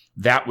meta.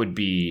 That would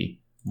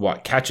be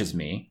what catches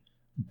me,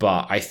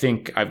 but I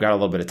think I've got a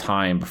little bit of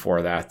time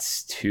before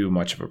that's too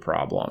much of a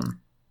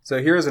problem.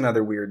 So here's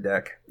another weird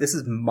deck. This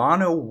is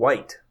mono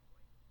white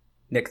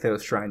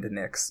Nykthos Shrine to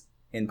Nyx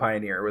in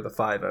Pioneer with a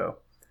 5-0.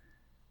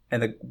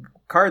 And the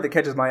card that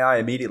catches my eye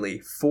immediately,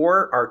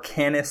 4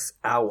 Arcanus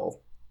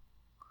Owl.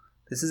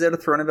 This is out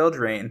of Throne of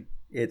Eldraine.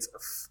 It's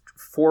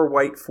 4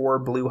 white, 4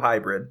 blue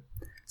hybrid.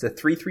 It's a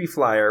 3/3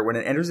 flyer. When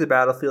it enters the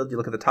battlefield, you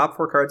look at the top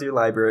 4 cards of your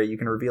library. You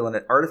can reveal an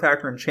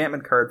artifact or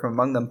enchantment card from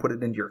among them, put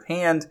it into your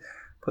hand,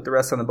 put the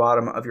rest on the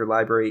bottom of your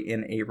library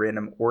in a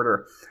random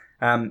order.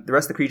 The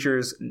rest of the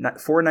creatures,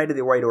 4 Knight of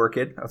the White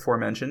Orchid,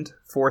 aforementioned,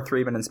 4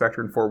 Thraben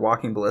Inspector, and 4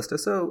 Walking Ballista.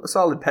 So a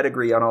solid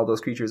pedigree on all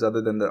those creatures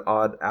other than the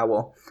odd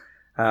owl.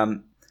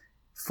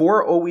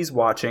 4 Always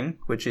Watching,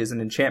 which is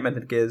an enchantment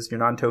that gives your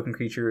non-token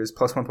creatures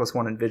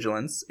 +1/+1 in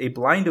vigilance. A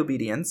Blind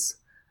Obedience,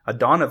 a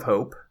Dawn of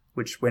Hope,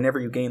 which whenever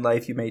you gain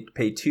life, you may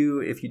pay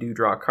 2 if you do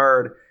draw a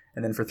card.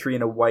 And then for 3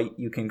 and a white,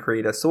 you can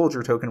create a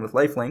soldier token with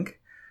lifelink.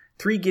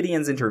 3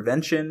 Gideon's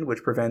Intervention,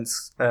 which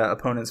prevents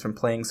opponents from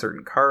playing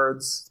certain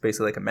cards. It's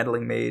basically like a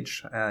meddling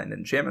mage in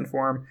enchantment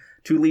form.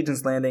 2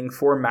 Legion's Landing.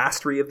 4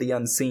 Mastery of the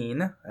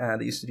Unseen.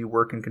 That used to do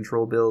work and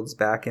control builds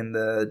back in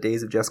the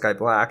days of Jeskai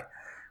Black.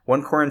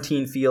 1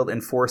 Quarantine Field,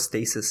 and 4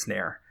 Stasis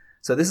Snare.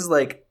 So this is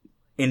like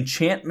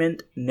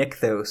enchantment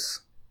Nykthos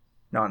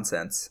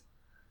nonsense.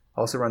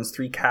 Also runs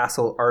 3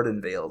 Castle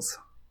Arden Vales.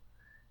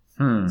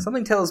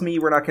 Something tells me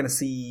we're not going to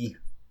see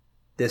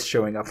this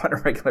showing up on a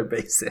regular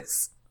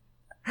basis.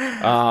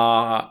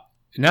 Not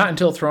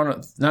until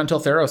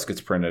Theros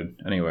gets printed,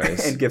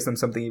 anyways. And gives them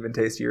something even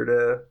tastier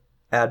to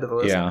add to the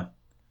list. Yeah.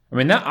 I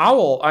mean,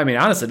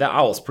 honestly, that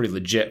owl's pretty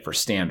legit for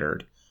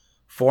standard.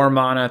 4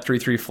 mana,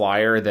 3/3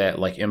 flyer that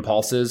like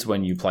impulses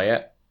when you play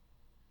it.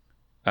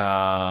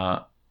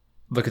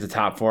 Look at the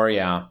top 4,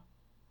 yeah.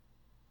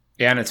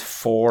 And it's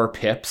 4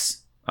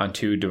 pips on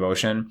 2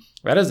 devotion.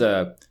 That's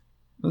a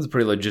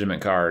pretty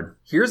legitimate card.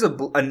 Here's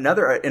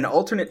an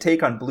alternate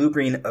take on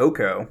blue-green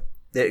Oko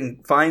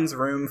that finds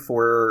room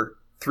for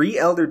 3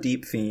 Elder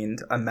Deep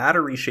Fiend, a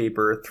Matter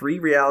Reshaper, 3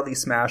 Reality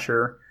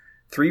Smasher,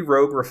 3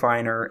 Rogue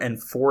Refiner,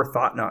 and 4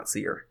 Thought-Knot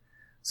Seer.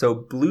 So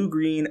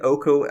blue-green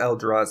Oko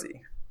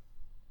Eldrazi.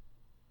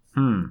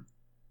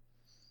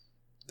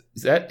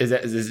 Is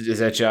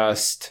that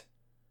just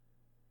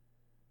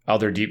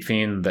Elder Deep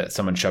Fiend that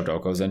someone shoved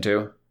Okos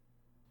into?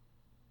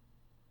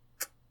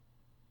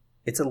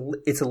 It's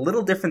a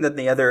little different than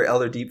the other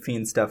Elder Deep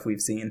Fiend stuff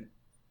we've seen.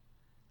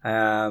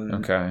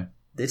 Okay.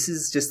 This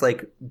is just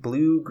like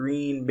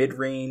blue-green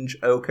mid-range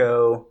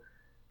Oko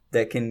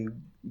that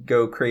can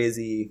go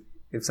crazy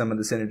if some of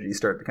the synergies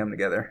start to come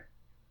together.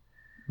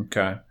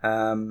 Okay.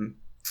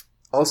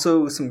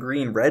 Also, some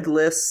green-red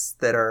lists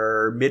that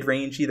are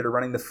mid-rangey that are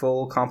running the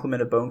full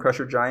complement of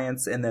Bonecrusher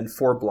Giants, and then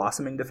 4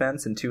 Blossoming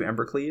Defense and 2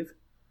 Embercleave.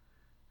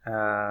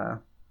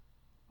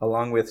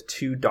 Along with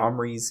 2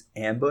 Domri's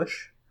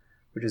Ambush,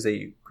 which is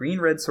a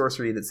green-red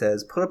sorcery that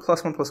says, put a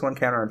 +1/+1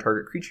 counter on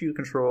target creature you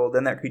control,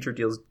 then that creature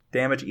deals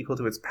damage equal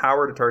to its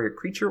power to target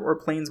creature or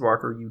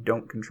planeswalker you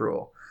don't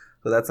control.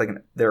 So that's like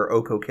their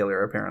Oko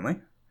killer,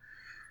 apparently.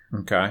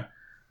 Okay.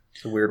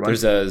 It's a weird one.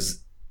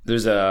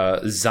 There's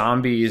a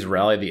Zombies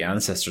Rally the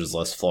Ancestors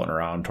list floating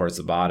around towards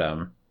the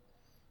bottom.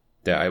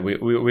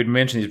 We'd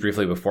mentioned these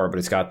briefly before, but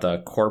it's got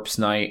the Corpse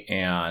Knight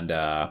and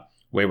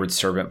Wayward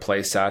Servant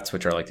play sets,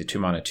 which are like the 2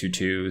 mana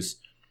 2/2s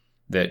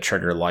that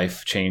trigger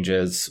life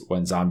changes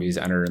when zombies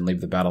enter and leave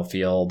the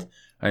battlefield.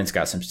 And it's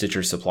got some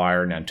Stitcher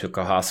Supplier and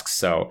Nantuko Husks.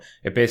 So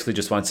it basically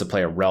just wants to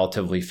play a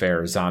relatively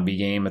fair zombie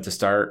game at the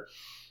start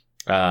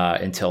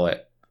until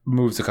it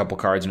moves a couple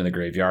cards into the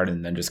graveyard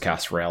and then just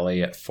casts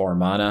Rally at 4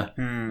 mana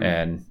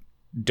and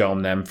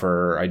dome them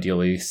for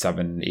ideally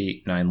 7,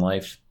 8, 9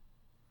 life.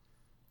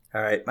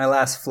 All right, my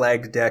last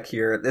flagged deck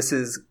here. This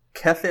is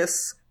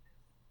Kethis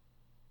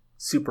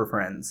Super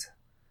Friends.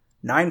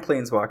 9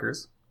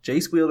 Planeswalkers.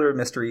 Jace Wielder of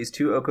Mysteries,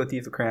 2 Oko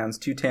Thief of Crowns,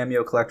 2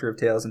 Tameo Collector of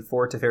Tales, and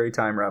 4 Teferi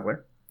Time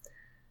Raveler.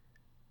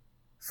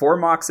 4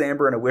 Mox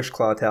Amber and a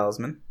Wishclaw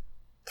Talisman.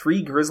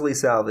 3 Grizzly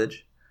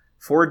Salvage.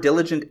 4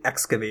 Diligent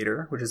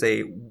Excavator, which is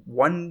a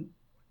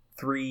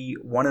 1/3,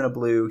 1 and a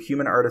blue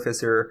human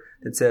artificer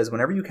that says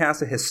whenever you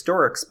cast a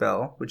historic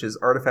spell, which is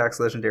artifacts,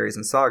 legendaries,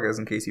 and sagas,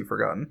 in case you've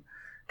forgotten,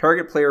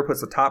 target player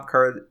puts the top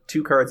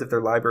 2 cards of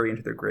their library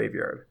into their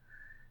graveyard.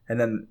 And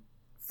then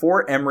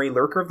 4 Emery,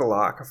 Lurker of the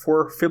Loch,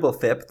 4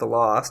 Fibblethip, the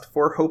Lost,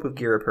 4 Hope of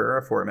Girapur,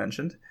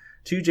 aforementioned,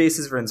 2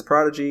 Jace's Vryn's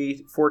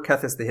Prodigy, 4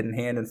 Kethis, the Hidden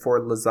Hand, and 4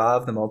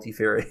 Lazav, the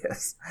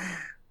Multifarious.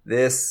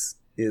 This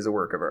is a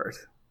work of art.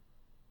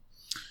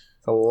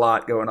 There's a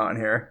lot going on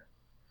here.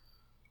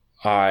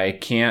 I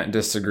can't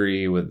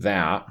disagree with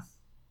that.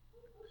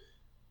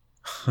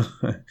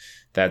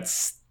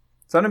 That's...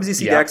 Sometimes you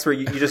see decks where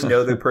you just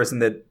know the person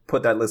that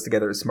put that list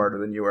together is smarter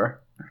than you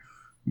are.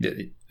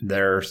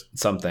 They're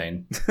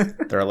something.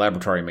 They're a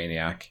laboratory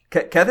maniac.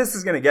 Kethis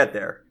is going to get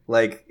there.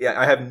 Like, yeah,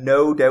 I have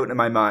no doubt in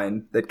my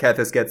mind that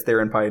Kethis gets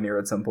there in Pioneer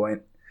at some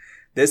point.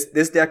 This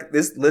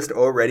list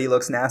already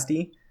looks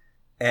nasty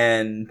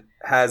and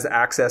has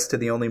access to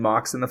the only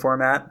Mox in the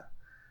format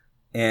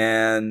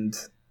and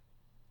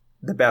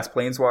the best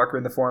Planeswalker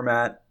in the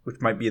format,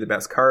 which might be the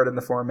best card in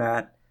the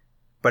format.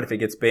 But if it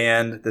gets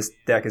banned, this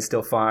deck is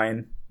still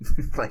fine.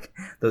 Like,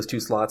 those 2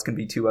 slots can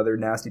be 2 other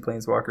nasty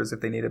Planeswalkers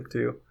if they need them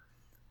to.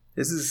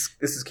 This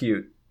is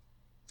cute.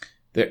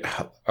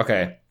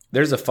 Okay.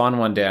 There's a fun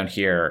one down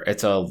here.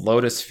 It's a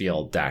Lotus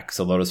Field deck.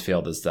 So Lotus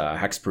Field is the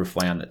hexproof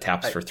land that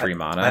taps for 3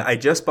 mana. I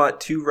just bought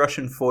 2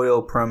 Russian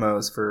foil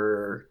promos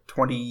for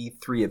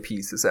 23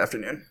 apiece this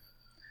afternoon.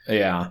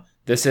 Yeah.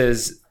 This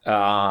is,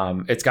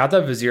 it's got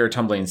the Vizier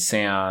Tumbling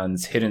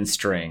Sands Hidden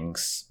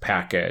Strings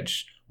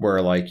package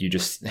where like you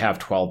just have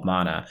 12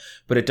 mana,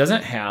 but it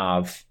doesn't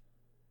have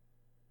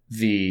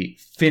the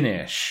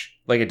finish.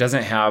 Like it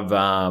doesn't have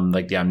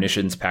like the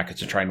Omniscience package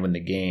to try and win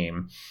the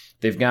game.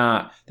 They've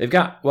got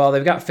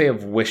Fae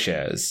of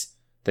Wishes.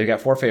 They've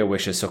got 4 Fae of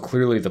Wishes, so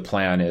clearly the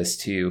plan is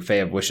to Fae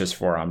of Wishes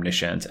for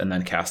Omniscience, and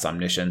then cast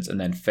Omniscience, and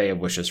then Fae of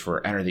Wishes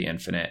for Enter the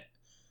Infinite.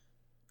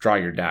 Draw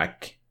your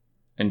deck,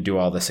 and do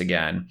all this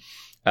again.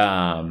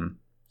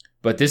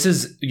 But this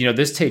is,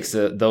 this takes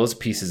those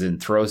pieces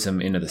and throws them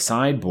into the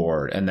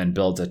sideboard, and then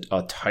builds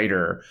a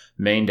tighter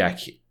main deck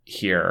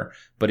here.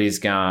 But he's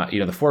got,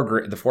 the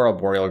 4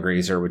 Arboreal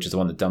Grazer, which is the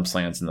one that dumps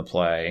lands in the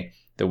play.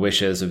 The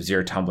Wishes of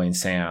Vizier Tumbling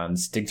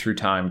Sands, Dig Through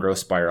Time, Growth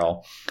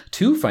Spiral,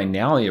 2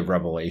 Finale of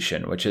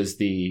Revelation, which is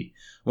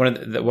one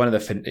of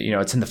the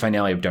it's in the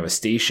Finale of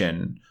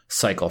Devastation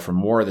cycle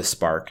from War of the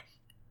Spark.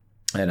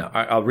 And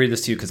I'll read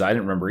this to you because I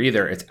didn't remember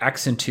either. It's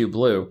X and 2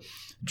 blue.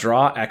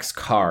 Draw X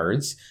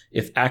cards.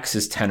 If X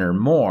is 10 or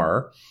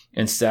more,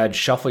 instead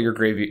shuffle your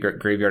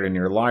graveyard in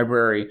your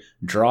library,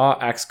 draw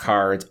X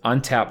cards,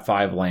 untap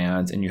 5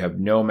 lands, and you have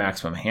no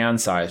maximum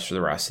hand size for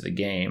the rest of the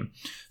game.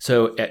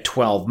 So at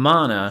 12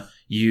 mana,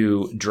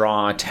 you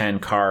draw 10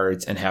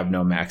 cards and have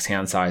no max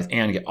hand size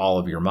and get all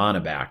of your mana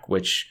back,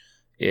 which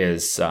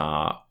is,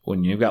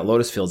 when you've got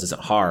Lotus Fields,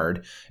 isn't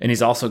hard. And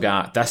he's also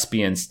got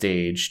Thespian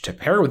Stage to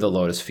pair with the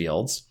Lotus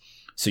Fields.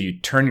 So you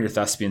turn your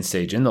Thespian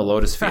Stage in the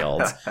Lotus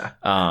Fields.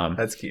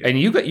 That's cute. And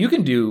you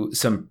can do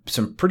some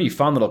pretty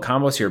fun little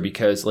combos here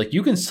because like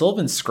you can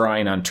Sylvan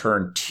Scrying on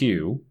turn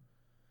 2,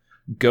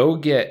 go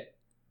get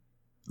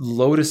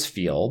Lotus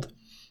Field,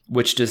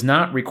 which does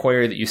not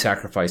require that you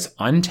sacrifice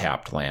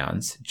untapped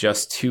lands,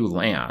 just 2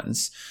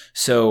 lands.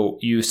 So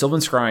you Sylvan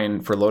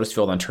Scrying for Lotus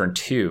Field on turn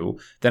 2,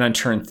 then on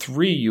turn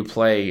 3 you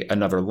play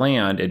another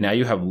land, and now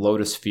you have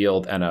Lotus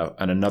Field and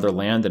another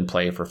land in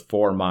play for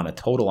 4 mana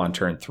total on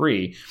turn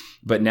 3.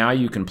 But now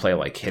you can play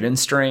like Hidden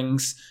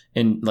Strings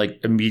and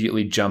like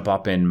immediately jump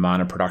up in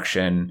mana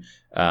production.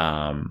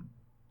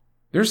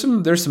 There's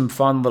some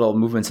fun little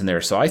movements in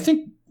there. So I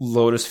think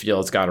Lotus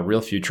Field's got a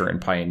real future in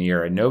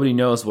Pioneer, and nobody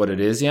knows what it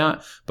is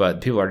yet,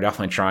 but people are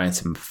definitely trying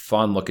some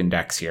fun looking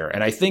decks here.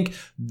 And I think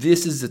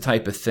this is the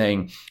type of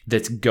thing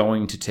that's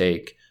going to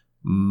take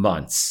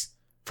months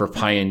for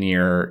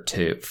Pioneer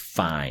to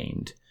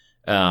find,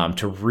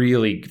 to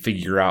really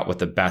figure out what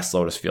the best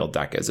Lotus Field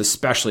deck is,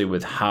 especially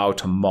with how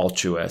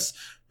tumultuous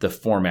the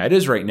format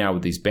is right now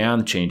with these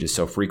ban changes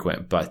so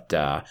frequent. But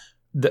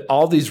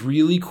all these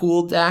really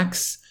cool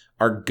decks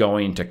are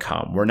going to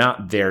come. We're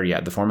not there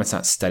yet. The format's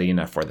not steady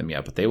enough for them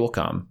yet, but they will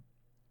come.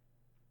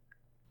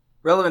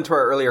 Relevant to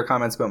our earlier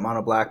comments about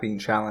Mono Black being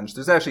challenged,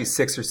 there's actually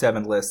 6 or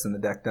 7 lists in the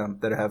deck dump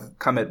that have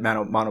come at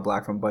Mono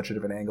Black from a bunch of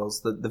different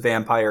angles. The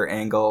vampire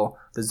angle,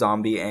 the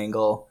zombie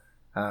angle,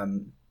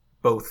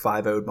 both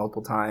 5-0'd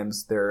multiple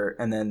times there,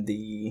 and then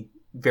the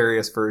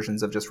various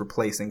versions of just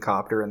replacing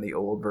Copter and the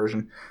old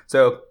version.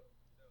 So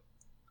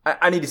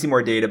I need to see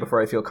more data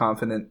before I feel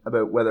confident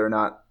about whether or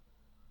not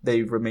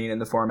they remain in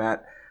the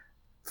format.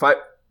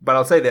 But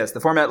I'll say this, the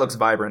format looks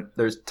vibrant.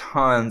 There's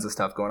tons of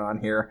stuff going on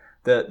here.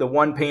 The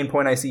one pain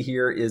point I see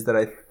here is that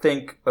I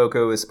think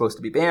Oko is supposed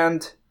to be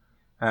banned.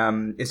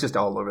 It's just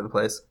all over the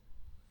place.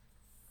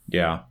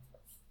 Yeah.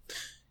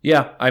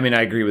 Yeah, I mean,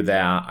 I agree with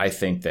that. I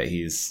think that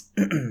he's...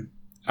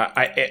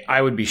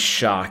 I would be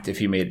shocked if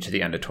he made it to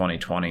the end of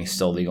 2020,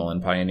 still legal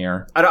in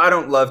Pioneer. I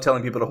don't love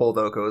telling people to hold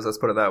Okos, let's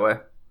put it that way.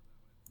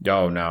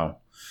 Oh, no.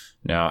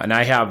 And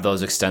I have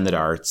those extended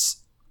arts.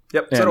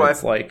 Yep, so do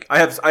I.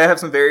 I have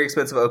some very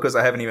expensive Okos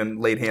I haven't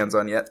even laid hands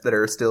on yet that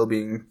are still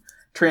being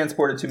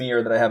transported to me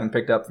or that I haven't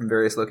picked up from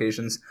various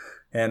locations.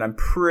 And I'm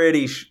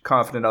pretty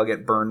confident I'll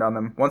get burned on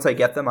them. Once I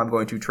get them, I'm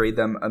going to trade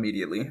them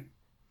immediately.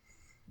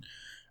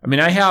 I mean,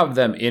 I have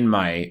them in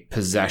my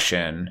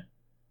possession.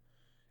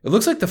 It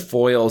looks like the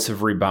foils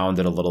have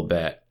rebounded a little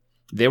bit.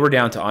 They were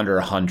down to under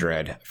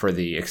 100 for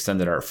the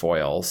extended art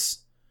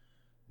foils.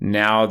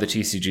 Now the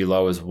TCG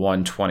low is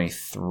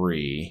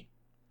 123.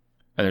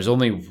 And there's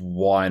only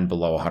one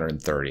below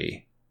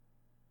 130.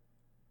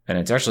 And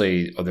it's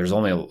actually,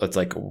 it's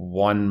like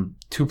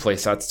 2 play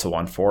sets to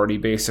 140,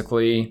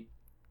 basically.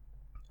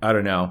 I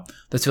don't know.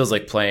 This feels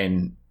like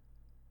playing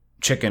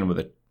chicken with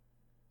a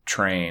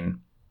train.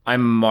 I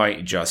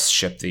might just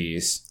ship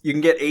these. You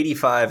can get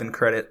 85 in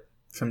credit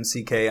from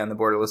CK on the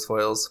borderless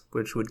foils,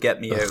 which would get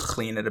me out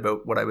clean at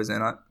about what I was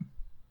in on.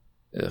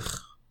 Ugh.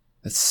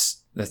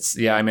 That's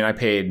yeah, I mean,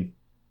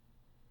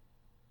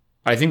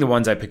 I think the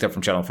ones I picked up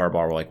from Channel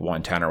Fireball were like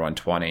 110 or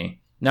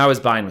 120. Now I was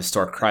buying with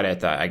store credit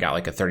that I got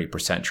like a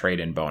 30%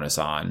 trade-in bonus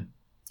on.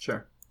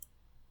 Sure.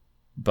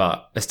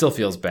 But it still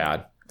feels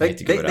bad. They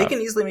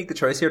can easily make the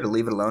choice here to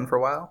leave it alone for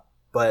a while,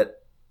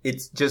 but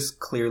it's just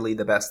clearly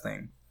the best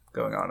thing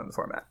going on in the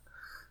format.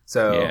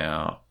 So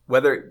yeah.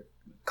 whether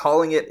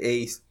calling it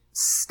a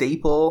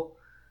staple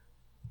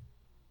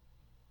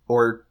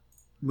or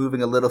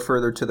moving a little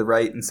further to the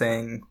right and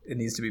saying it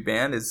needs to be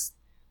banned is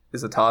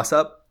a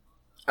toss-up.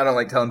 I don't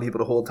like telling people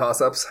to hold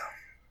toss-ups.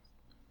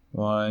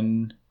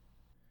 1,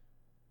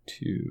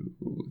 2,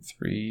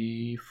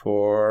 3,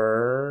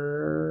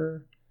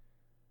 4.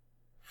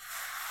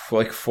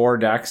 Like 4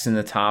 decks in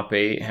the top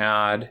 8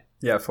 had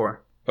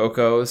 4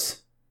 Okos.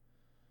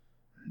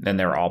 And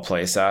they're all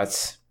play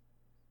sets.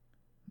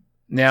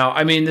 Now,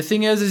 I mean, the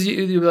thing is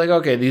you'd be like,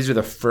 okay, these are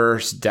the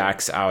first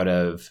decks out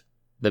of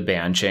the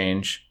ban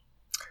change.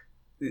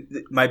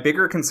 My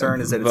bigger concern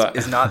is that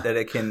it's not that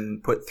it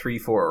can put 3,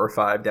 4, or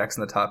 5 decks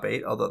in the top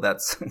 8, although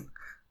that's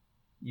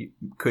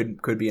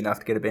could be enough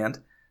to get it banned.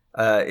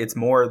 It's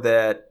more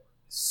that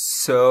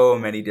so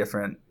many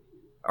different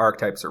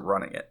archetypes are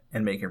running it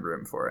and making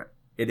room for it.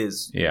 It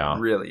is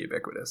really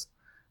ubiquitous.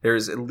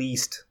 There's at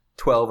least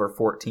 12 or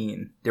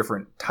 14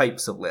 different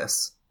types of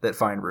lists that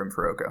find room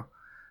for Oko.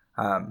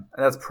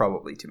 That's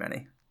probably too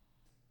many.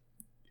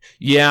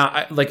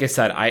 Yeah, like I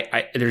said,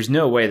 I there's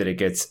no way that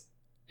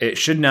it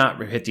should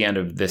not hit the end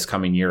of this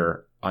coming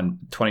year on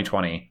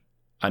 2020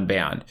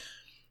 unbanned.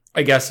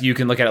 I guess you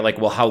can look at it like,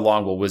 well, how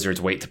long will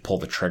Wizards wait to pull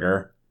the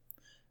trigger?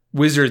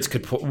 Wizards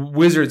could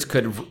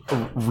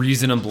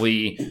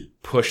reasonably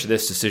push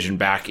this decision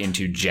back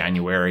into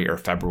January or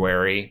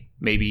February,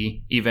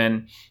 maybe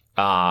even,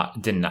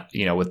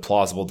 with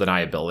plausible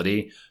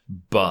deniability.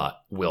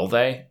 But will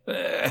they?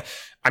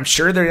 I'm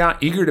sure they're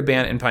not eager to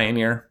ban it in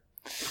Pioneer.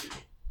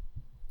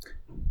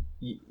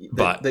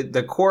 But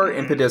the core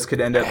impetus could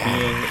end up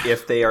being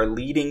if they are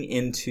leading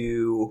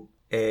into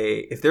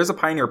if there's a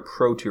Pioneer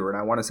Pro Tour, and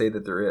I want to say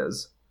that there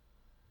is,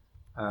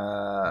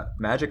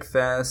 Magic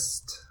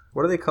Fest.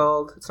 What are they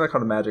called? It's not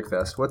called a Magic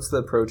Fest. What's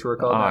the Pro Tour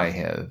called? I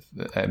have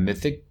a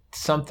Mythic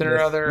something or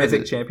other.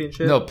 Mythic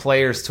Championship? No,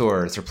 Players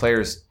Tours or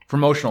Players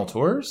Promotional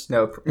Tours.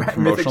 No,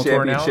 Mythic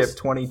Championship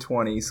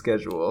 2020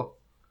 schedule.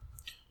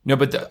 No,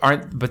 but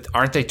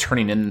aren't they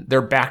turning in?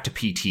 They're back to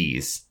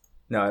PTs.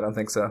 No, I don't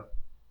think so.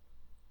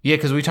 Yeah,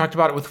 because we talked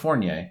about it with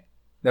Fournier.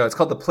 No, it's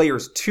called the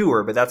Players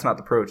Tour, but that's not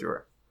the Pro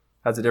Tour.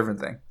 That's a different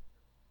thing.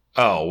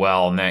 Oh,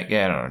 well,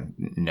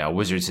 no.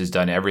 Wizards has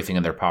done everything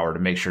in their power to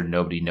make sure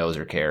nobody knows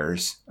or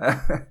cares.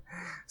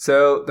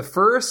 So the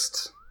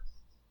first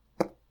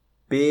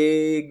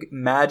big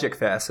Magic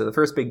Fest, so the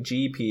first big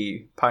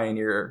GP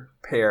Pioneer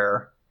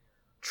pair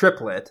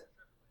triplet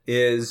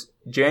is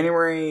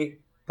January,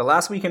 the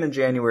last weekend in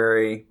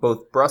January.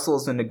 Both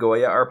Brussels and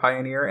Nagoya are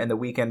Pioneer, and the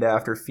weekend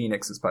after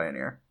Phoenix is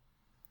Pioneer.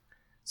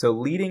 So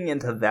leading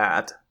into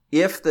that,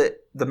 if the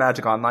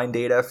Magic Online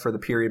data for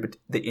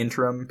the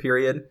interim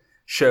period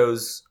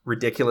shows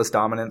ridiculous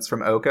dominance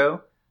from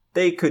Oko,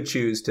 they could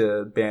choose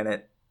to ban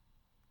it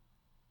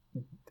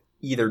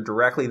either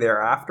directly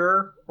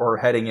thereafter or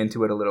heading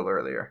into it a little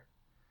earlier.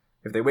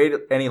 If they wait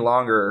any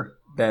longer,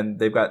 then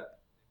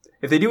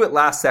if they do it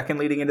last second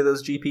leading into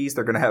those GPs,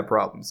 they're going to have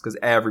problems because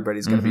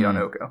everybody's going to be on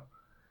Oko.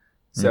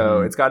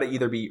 So it's got to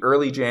either be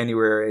early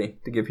January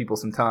to give people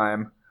some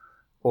time,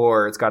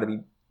 or it's got to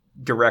be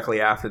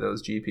directly after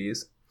those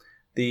GPs.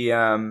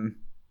 The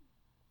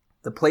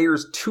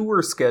Players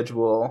Tour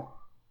schedule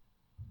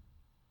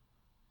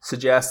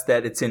suggests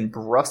that it's in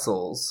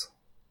Brussels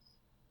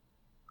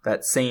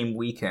that same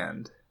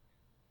weekend,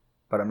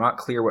 but I'm not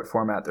clear what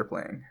format they're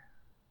playing.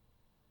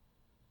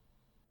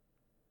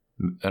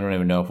 I don't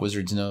even know if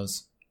Wizards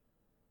knows.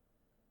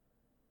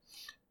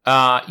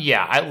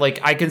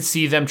 I can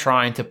see them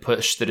trying to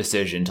push the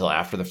decision till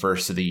after the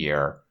first of the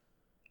year.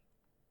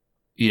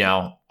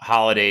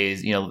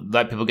 Holidays,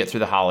 let people get through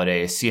the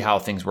holidays, see how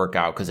things work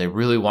out, because they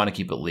really want to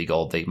keep it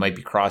legal. They might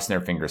be crossing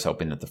their fingers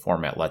hoping that the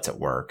format lets it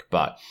work.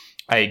 But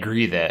I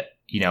agree that,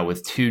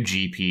 with 2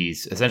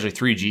 GPs, essentially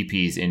 3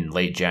 GPs in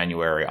late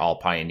January, all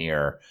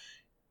Pioneer,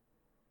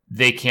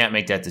 they can't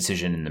make that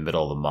decision in the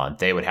middle of the month.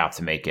 They would have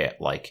to make it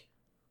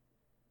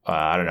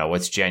I don't know,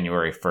 what's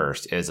January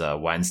 1st is a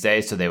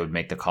Wednesday, so they would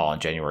make the call on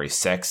January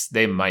 6th.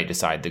 They might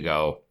decide to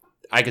go.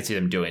 I could see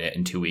them doing it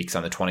in 2 weeks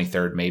on the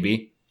 23rd,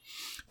 maybe.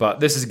 But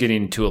this is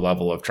getting to a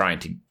level of trying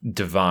to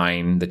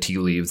divine the tea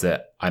leaves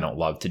that I don't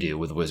love to do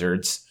with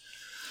Wizards.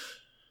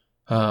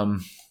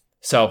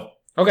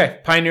 Okay,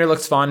 Pioneer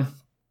looks fun.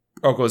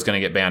 Oko is going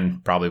to get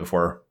banned probably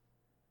before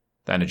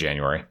the end of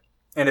January.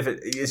 And if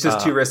it's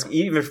just too risky,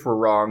 even if we're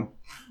wrong,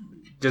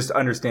 just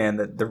understand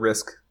that the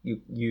risk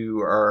you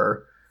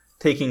are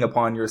taking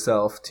upon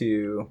yourself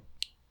to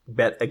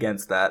bet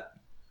against that.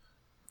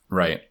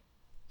 Right.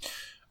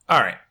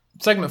 All right.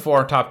 Segment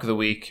 4, topic of the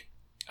week.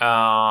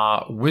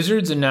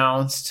 Wizards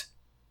announced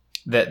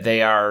that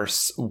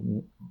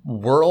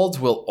Worlds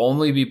will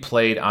only be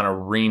played on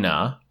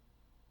Arena.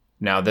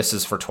 Now, this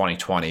is for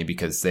 2020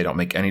 because they don't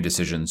make any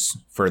decisions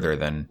further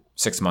than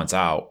 6 months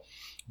out.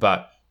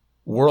 But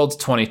Worlds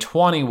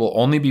 2020 will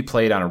only be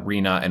played on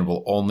Arena and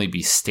will only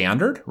be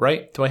standard,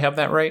 right? Do I have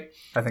that right?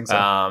 I think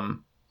so.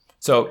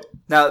 So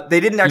now, they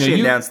didn't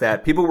actually announce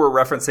that. People were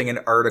referencing an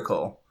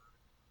article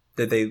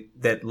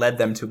that led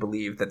them to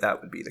believe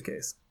that would be the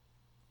case.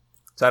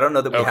 So I don't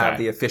know that we have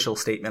the official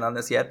statement on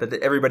this yet, but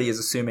everybody is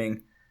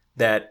assuming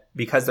that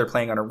because they're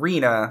playing on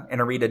Arena, and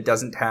Arena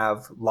doesn't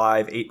have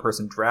live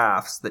 8-person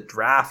drafts, that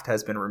draft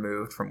has been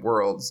removed from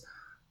Worlds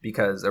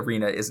because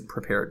Arena isn't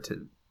prepared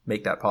to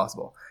make that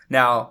possible.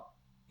 Now,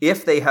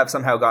 if they have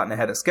somehow gotten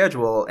ahead of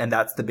schedule, and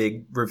that's the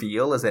big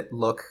reveal, is that,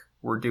 look,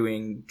 we're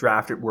doing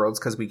draft at Worlds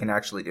because we can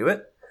actually do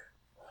it,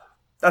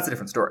 that's a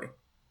different story.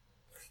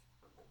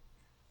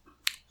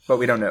 But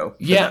we don't know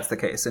if that's the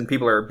case. And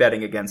people are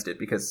betting against it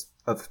because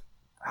of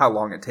how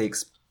long it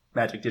takes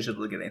Magic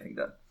Digital to get anything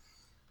done.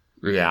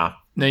 Yeah.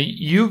 Now,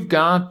 you've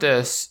got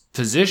this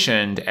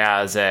positioned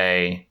as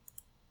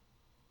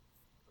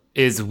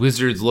is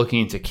Wizards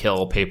looking to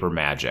kill paper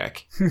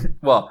Magic?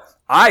 Well,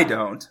 I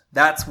don't.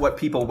 That's what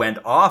people went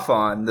off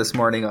on this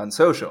morning on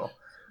social.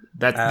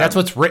 That's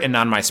what's written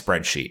on my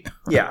spreadsheet.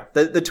 Yeah.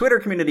 The Twitter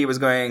community was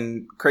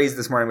going crazy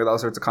this morning with all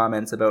sorts of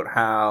comments about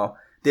how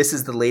this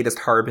is the latest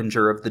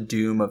harbinger of the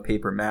doom of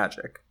paper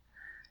Magic.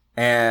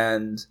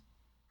 And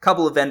a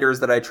couple of vendors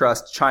that I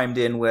trust chimed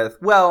in with,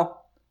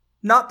 well,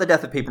 not the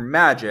death of paper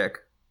Magic,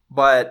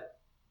 but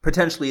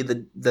potentially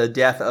the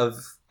death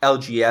of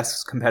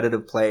LGS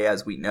competitive play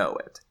as we know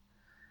it.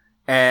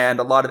 And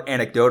a lot of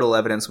anecdotal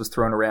evidence was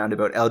thrown around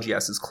about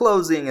LGS's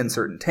closing in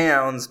certain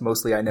towns,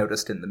 mostly I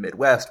noticed in the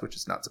Midwest, which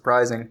is not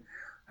surprising,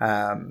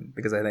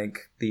 because I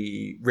think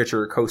the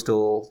richer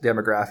coastal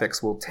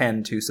demographics will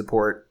tend to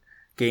support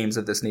games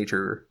of this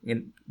nature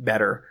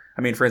better.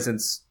 I mean, for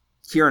instance,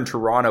 here in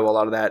Toronto, a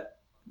lot of that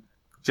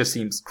just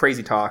seems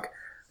crazy talk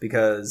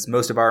because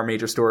most of our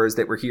major stores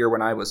that were here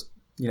when I was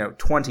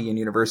 20 in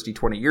university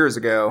 20 years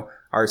ago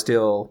are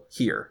still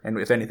here. And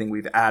if anything,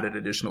 we've added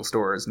additional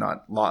stores,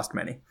 not lost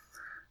many.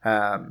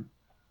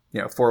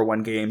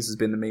 401 Games has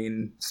been the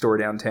main store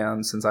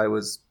downtown since I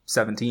was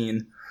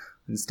 17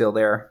 and still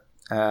there.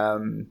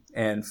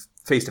 And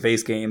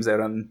Face-to-Face Games out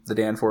on the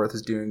Danforth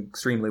is doing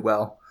extremely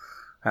well.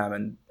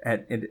 And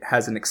it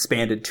has an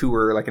expanded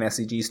tour, like an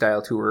SCG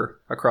style tour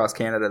across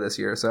Canada this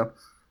year. So,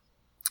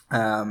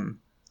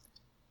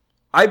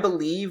 I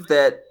believe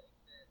that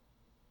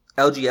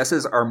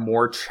LGSs are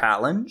more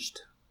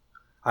challenged.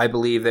 I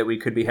believe that we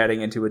could be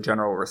heading into a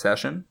general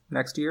recession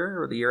next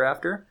year or the year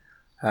after.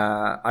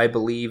 I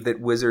believe that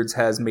Wizards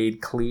has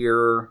made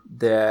clear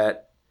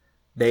that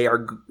they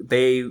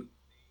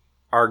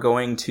are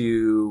going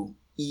to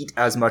eat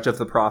as much of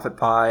the profit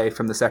pie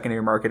from the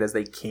secondary market as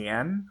they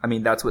can. I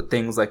mean, that's what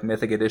things like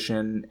Mythic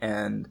Edition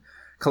and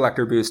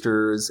collector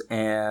boosters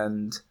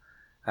and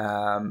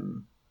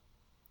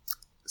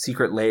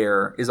Secret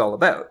Lair is all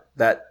about.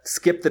 That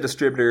skip the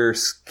distributor,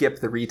 skip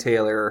the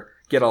retailer,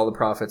 get all the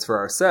profits for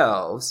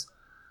ourselves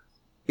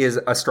is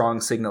a strong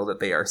signal that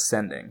they are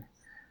sending.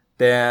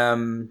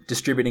 Them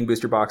distributing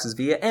booster boxes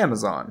via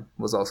Amazon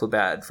was also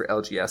bad for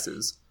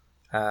LGSs.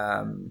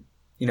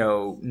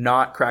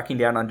 Not cracking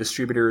down on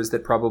distributors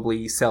that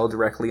probably sell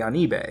directly on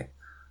eBay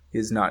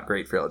is not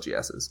great for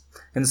LGSs.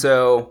 And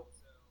so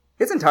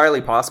it's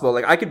entirely possible.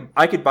 Like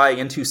I could buy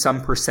into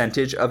some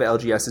percentage of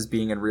LGSs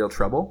being in real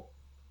trouble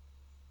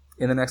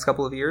in the next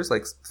couple of years,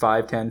 like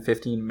 5, 10,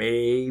 15,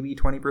 maybe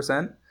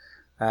 20%.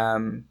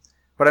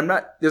 But I'm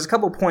not, there's a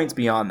couple points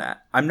beyond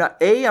that. I'm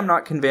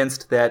not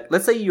convinced that,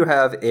 let's say you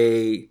have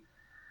a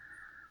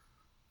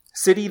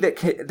city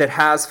that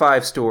has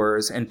 5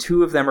 stores and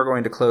 2 of them are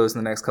going to close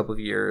in the next couple of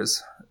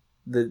years.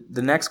 The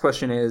next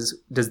question is,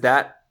 does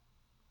that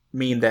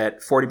mean that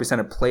 40%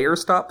 of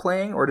players stop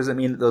playing, or does it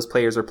mean that those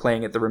players are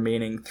playing at the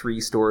remaining 3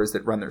 stores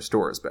that run their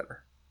stores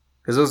better?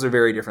 Because those are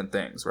very different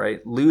things, right?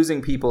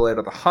 Losing people out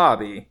of the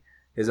hobby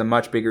is a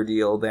much bigger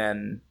deal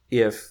than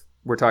if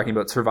we're talking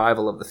about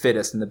survival of the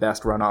fittest and the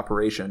best run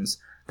operations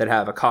that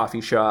have a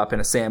coffee shop and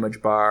a sandwich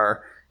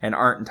bar and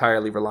aren't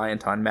entirely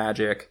reliant on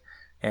Magic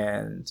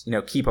and,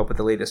 keep up with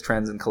the latest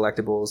trends and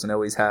collectibles and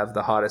always have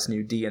the hottest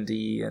new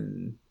D&D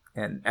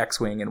and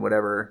X-Wing and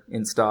whatever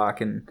in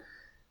stock and,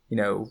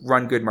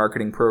 run good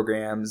marketing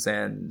programs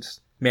and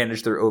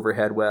manage their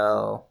overhead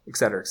well, et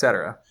cetera, et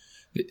cetera.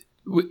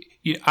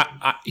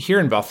 Here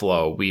in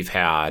Buffalo, we've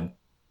had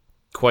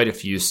quite a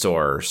few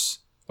stores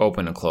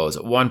open and close.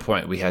 At one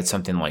point, we had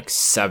something like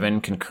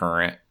 7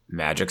 concurrent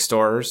Magic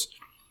stores,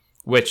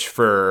 which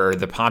for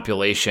the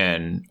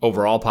population,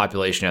 overall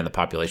population and the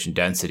population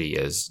density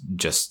is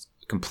just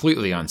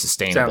completely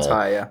unsustainable. Sounds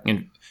high,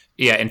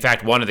 yeah. In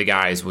fact, one of the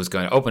guys was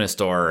going to open a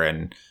store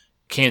and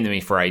came to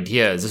me for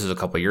ideas. This was a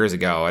couple of years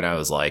ago, and I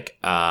was like,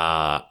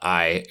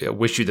 I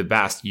wish you the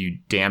best. You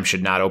damn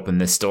should not open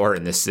this store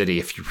in this city.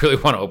 If you really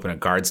want to open a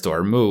card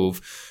store,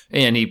 move.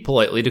 And he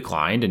politely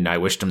declined, and I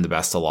wished him the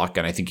best of luck,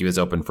 and I think he was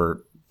open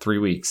for 3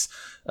 weeks.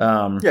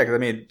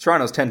 Because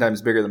Toronto's 10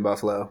 times bigger than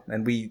Buffalo,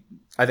 and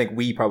I think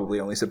we probably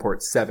only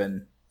support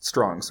 7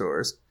 strong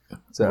stores.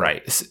 So.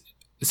 Right.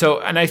 So,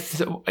 and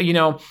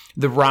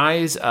the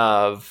rise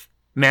of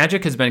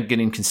Magic has been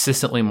getting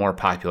consistently more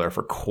popular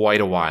for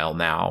quite a while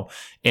now,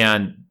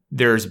 and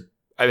there's,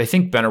 I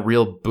think, been a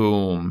real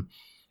boom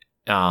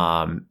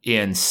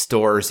in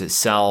stores that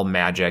sell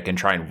Magic and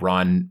try and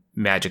run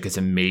Magic as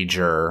a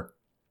major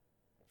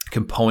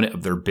component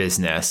of their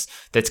business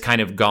that's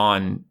kind of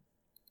gone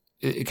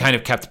it kind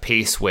of kept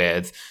pace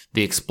with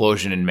the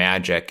explosion in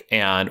Magic.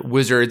 And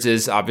Wizards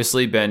has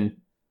obviously been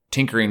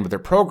tinkering with their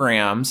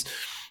programs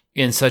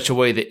in such a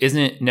way that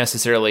isn't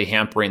necessarily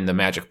hampering the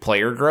Magic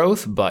player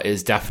growth, but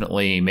is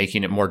definitely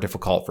making it more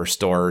difficult for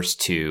stores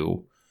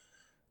to,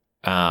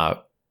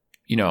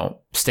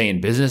 stay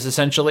in business,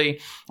 essentially.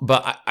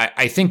 But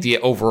I think the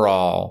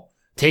overall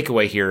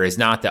takeaway here is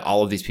not that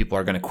all of these people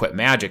are going to quit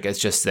Magic. It's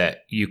just that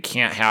you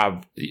can't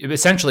have,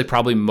 essentially,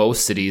 probably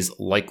most cities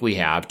likely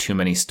have too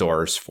many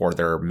stores for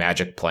their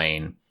Magic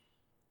playing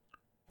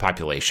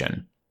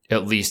population,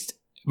 at least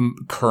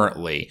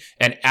currently.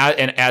 And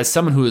as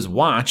someone who has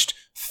watched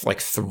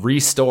like 3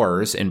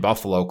 stores in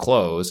Buffalo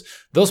close,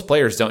 those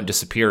players don't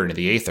disappear into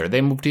the aether.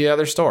 They move to the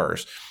other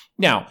stores.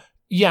 Now,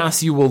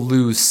 yes, you will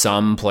lose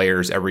some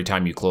players every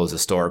time you close a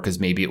store because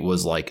maybe it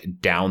was like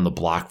down the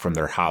block from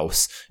their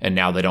house and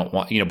now they don't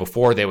want,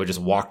 before they would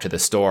just walk to the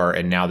store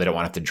and now they don't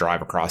want to have to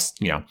drive across,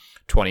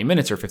 20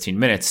 minutes or 15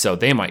 minutes. So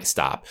they might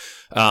stop.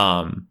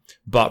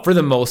 But for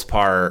the most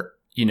part,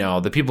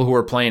 the people who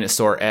are playing at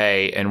store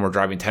A and were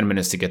driving 10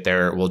 minutes to get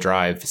there will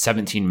drive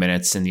 17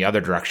 minutes in the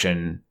other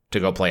direction to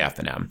go play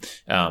F&M.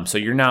 So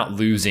you're not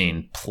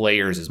losing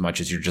players as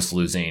much as you're just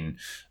losing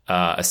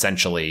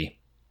essentially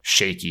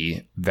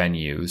shaky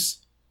venues.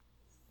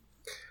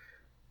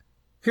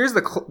 Here's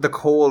the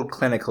cold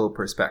clinical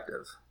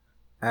perspective.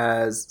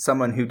 As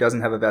someone who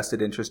doesn't have a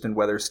vested interest in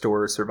whether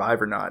stores survive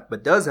or not,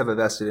 but does have a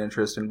vested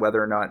interest in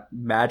whether or not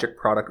Magic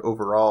product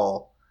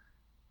overall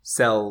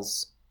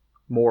sells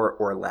more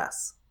or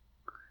less.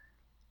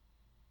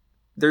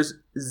 There's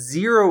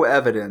zero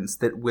evidence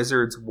that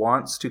Wizards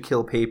wants to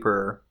kill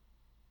paper,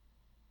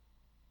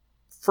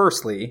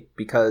 firstly,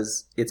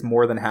 because it's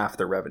more than half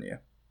their revenue.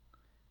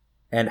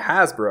 And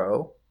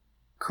Hasbro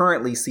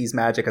currently sees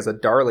Magic as a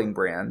darling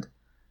brand,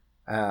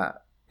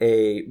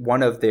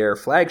 one of their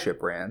flagship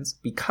brands,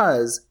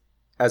 because,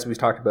 as we've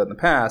talked about in the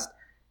past,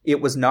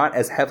 it was not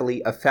as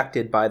heavily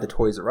affected by the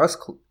Toys R Us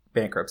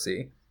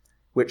bankruptcy,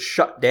 which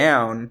shut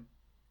down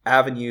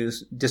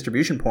avenues,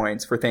 distribution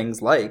points for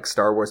things like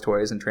Star Wars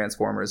toys and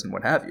Transformers and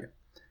what have you.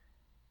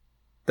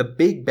 The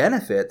big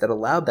benefit that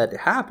allowed that to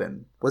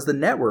happen was the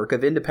network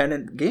of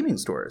independent gaming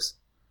stores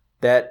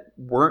that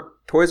weren't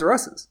Toys R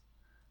Us's,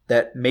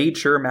 that made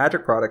sure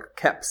Magic product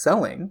kept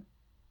selling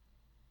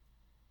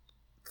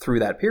through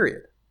that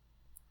period.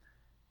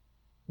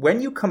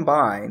 When you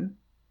combine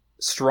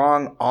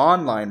strong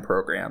online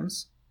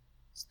programs,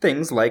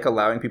 things like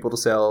allowing people to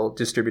sell,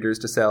 distributors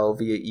to sell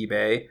via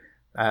eBay,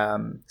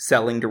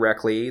 selling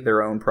directly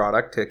their own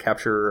product to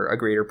capture a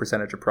greater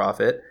percentage of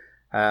profit,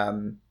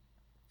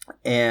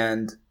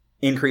 and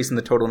increasing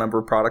the total number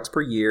of products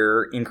per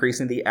year,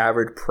 increasing the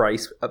average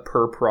price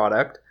per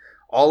product,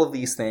 all of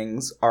these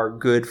things are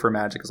good for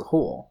Magic as a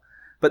whole.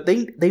 But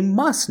they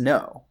must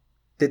know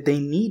that they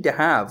need to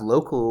have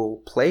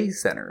local play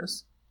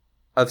centers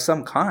of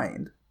some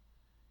kind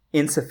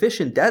in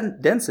sufficient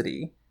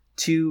density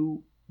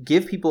to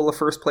give people a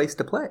first place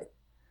to play.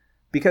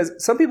 Because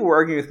some people were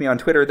arguing with me on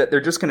Twitter that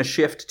they're just going to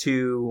shift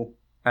to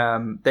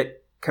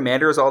that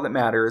Commander is all that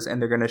matters,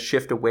 and they're going to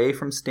shift away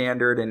from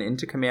Standard and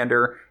into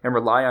Commander and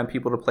rely on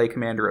people to play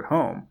Commander at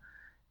home.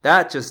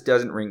 That just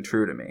doesn't ring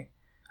true to me.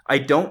 I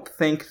don't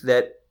think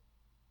that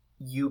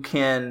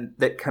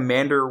that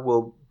Commander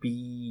will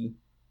be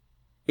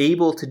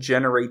able to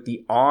generate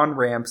the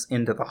on-ramps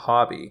into the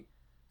hobby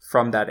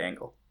from that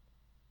angle.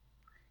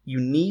 You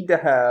need to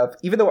have,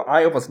 even though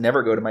I almost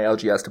never go to my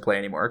LGS to play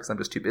anymore because I'm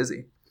just too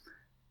busy,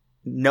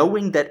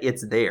 knowing that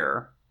it's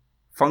there,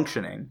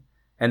 functioning,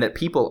 and that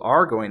people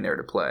are going there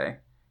to play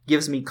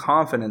gives me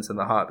confidence in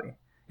the hobby.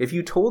 If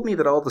you told me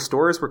that all the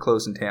stores were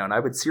closed in town,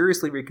 I would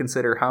seriously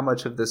reconsider how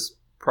much of this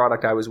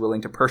product I was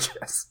willing to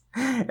purchase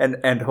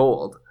and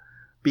hold,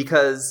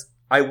 because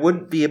I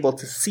wouldn't be able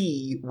to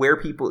see where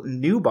people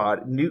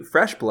new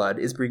fresh blood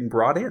is being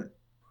brought in.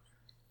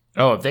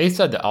 Oh, if they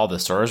said that all the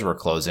stores were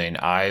closing,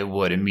 I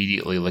would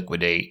immediately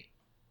liquidate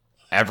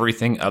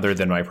everything other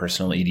than my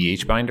personal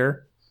EDH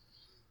binder.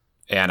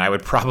 And I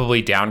would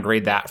probably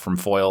downgrade that from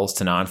foils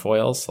to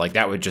non-foils. Like,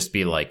 that would just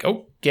be like,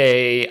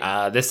 okay,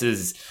 this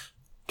is,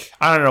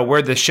 I don't know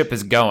where the ship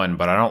is going,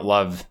 but I don't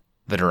love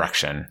the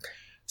direction.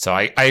 So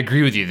I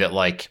agree with you that,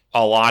 like,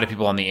 a lot of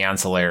people on the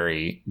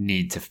ancillary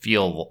need to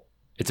feel,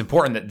 it's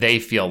important that they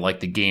feel like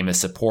the game is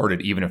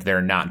supported, even if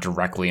they're not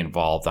directly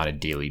involved on a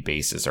daily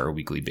basis or a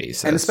weekly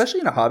basis. And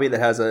especially in a hobby that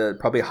has a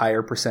probably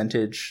higher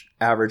percentage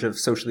average of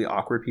socially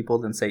awkward people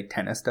than, say,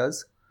 tennis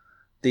does.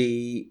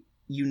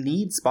 You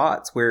need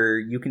spots where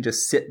you can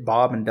just sit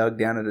Bob and Doug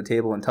down at a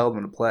table and tell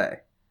them to play,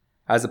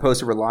 as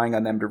opposed to relying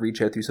on them to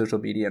reach out through social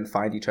media and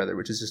find each other,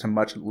 which is just a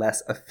much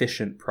less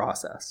efficient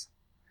process.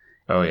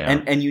 Oh,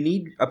 yeah. And you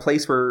need a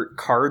place where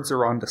cards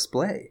are on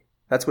display.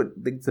 That's what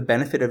the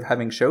benefit of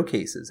having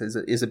showcases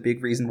is a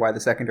big reason why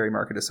the secondary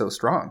market is so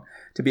strong.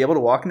 To be able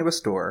to walk into a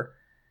store,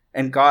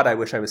 and God, I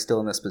wish I was still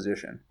in this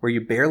position, where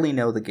you barely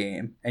know the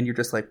game, and you're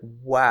just like,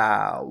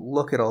 wow,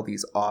 look at all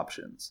these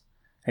options.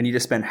 And you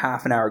just spend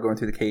half an hour going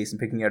through the case and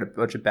picking out a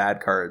bunch of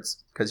bad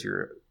cards because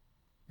you're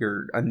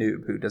a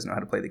noob who doesn't know how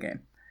to play the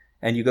game.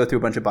 and you go through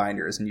a bunch of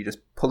binders and you just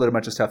pull out a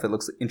bunch of stuff that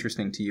looks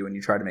interesting to you and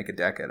you try to make a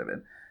deck out of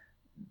it.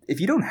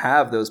 If you don't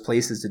have those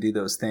places to do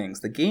those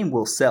things, the game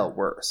will sell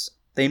worse.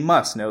 They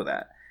must know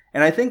that.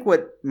 And I think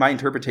what my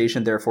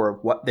interpretation, therefore,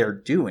 of what they're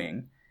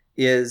doing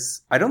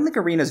is, I don't think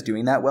Arena's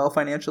doing that well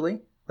financially.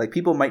 Like,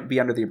 people might be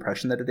under the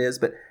impression that it is,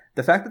 but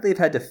the fact that they've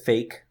had to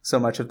fake so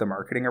much of the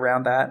marketing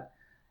around that,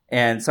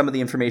 and some of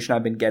the information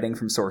I've been getting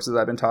from sources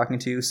I've been talking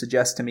to,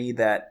 suggests to me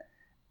that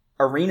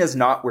Arena's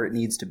not where it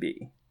needs to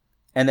be.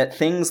 And that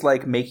things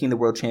like making the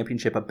World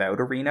Championship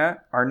about Arena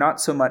are not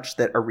so much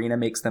that Arena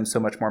makes them so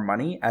much more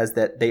money as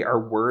that they are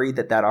worried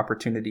that that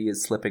opportunity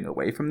is slipping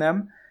away from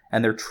them.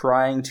 And they're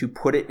trying to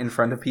put it in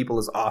front of people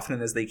as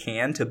often as they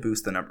can to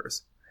boost the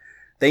numbers.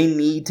 They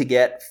need to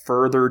get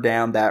further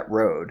down that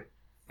road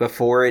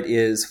before it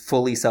is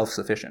fully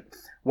self-sufficient.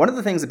 One of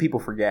the things that people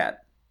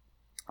forget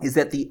is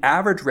that the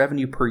average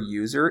revenue per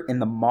user in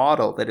the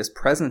model that is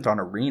present on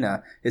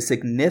Arena is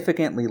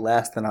significantly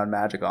less than on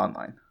Magic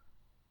Online.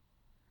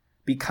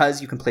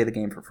 Because you can play the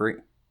game for free.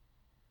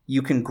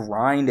 You can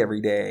grind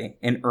every day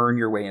and earn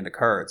your way into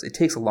cards. It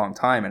takes a long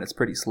time and it's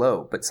pretty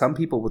slow, but some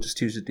people will just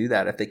choose to do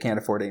that if they can't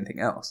afford anything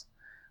else.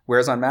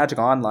 Whereas on Magic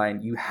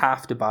Online, you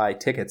have to buy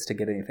tickets to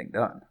get anything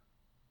done.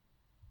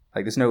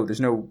 Like, there's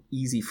no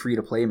easy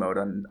free-to-play mode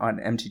on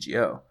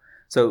MTGO.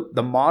 So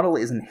the model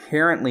is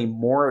inherently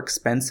more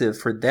expensive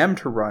for them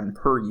to run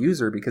per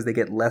user because they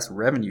get less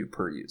revenue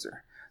per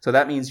user. So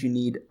that means you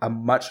need a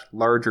much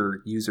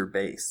larger user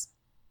base.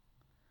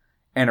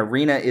 And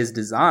Arena is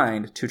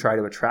designed to try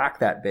to attract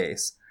that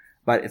base,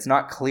 but it's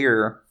not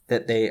clear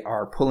that they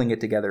are pulling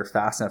it together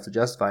fast enough to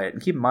justify it.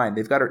 And keep in mind,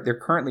 they're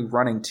currently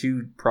running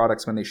 2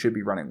 products when they should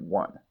be running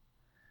 1.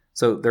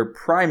 So their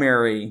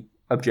primary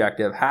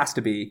objective has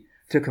to be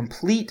to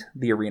complete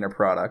the Arena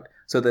product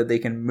so that they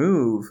can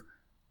move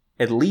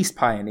at least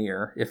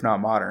Pioneer, if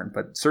not Modern,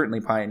 but certainly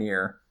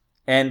Pioneer,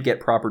 and get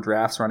proper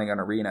drafts running on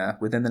Arena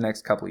within the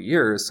next couple of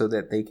years so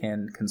that they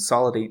can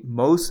consolidate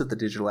most of the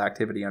digital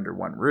activity under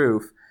one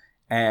roof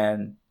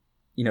and,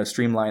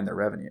 streamline their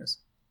revenues.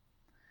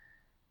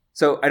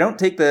 So I don't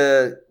take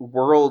the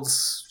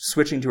Worlds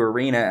switching to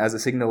Arena as a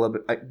signal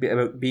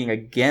about being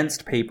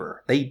against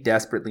paper. They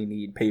desperately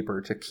need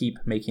paper to keep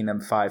making them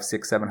 $500,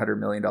 $600, $700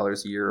 million a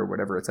year or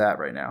whatever it's at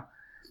right now.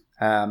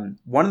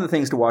 One of the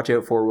things to watch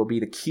out for will be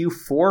the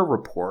Q4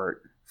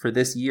 report for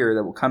this year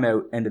that will come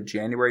out end of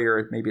January,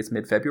 or maybe it's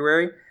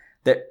mid-February,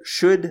 that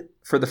should,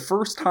 for the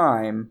first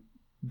time,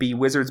 be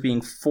Wizards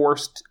being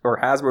forced, or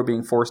Hasbro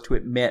being forced to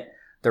admit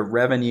the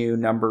revenue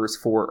numbers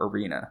for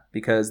Arena,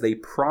 because they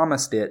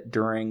promised it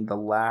during the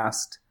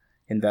last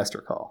investor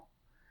call.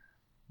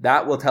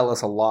 That will tell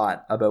us a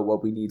lot about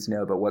what we need to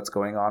know about what's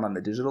going on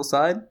the digital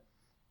side.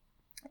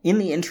 In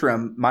the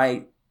interim,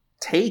 my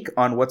take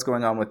on what's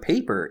going on with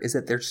paper is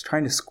that they're just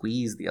trying to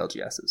squeeze the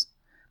LGSs.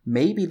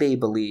 Maybe they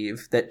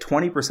believe that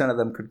 20% of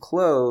them could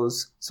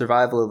close,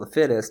 survival of the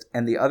fittest,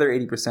 and the other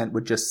 80%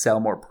 would just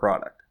sell more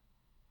product.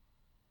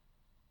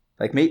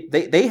 Like,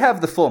 they have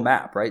the full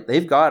map, right?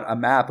 They've got a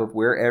map of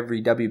where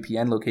every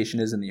WPN location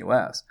is in the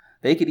US.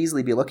 They could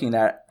easily be looking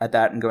at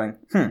that and going,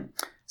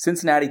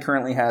 Cincinnati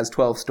currently has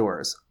 12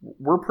 stores.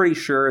 We're pretty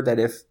sure that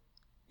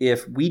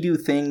if we do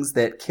things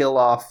that kill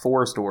off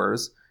 4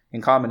 stores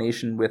in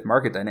combination with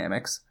market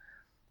dynamics,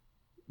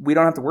 we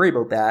don't have to worry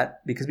about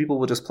that because people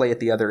will just play at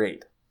the other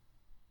 8.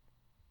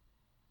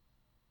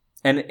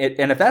 And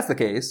if that's the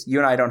case, you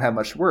and I don't have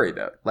much to worry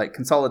about. Like,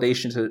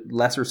 consolidation to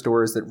lesser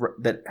stores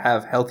that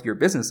have healthier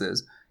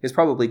businesses is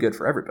probably good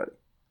for everybody.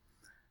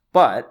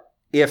 But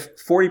if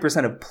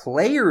 40% of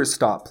players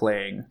stop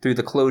playing through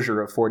the closure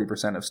of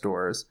 40% of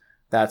stores,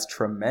 that's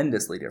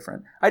tremendously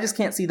different. I just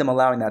can't see them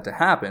allowing that to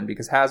happen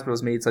because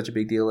Hasbro's made such a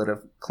big deal out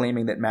of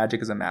claiming that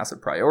Magic is a massive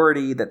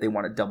priority, that they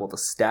want to double the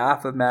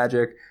staff of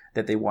Magic,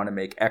 that they want to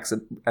make X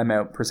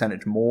amount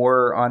percentage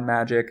more on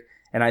Magic.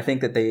 And I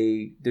think that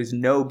there's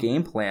no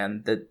game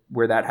plan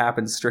where that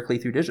happens strictly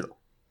through digital.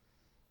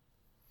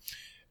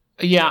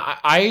 Yeah,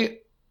 I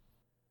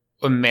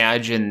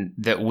imagine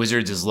that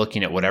Wizards is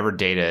looking at whatever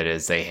data it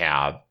is they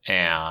have,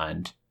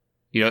 and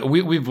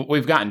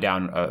we've gotten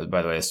down,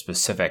 by the way, a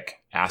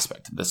specific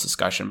aspect of this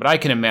discussion. But I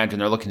can imagine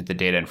they're looking at the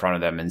data in front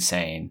of them and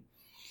saying,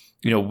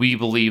 we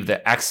believe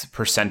that X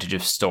percentage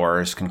of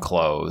stores can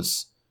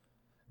close.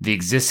 The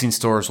existing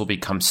stores will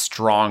become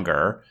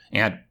stronger,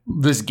 and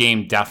this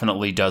game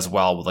definitely does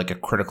well with like a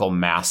critical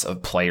mass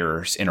of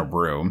players in a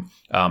room.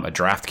 A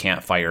draft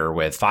can't fire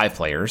with 5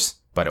 players,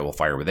 but it will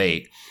fire with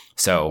 8.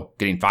 So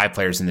getting 5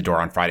 players in the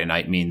door on Friday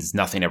night means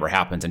nothing ever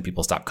happens and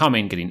people stop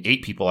coming. Getting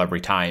 8 people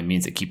every time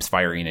means it keeps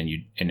firing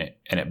and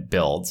it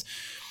builds.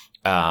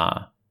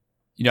 I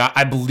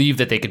believe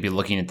that they could be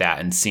looking at that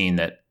and seeing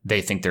that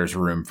they think there's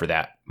room for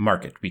that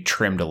market to be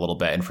trimmed a little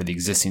bit and for the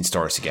existing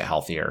stores to get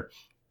healthier.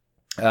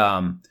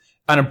 On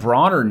a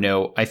broader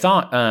note, I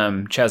thought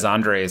Ches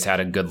Andres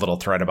had a good little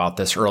thread about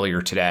this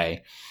earlier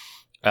today.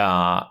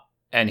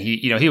 And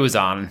he was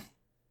on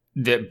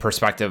the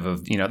perspective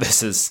of,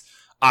 this is,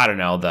 I don't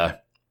know, the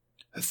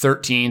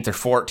 13th or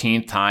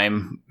 14th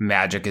time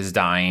Magic is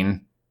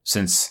dying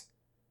since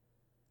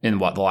in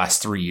the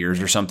last 3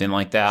 years or something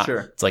like that.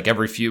 Sure. It's like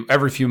every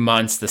few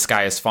months the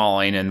sky is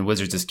falling and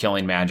Wizards is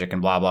killing Magic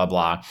and blah blah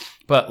blah.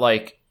 But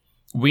like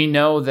we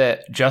know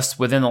that just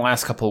within the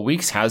last couple of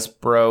weeks,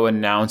 Hasbro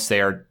announced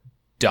they are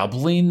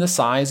doubling the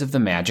size of the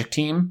Magic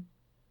team.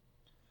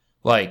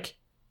 Like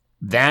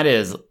that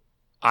is,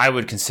 I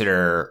would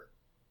consider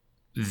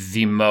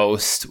the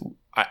most.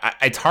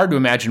 It's hard to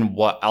imagine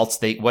what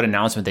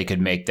announcement they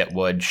could make that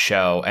would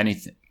show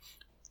anything.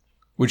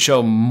 Would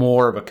show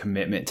more of a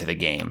commitment to the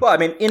game. Well, I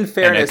mean, in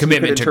fairness, you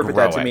could interpret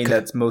that to it. mean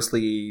that's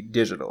mostly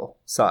digital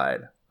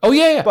side. Oh,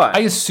 yeah. But, I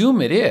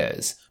assume it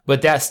is.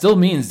 But that still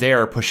means they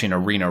are pushing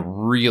Arena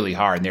really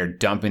hard, and they're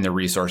dumping the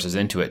resources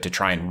into it to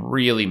try and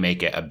really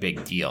make it a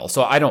big deal.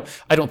 So I don't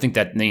think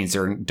that means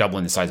they're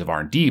doubling the size of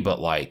R&D,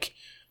 but like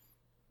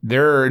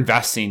they're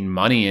investing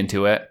money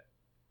into it.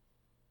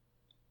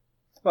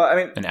 Well, I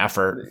mean, an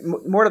effort.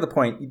 More to the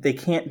point, they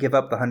can't give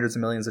up the hundreds of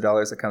millions of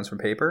dollars that comes from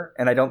paper,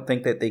 and I don't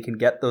think that they can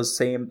get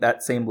that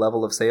same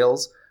level of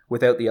sales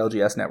without the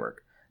LGS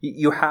network.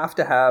 You have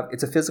to have,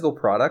 it's a physical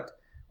product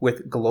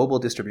with global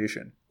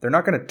distribution. They're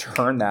not going to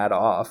turn that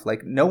off.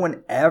 Like, no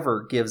one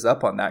ever gives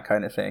up on that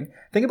kind of thing.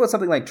 Think about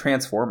something like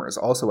Transformers,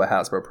 also a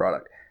Hasbro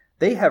product.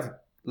 They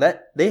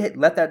let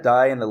that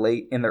die in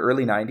the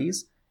early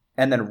 90s.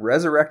 And then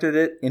resurrected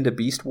it into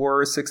Beast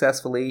Wars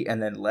successfully,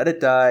 and then let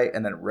it die,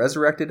 and then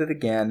resurrected it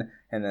again,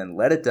 and then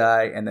let it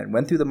die, and then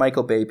went through the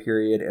Michael Bay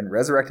period and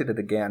resurrected it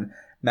again.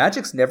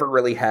 Magic's never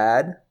really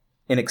had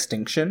an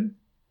extinction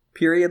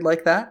period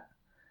like that.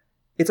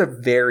 It's a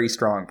very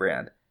strong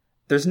brand.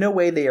 There's no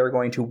way they are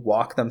going to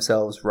walk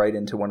themselves right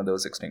into one of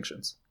those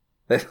extinctions.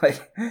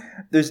 Like,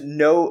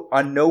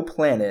 on no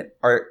planet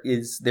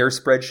is their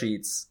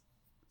spreadsheets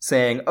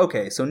saying,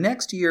 okay, so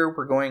next year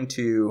we're going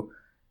to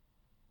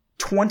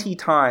 20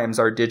 times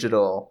our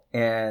digital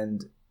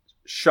and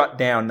shut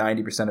down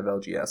 90% of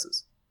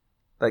LGSs.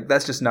 Like,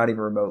 that's just not even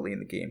remotely in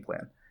the game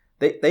plan.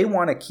 They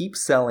want to keep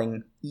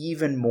selling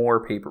even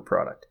more paper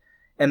product.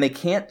 And they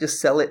can't just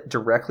sell it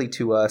directly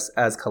to us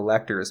as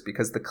collectors,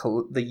 because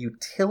the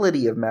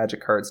utility of Magic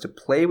cards to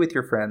play with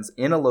your friends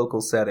in a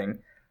local setting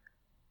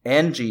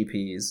and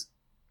GPs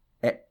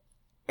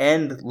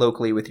and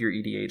locally with your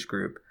EDH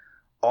group,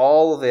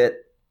 all of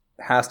it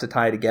has to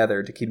tie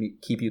together to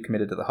keep you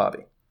committed to the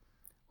hobby.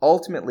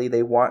 Ultimately,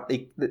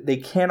 they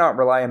cannot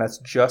rely on us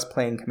just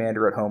playing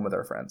Commander at home with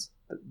our friends.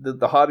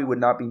 The hobby would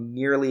not be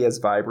nearly as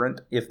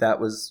vibrant if that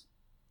was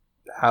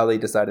how they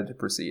decided to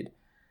proceed.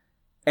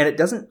 And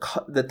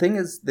the thing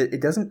is that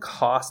it doesn't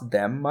cost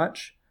them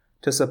much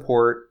to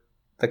support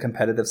the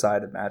competitive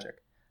side of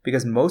Magic,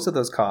 because most of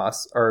those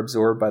costs are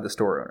absorbed by the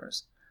store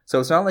owners.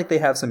 So it's not like they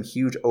have some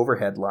huge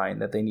overhead line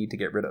that they need to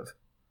get rid of.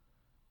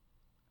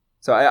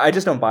 So I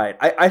just don't buy it.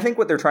 I think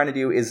what they're trying to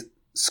do is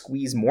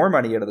squeeze more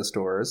money out of the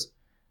stores.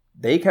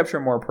 They capture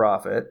more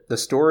profit. The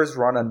stores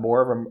run on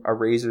more of a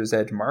razor's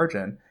edge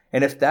margin.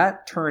 And if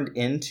that turned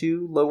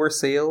into lower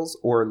sales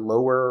or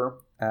lower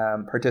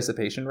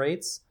participation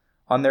rates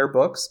on their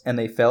books, and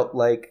they felt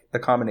like the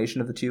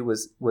combination of the two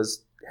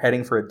was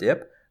heading for a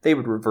dip, they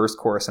would reverse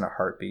course in a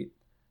heartbeat.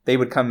 They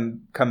would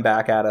come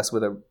back at us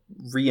with a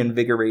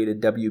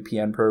reinvigorated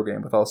WPN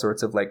program with all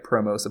sorts of like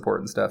promo support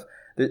and stuff.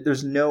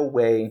 There's no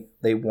way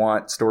they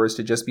want stores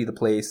to just be the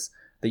place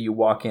that you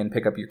walk in,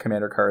 pick up your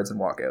Commander cards, and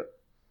walk out.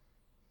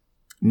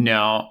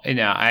 No,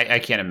 I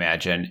can't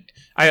imagine.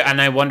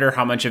 I wonder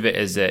how much of it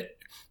is it.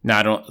 No,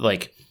 I don't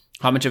like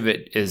how much of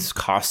it is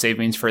cost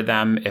savings for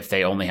them if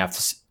they only have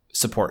to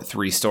support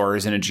 3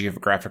 stores in a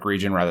geographic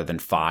region rather than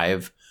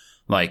 5.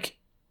 Like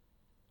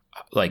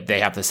they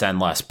have to send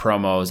less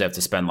promos, they have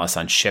to spend less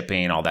on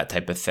shipping, all that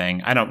type of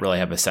thing. I don't really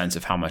have a sense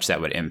of how much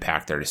that would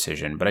impact their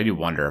decision, but I do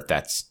wonder if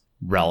that's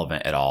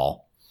relevant at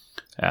all.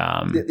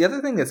 The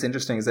other thing that's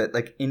interesting is that,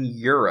 like, in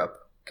Europe,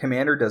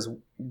 Commander does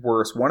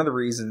worse. One of the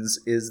reasons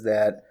is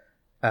that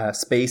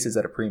space is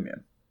at a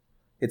premium.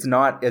 It's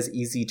not as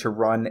easy to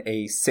run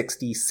a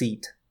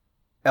 60-seat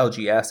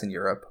LGS in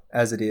Europe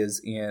as it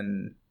is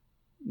in,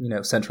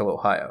 Central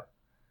Ohio.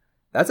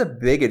 That's a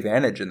big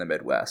advantage in the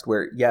Midwest,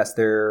 where, yes,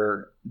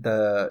 the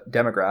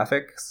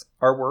demographics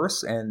are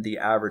worse and the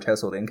average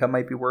household income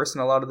might be worse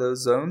in a lot of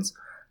those zones,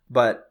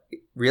 but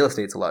real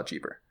estate's a lot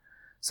cheaper.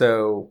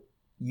 So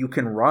you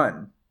can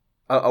run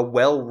a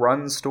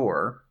well-run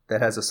store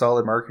that has a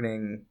solid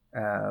marketing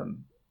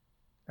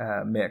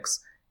mix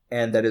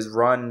and that is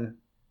run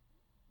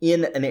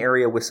in an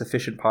area with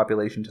sufficient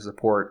population to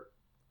support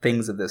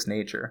things of this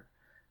nature.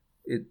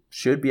 It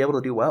should be able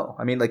to do well.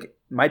 I mean, like,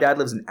 my dad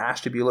lives in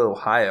Ashtabula,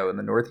 Ohio, in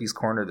the northeast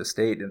corner of the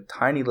state, in a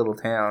tiny little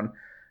town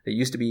that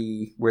used to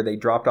be where they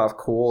dropped off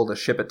coal to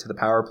ship it to the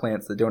power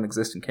plants that don't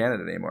exist in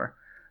Canada anymore.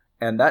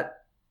 And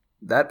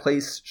that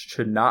place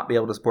should not be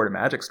able to support a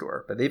Magic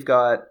store, but they've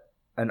got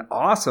an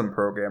awesome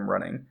program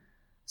running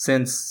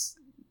since,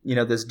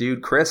 this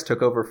dude Chris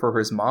took over for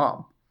his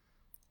mom.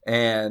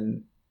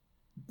 And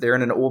they're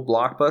in an old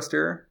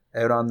Blockbuster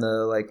out on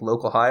the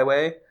local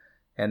highway,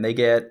 and they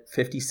get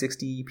 50,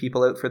 60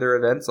 people out for their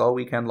events all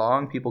weekend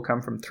long. People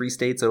come from 3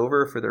 states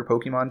over for their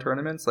Pokemon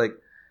tournaments. Like,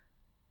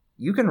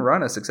 you can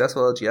run a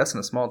successful LGS in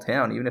a small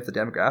town, even if the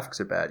demographics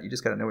are bad. You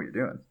just got to know what you're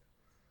doing.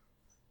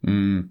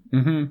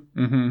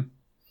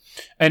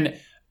 And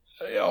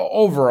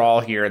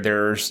overall here,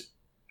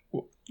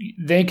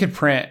 they could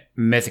print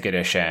Mythic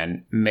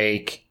Edition,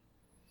 make,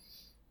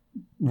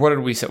 what did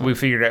we say? We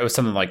figured it was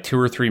something like $2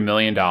 or $3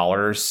 million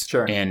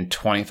in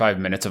 25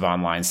 minutes of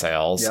online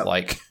sales. Yep.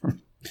 Like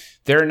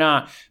they're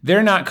not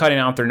cutting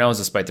out their nose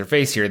to spite their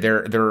face here.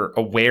 They're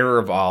aware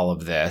of all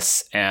of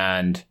this,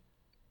 and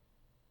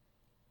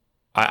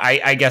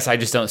I guess I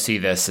just don't see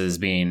this as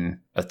being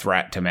a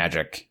threat to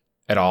Magic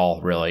at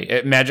all,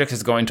 really. Magic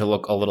is going to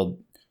look a little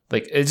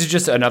like it's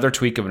just another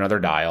tweak of another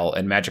dial,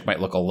 and Magic might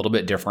look a little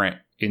bit different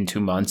in 2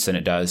 months than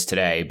it does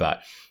today,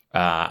 but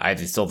I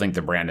still think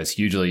the brand is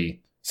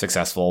hugely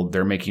successful.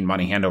 They're making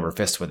money hand over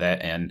fist with it,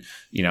 and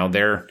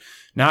they're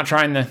not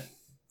trying to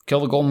kill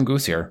the golden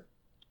goose here.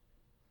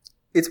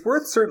 It's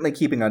worth certainly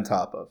keeping on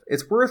top of.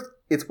 It's worth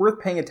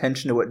paying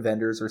attention to what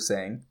vendors are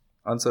saying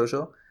on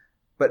social,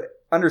 but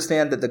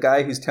understand that the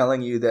guy who's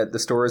telling you that the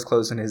store is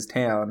closed in his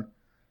town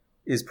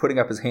is putting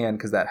up his hand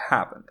because that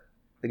happened.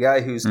 The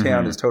guy whose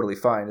town is totally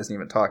fine isn't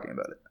even talking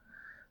about it.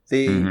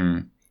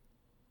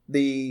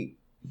 The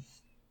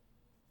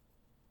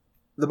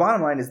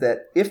bottom line is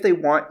that if they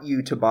want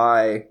you to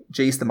buy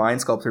Jace the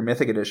Mind Sculptor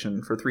Mythic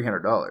Edition for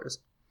 $300,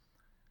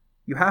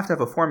 you have to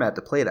have a format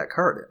to play that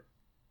card in.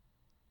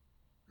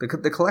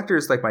 The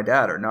collectors like my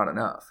dad are not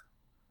enough.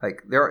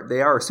 Like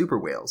they are super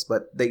whales,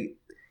 but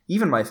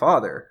even my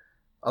father,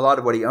 a lot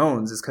of what he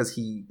owns is because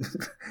he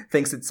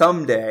thinks that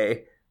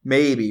someday,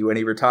 maybe when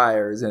he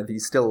retires, and if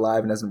he's still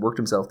alive and hasn't worked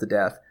himself to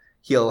death,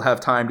 he'll have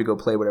time to go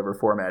play whatever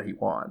format he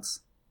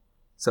wants.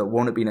 So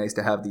won't it be nice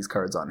to have these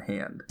cards on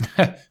hand?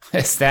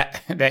 That's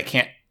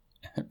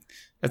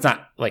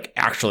not like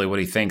actually what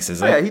he thinks,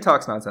 is it? Yeah, he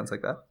talks nonsense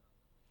like that.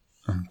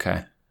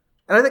 Okay.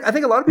 And I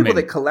think a lot of people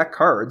that collect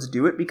cards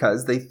do it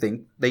because they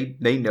think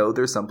they know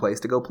there's some place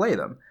to go play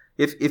them.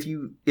 If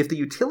the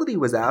utility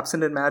was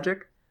absent in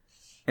Magic,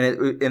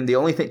 and the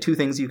only two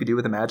things you could do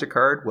with a Magic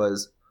card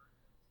was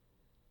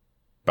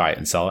buy it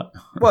and sell it.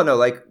 Well, no,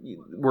 like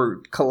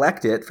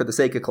collect it for the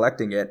sake of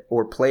collecting it,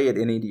 or play it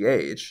in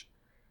EDH.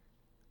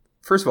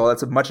 First of all,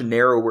 that's a much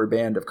narrower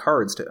band of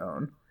cards to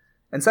own.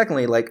 And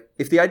secondly, like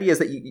if the idea is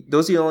that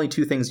those are the only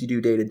two things you do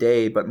day to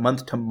day, but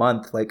month to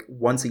month, like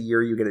once a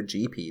year you get a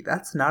GP,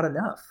 that's not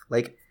enough.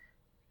 Like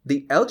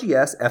the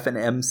LGS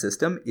F&M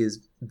system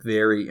is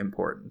very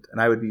important.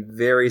 And I would be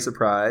very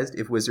surprised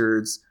if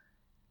Wizards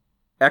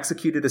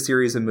executed a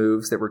series of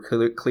moves that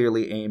were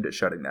clearly aimed at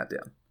shutting that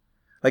down.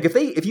 Like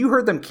if you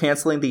heard them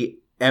canceling the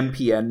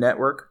MPN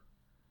network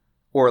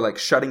or like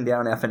shutting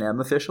down F&M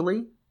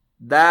officially,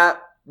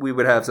 that we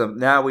would have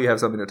now we have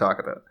something to talk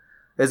about.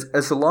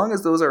 As long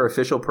as those are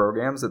official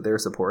programs that they're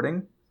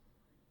supporting,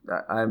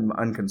 I'm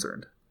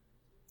unconcerned.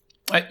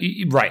 Right.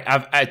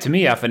 To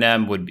me,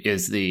 F&M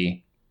is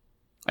the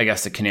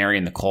canary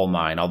in the coal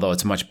mine, although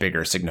it's a much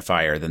bigger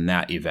signifier than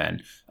that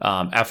even.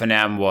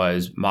 F&M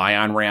was my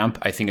on-ramp.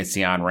 I think it's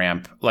the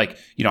on-ramp. Like,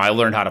 I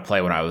learned how to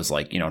play when I was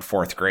like, in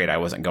fourth grade. I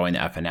wasn't going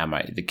to F&M.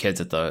 The kids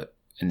in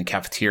the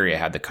cafeteria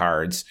had the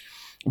cards.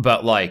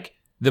 But like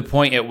the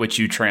point at which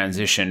you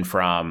transition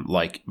from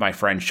like my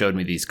friend showed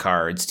me these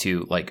cards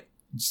to like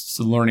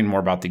learning more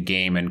about the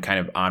game and kind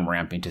of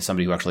on-ramping to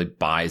somebody who actually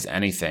buys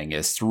anything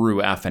is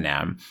through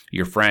F&M.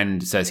 Your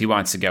friend says he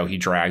wants to go, he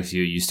drags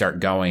you, you start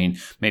going,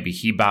 maybe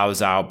he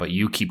bows out, but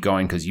you keep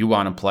going because you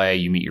want to play,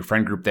 you meet your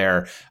friend group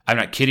there. I'm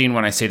not kidding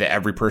when I say that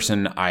every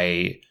person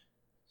I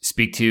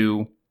speak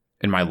to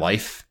in my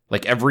life,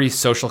 like every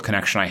social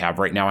connection I have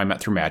right now, I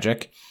met through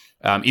Magic.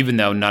 Even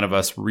though none of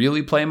us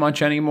really play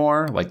much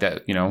anymore, like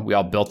that, we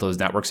all built those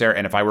networks there.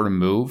 And if I were to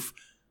move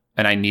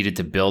and I needed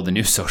to build a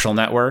new social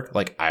network,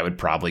 like I would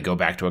probably go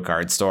back to a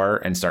card store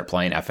and start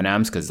playing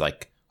F&Ms because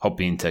like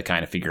hoping to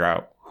kind of figure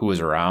out who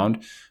was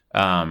around.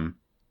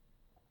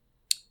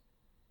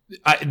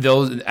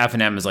 Those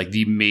F&M is like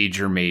the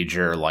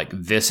major, like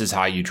this is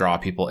how you draw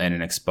people in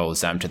and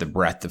expose them to the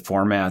breadth of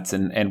formats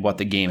and what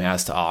the game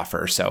has to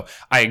offer. So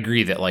I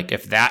agree that like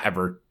if that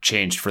ever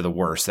changed for the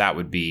worse, that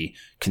would be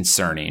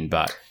concerning.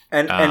 But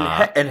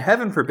and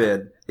heaven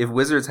forbid if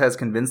Wizards has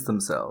convinced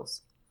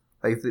themselves,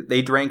 like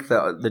they drank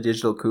the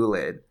digital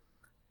Kool-Aid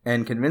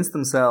and convinced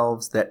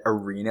themselves that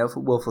Arena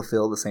will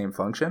fulfill the same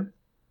function.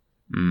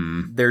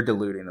 They're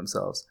deluding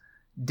themselves.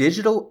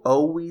 Digital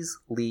always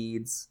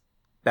leads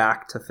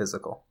back to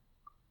physical.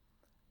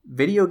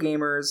 Video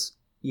gamers,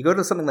 you go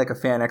to something like a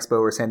Fan Expo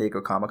or San Diego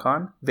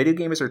Comic-Con, video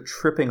gamers are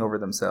tripping over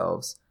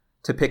themselves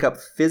to pick up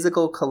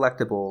physical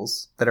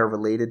collectibles that are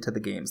related to the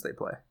games they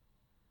play.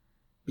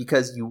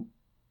 Because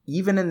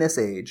even in this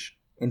age,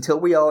 until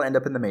we all end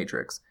up in the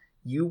Matrix,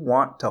 you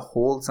want to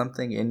hold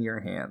something in your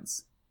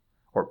hands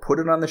or put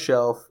it on the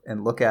shelf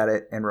and look at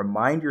it and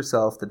remind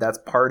yourself that that's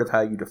part of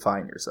how you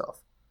define yourself.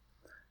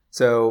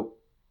 So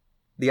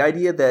the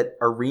idea that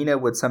Arena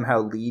would somehow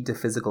lead to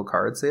physical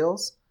card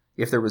sales,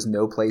 if there was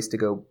no place to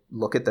go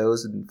look at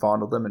those and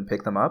fondle them and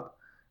pick them up,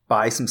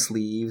 buy some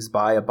sleeves,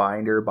 buy a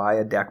binder, buy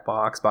a deck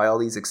box, buy all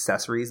these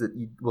accessories that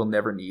you will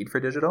never need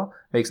for digital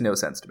makes no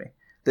sense to me.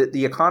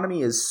 The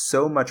economy is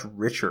so much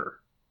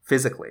richer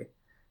physically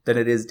than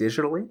it is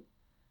digitally.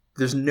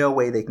 There's no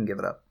way they can give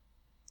it up.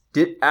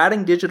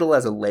 Adding digital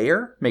as a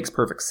layer makes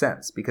perfect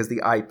sense because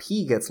the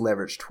IP gets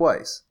leveraged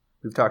twice.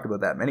 We've talked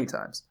about that many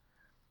times.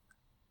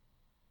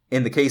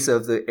 In the case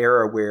of the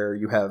era where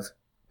you have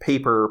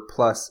paper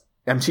plus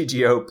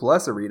MTGO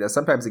plus Arena,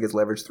 sometimes it gets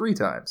leveraged 3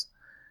 times.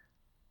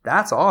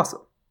 That's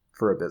awesome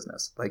for a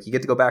business. Like, you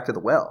get to go back to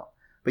the well,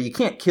 but you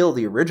can't kill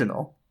the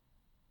original.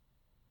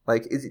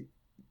 Like, is it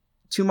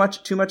too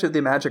much of the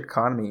Magic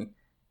economy,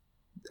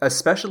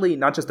 especially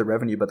not just the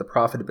revenue, but the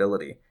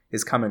profitability,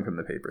 is coming from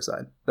the paper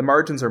side. The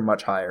margins are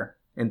much higher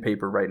in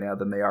paper right now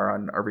than they are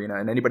on Arena,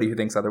 and anybody who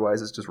thinks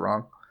otherwise is just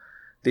wrong.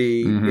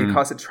 It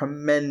costs a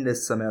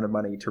tremendous amount of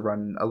money to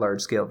run a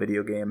large-scale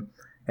video game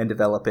and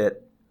develop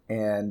it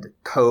and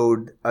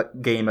code a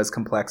game as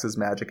complex as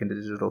Magic into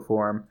digital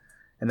form.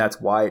 And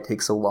that's why it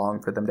takes so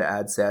long for them to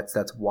add sets.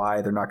 That's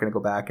why they're not going to go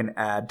back and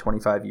add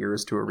 25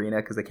 years to Arena,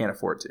 because they can't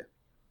afford to.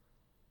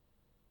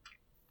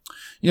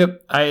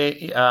 Yep.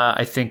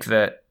 I think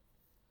that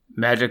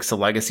Magic's a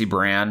legacy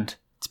brand.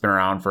 It's been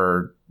around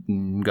for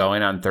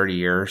going on 30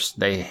 years.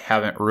 They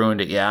haven't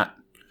ruined it yet.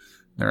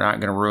 They're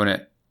not going to ruin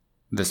it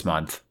this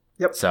month.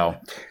 Yep. So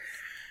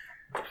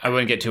I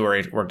wouldn't get too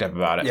worked up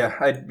about it. Yeah,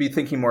 I'd be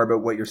thinking more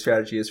about what your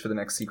strategy is for the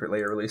next Secret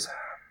Layer release.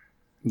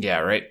 Yeah,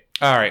 right.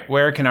 All right.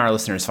 Where can our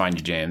listeners find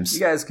you, James? You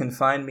guys can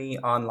find me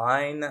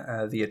online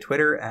via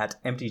Twitter at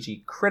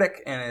MTGCritic,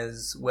 and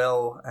as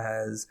well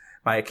as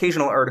my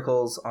occasional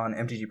articles on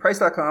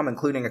MTGprice.com,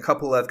 including a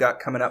couple I've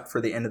got coming up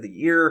for the end of the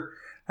year.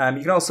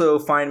 You can also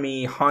find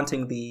me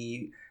haunting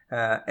the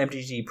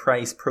MTG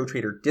Price Pro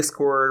Trader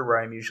Discord, where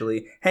I'm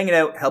usually hanging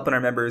out, helping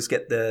our members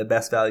get the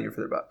best value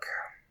for their buck.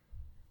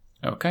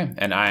 Okay.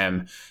 And I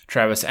am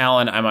Travis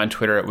Allen. I'm on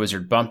Twitter at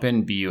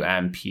WizardBumpin,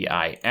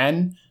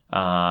 BUMPIN.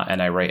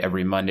 And I write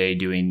every Monday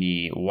doing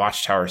the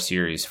Watchtower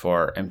series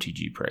for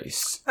MTG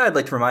Price. I'd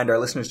like to remind our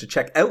listeners to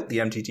check out the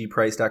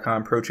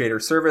MTGprice.com Pro Trader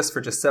service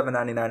for just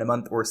 $7.99 a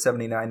month or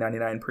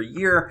 $79.99 per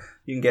year.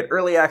 You can get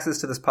early access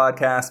to this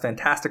podcast,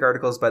 fantastic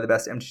articles by the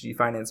best MTG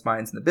finance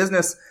minds in the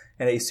business,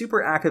 and a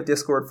super active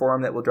Discord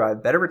forum that will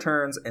drive better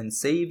returns and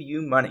save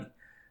you money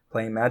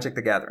playing Magic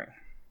the Gathering.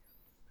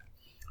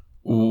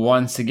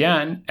 Once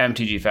again,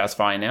 MTG Fast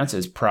Finance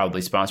is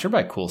proudly sponsored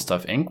by Cool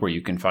Stuff Inc., where you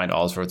can find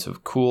all sorts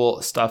of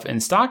cool stuff in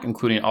stock,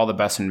 including all the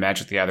best in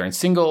Magic the Gathering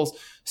singles,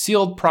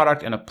 sealed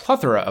product, and a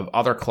plethora of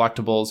other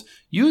collectibles.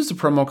 Use the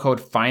promo code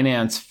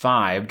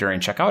FINANCE5 during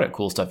checkout at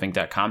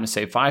CoolStuffInc.com to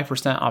save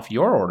 5% off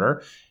your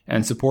order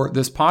and support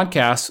this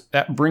podcast.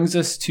 That brings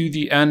us to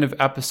the end of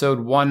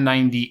episode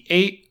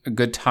 198. A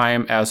good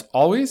time as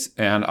always,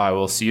 and I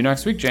will see you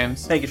next week,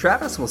 James. Thank you,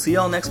 Travis. We'll see you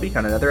all next week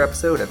on another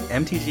episode of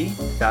MTG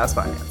Fast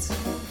Finance.